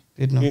Okay.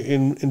 Did not.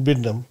 in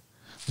Bidnam.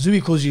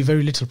 Zui caused you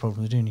very little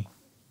problems, didn't he?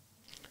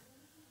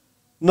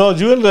 No,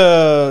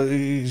 Jewel,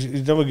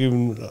 he's never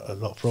given a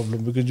lot of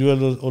problem because Jewel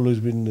has always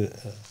been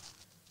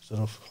sort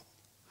of.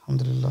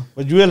 Alhamdulillah.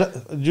 But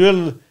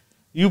Jewel,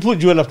 you put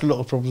Jewel up to a lot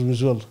of problems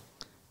as well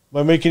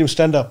by making him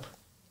stand up.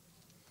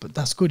 But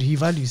that's good. He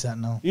values that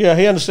now. Yeah,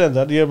 he understands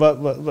that. Yeah,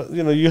 but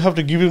you have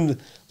to give him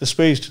the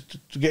space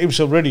to get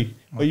himself ready.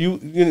 But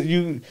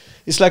you,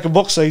 it's like a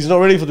boxer. He's not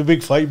ready for the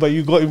big fight, but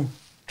you got him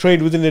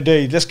trained within a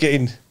day. Let's get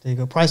in. There you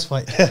go. Prize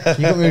fight. You got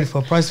me ready for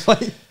a prize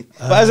fight.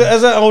 But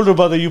as an older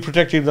brother, you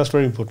protect him. That's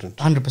very important.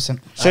 100%.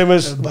 Same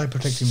as by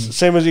protecting me.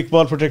 Same as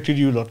Iqbal protected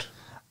you lot.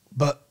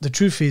 But the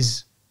truth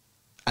is,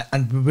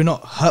 and we're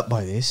not hurt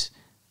by this,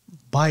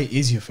 Bai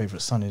is your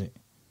favourite son, isn't it?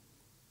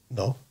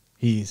 No,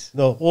 He is.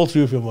 no, all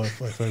three of you are my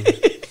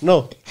favorite.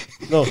 No.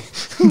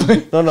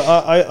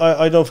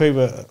 I don't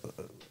favor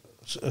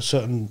a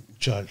certain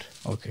child.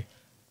 Okay.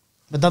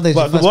 But that is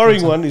But your the first worrying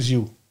grandson. one is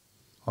you.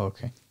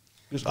 Okay.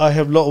 Because I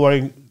have a lot of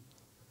worrying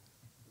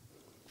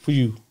for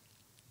you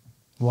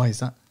Why is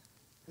that?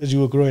 as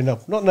you were growing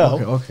up. Not now.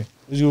 Okay.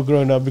 As you were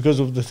growing up because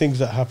of the things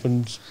that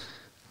happened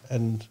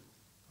And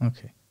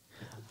Okay.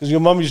 because your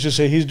mum used to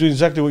say, he's doing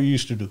exactly what you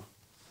used to do.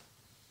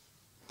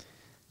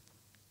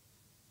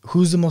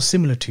 Who's the most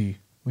similar to you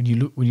when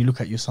you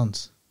look at your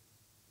sons?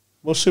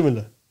 Most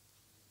similar.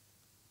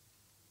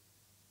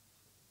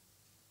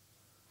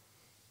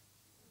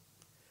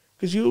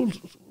 Because you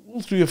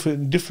all three are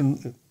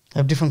different.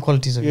 Have different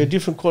qualities of you.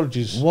 Different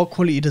qualities. What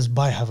quality does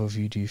Bai have of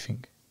you, do you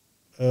think?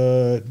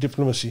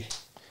 Diplomacy.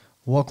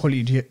 What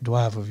quality do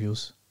I have of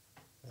yours?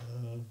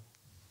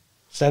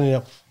 Standing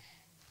up.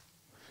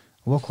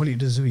 What quality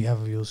does Zui have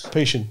of yours?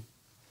 Patient.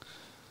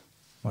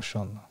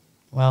 MashaAllah.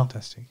 Wow.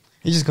 Fantastic.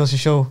 It just goes to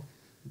show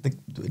the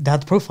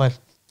dad's profile.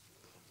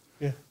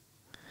 Yeah.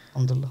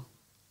 Alhamdulillah.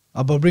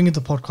 By bringing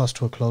the podcast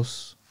to a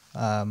close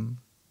and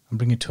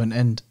bring it to an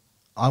end,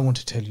 I want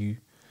to tell you,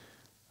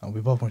 and we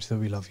both want to say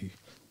we love you.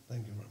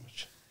 Thank you very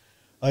much.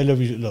 I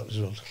love you a lot as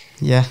well.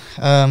 Yeah.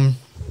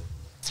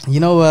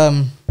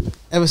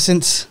 Ever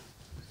since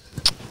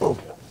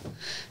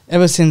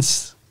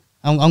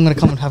I'm going to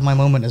come and have my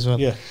moment as well.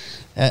 Yeah.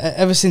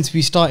 Ever since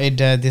we started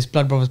this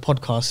Blood Brothers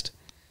podcast,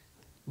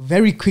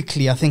 very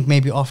quickly, I think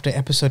maybe after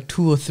episode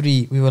 2 or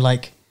 3, we were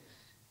like,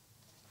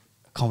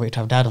 I can't wait to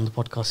have Dad on the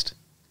podcast.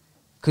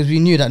 Because we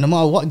knew that no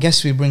matter what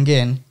guests we bring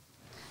in,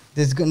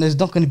 there's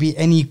not going to be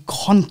any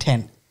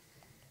content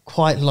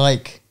quite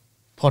like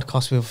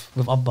podcast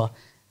with Abba.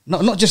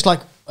 Not just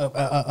like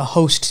a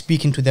host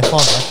speaking to their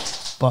father,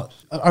 but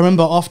I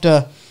remember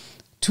after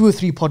 2 or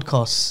 3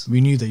 podcasts,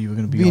 We knew that you were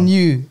going to be we on.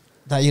 knew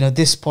that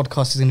this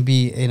podcast is going to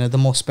be the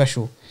most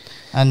special.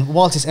 And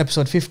whilst it's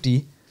episode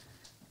 50,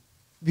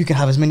 we can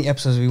have as many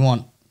episodes as we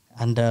want,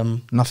 and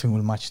Nothing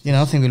will match this.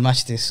 nothing will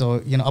match this.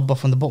 So Abba,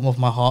 from the bottom of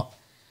my heart,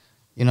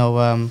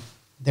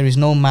 there is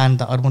no man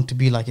that I'd want to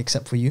be like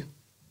except for you.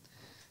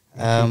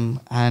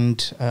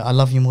 And I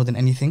love you more than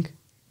anything.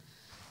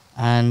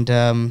 And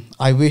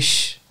I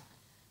wish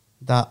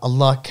that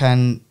Allah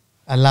can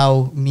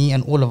allow me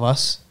and all of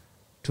us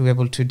to be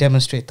able to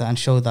demonstrate that and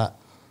show that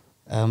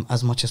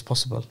as much as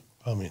possible.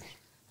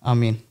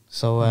 Ameen.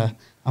 So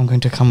I'm going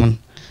to come and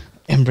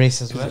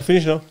embrace as well.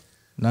 Finish now?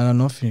 No,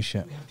 not finished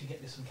yet. We have to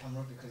get this on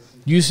camera because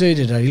You said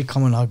it, he'll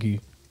come and hug you.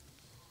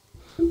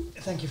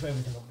 thank you for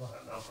everything, Abba.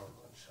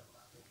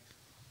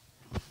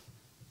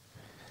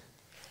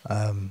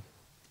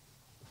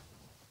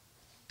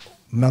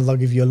 May Allah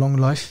give you a long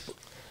life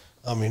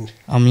Ameen.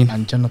 Ameen.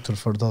 and Jannatul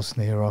Firdaus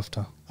in the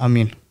hereafter.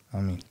 Ameen.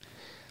 Ameen.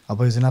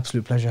 Abba, it was an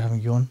absolute pleasure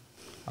having you on.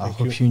 I Thank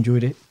hope you. you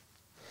enjoyed it.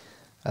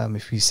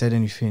 If we said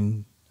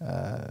anything,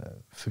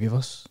 forgive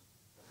us.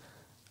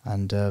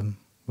 And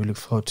we look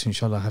forward to,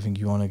 inshallah, having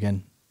you on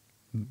again.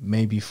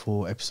 Maybe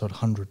for episode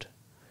 100.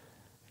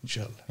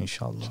 Inshallah.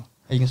 Inshallah.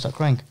 Are you going to start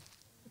crying?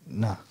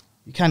 Nah,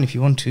 You can if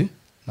you want to.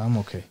 no, I'm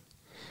okay.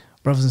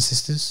 Brothers and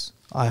sisters,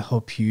 I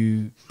hope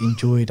you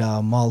enjoyed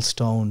our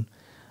milestone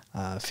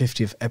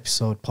 50th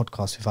episode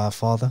podcast with our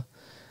father.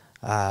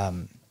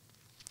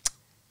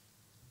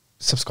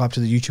 Subscribe to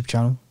the YouTube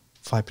channel,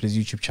 5 Pillars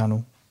YouTube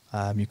channel.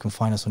 You can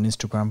find us on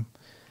Instagram,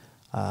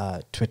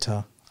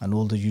 Twitter, and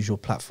all the usual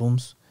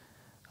platforms.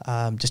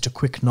 Just a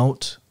quick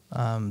note,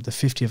 the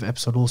 50th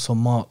episode also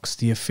marks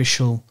the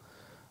official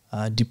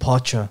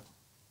departure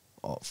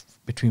of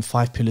between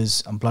 5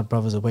 Pillars and Blood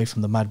Brothers away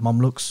from the Mad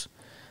Mamluks.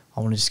 I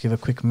want to just give a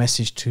quick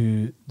message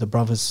to the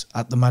brothers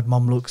at the Mad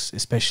Mamluks,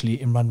 especially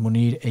Imran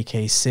Munir,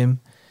 aka Sim,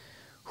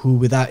 who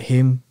without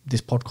him,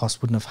 this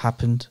podcast wouldn't have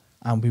happened.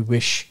 And we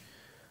wish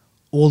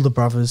all the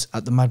brothers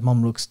at the Mad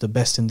Mamluks the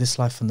best in this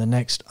life and the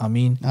next.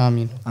 Ameen.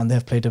 Ameen. And they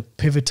have played a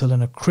pivotal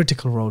and a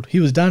critical role. He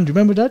was down, do you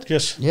remember that?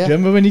 Yes. Yeah. Do you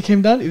remember when he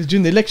came down? It was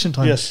during the election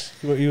time. Yes.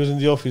 He was in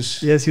the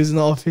office. Yes, he was in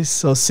the office.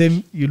 So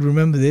Sim, you'll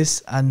remember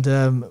this, and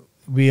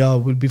we'll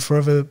be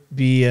forever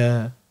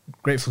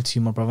grateful to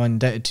you, my brother, and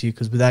indebted to you,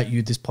 because without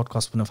you, this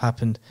podcast wouldn't have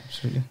happened.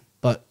 Absolutely.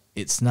 But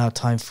it's now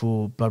time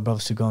for Blood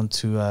Brothers to go on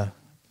to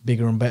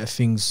bigger and better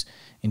things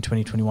in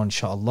 2021,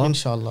 inshallah.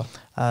 Inshallah.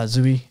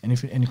 Zui,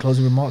 any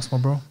closing remarks, my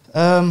bro?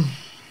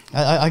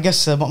 I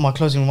guess my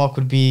closing remark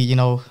would be,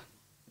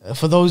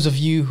 for those of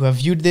you who have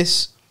viewed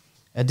this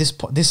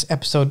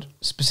episode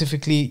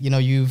specifically,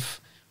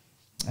 you've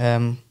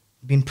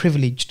been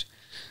privileged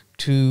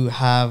to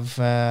have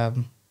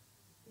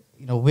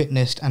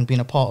witnessed and been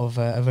a part of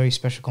a very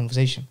special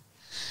conversation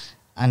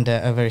and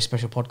a very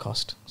special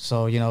podcast.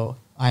 So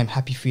I am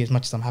happy for you as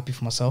much as I'm happy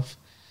for myself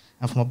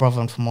and for my brother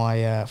and for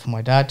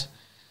my dad.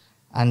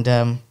 And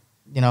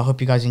I hope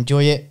you guys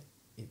enjoy it.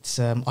 It's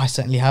I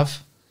certainly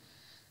have.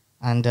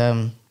 And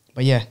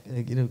but yeah,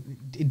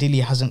 Dilly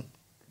hasn't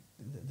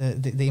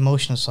the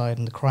emotional side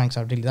and the crying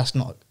side. Really, that's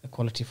not a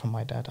quality from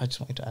my dad. I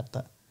just wanted to add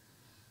that.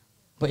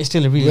 But it's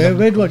still a really Where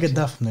lovely do I quality. get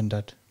that from then,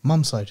 Dad?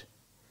 Mum's side.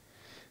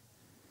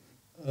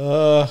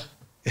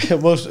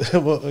 Most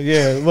probably,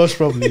 yes.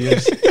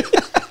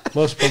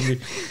 Most probably.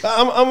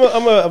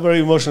 I'm a very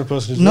emotional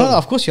person as No, well.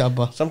 of course you are,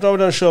 Abba. Sometimes I'm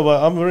not sure,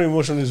 but I'm very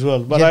emotional as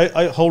well. But Yeah.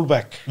 I hold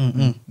back.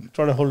 Mm-mm.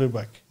 Trying to hold it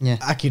back. Yeah,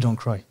 Aki don't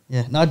cry.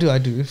 yeah. No, I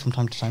do from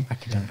time to time.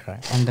 Aki don't cry.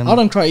 And I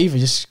don't cry either,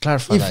 just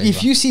clarify that.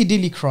 if you see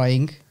Dilly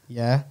crying,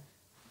 yeah,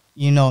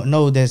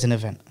 know there's an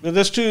event.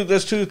 There's two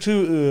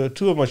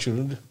of my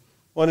children.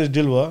 One is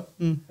Dilwa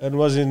and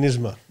was in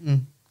Nizma.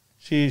 Mm.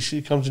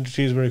 She comes into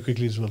tears very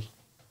quickly as well.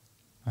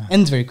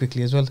 Ends very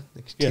quickly as well.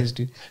 Like Yeah. tears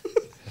do.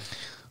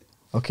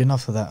 Okay,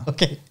 enough of that.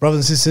 Okay.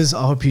 Brothers and sisters,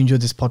 I hope you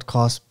enjoyed this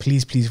podcast.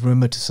 Please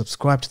remember to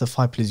subscribe to the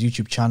 5 Pillars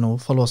YouTube channel.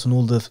 Follow us on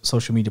all the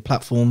social media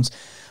platforms.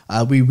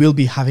 We will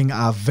be having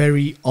our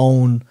very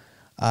own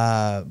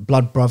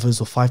Blood Brothers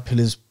or 5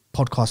 Pillars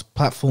podcast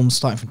platforms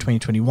starting from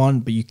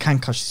 2021. But you can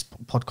catch this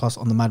podcast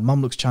on the Mad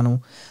Mamluks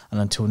channel. And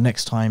until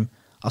next time,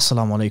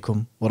 Assalamu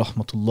alaikum wa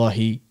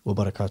rahmatullahi wa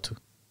barakatuh.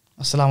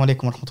 Assalamu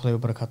alaikum wa rahmatullahi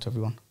wa barakatuh,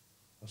 everyone.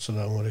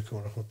 Assalamu alaikum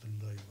wa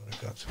rahmatullahi wa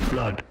barakatuh.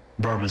 Blood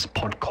Brothers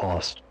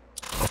Podcast.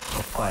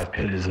 5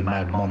 Pillars of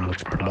Mad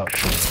Mamluks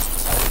production.